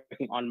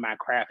working on my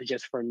craft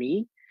just for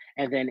me.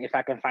 And then if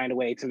I can find a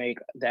way to make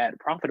that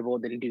profitable,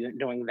 then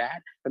doing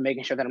that, but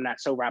making sure that I'm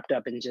not so wrapped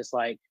up in just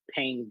like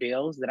paying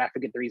bills that I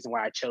forget the reason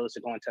why I chose to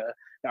go into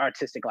the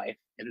artistic life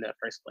in the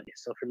first place.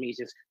 So for me,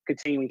 just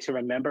continuing to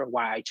remember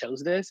why I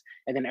chose this,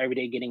 and then every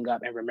day getting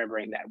up and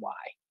remembering that why.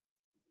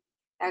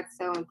 That's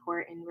so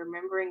important.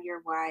 Remembering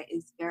your why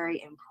is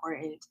very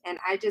important. And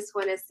I just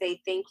want to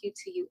say thank you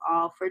to you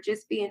all for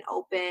just being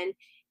open,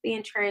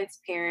 being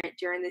transparent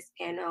during this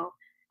panel.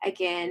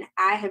 Again,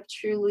 I have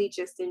truly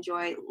just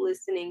enjoyed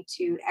listening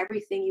to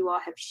everything you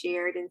all have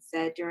shared and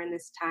said during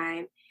this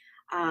time.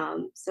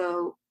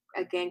 So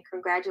again,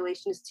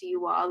 congratulations to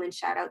you all, and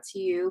shout out to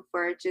you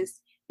for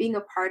just being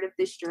a part of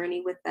this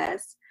journey with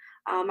us.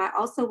 I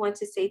also want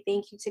to say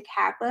thank you to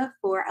Kappa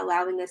for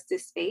allowing us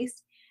this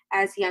space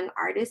as young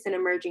artists and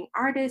emerging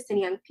artists and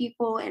young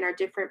people and our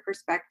different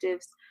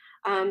perspectives,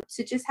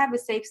 to just have a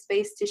safe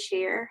space to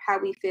share how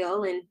we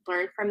feel and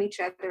learn from each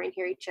other and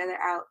hear each other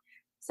out.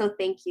 So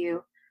thank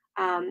you.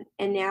 And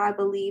now I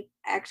believe,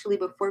 actually,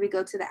 before we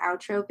go to the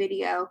outro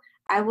video,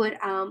 I would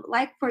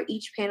like for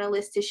each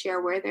panelist to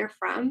share where they're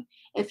from.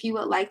 If you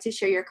would like to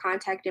share your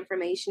contact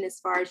information as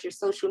far as your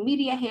social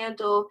media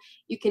handle,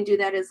 you can do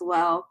that as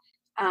well.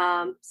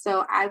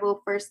 So I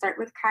will first start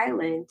with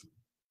Kylan.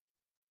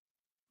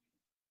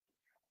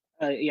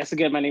 Yes,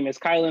 again, my name is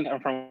Kylan.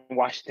 I'm from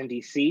Washington,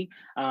 D.C.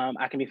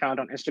 I can be found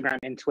on Instagram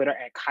and Twitter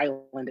at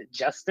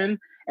KylanJustin.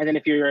 And then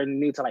if you're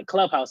new to like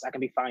Clubhouse, I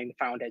can be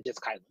found at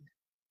just Kylan.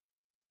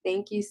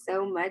 Thank you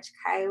so much,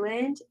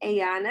 Kylan.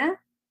 Ayana?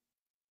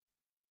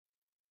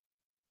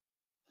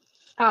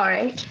 All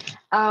right.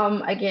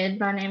 Again,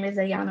 my name is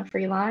Ayana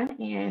Freeline,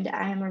 and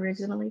I am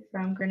originally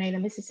from Grenada,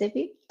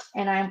 Mississippi,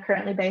 and I am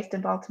currently based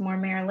in Baltimore,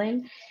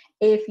 Maryland.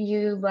 If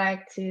you'd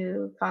like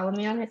to follow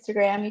me on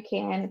Instagram, you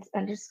can. It's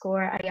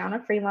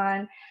 _Ayana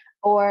Freeline,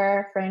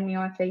 or friend me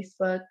on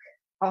Facebook.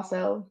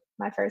 Also,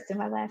 my first and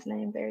my last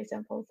name, very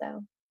simple.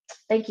 So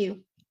thank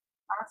you.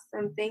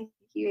 Awesome. Thank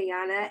you,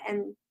 Ayana.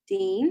 And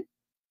Dean?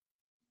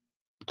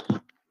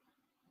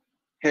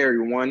 Hey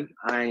everyone,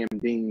 I am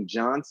Dean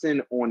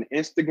Johnson on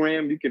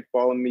Instagram. You can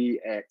follow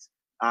me at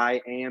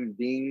I am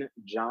Dean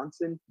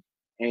Johnson,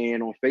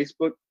 and on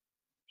Facebook,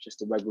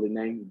 just a regular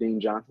name,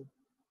 Dean Johnson.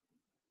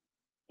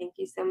 Thank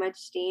you so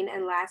much, Dean.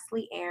 And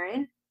lastly,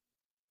 Aaron.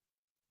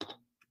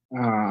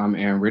 I'm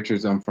Aaron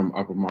Richards. I'm from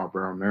Upper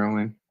Marlboro,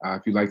 Maryland.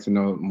 If you'd like to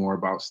know more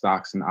about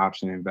stocks and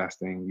option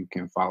investing, you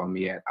can follow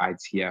me at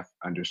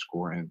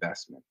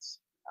ITF_investments.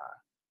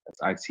 That's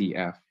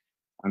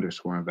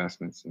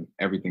ITF_investments, and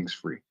everything's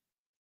free.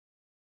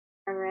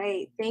 All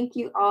right. Thank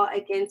you all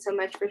again so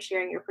much for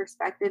sharing your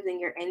perspectives and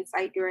your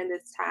insight during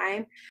this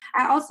time.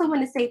 I also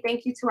want to say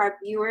thank you to our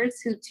viewers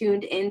who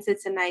tuned into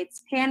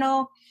tonight's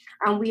panel.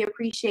 We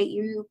appreciate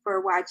you for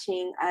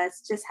watching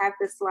us just have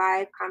this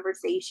live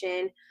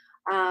conversation.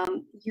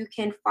 You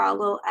can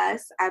follow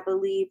us, I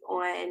believe,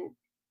 on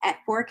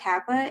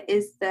 @4Kappa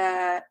is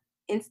the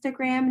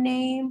Instagram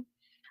name.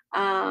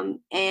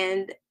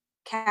 And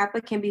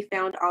Kappa can be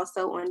found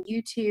also on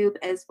YouTube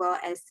as well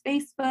as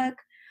Facebook.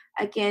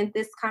 Again,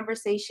 this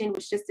conversation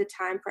was just a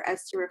time for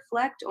us to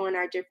reflect on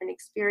our different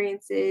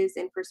experiences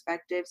and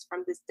perspectives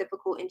from this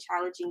difficult and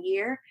challenging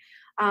year.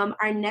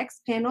 Our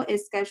next panel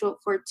is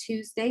scheduled for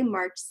Tuesday,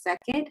 March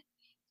 2nd.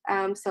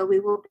 So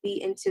we will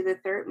be into the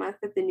third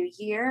month of the new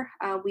year.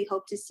 We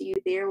hope to see you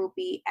there. We'll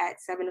be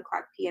at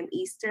 7:00 p.m.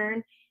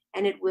 Eastern,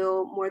 and it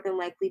will more than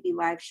likely be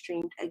live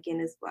streamed again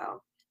as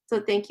well.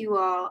 So thank you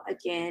all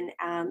again.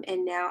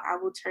 And now I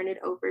will turn it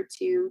over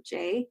to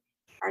Jay,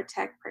 our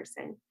tech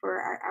person,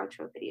 for our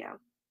outro video.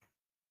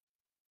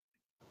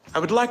 I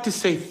would like to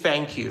say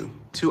thank you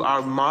to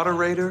our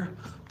moderator,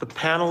 the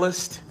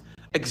panelist,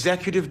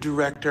 executive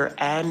director,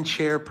 and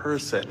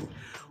chairperson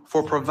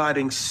for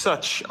providing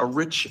such a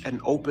rich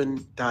and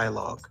open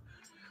dialogue.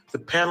 The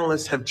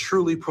panelists have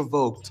truly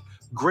provoked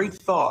great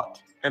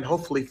thought and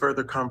hopefully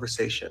further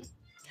conversation.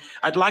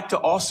 I'd like to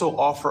also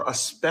offer a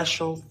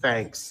special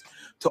thanks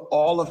to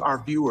all of our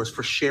viewers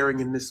for sharing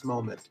in this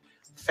moment.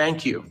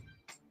 Thank you,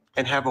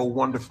 and have a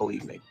wonderful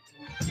evening.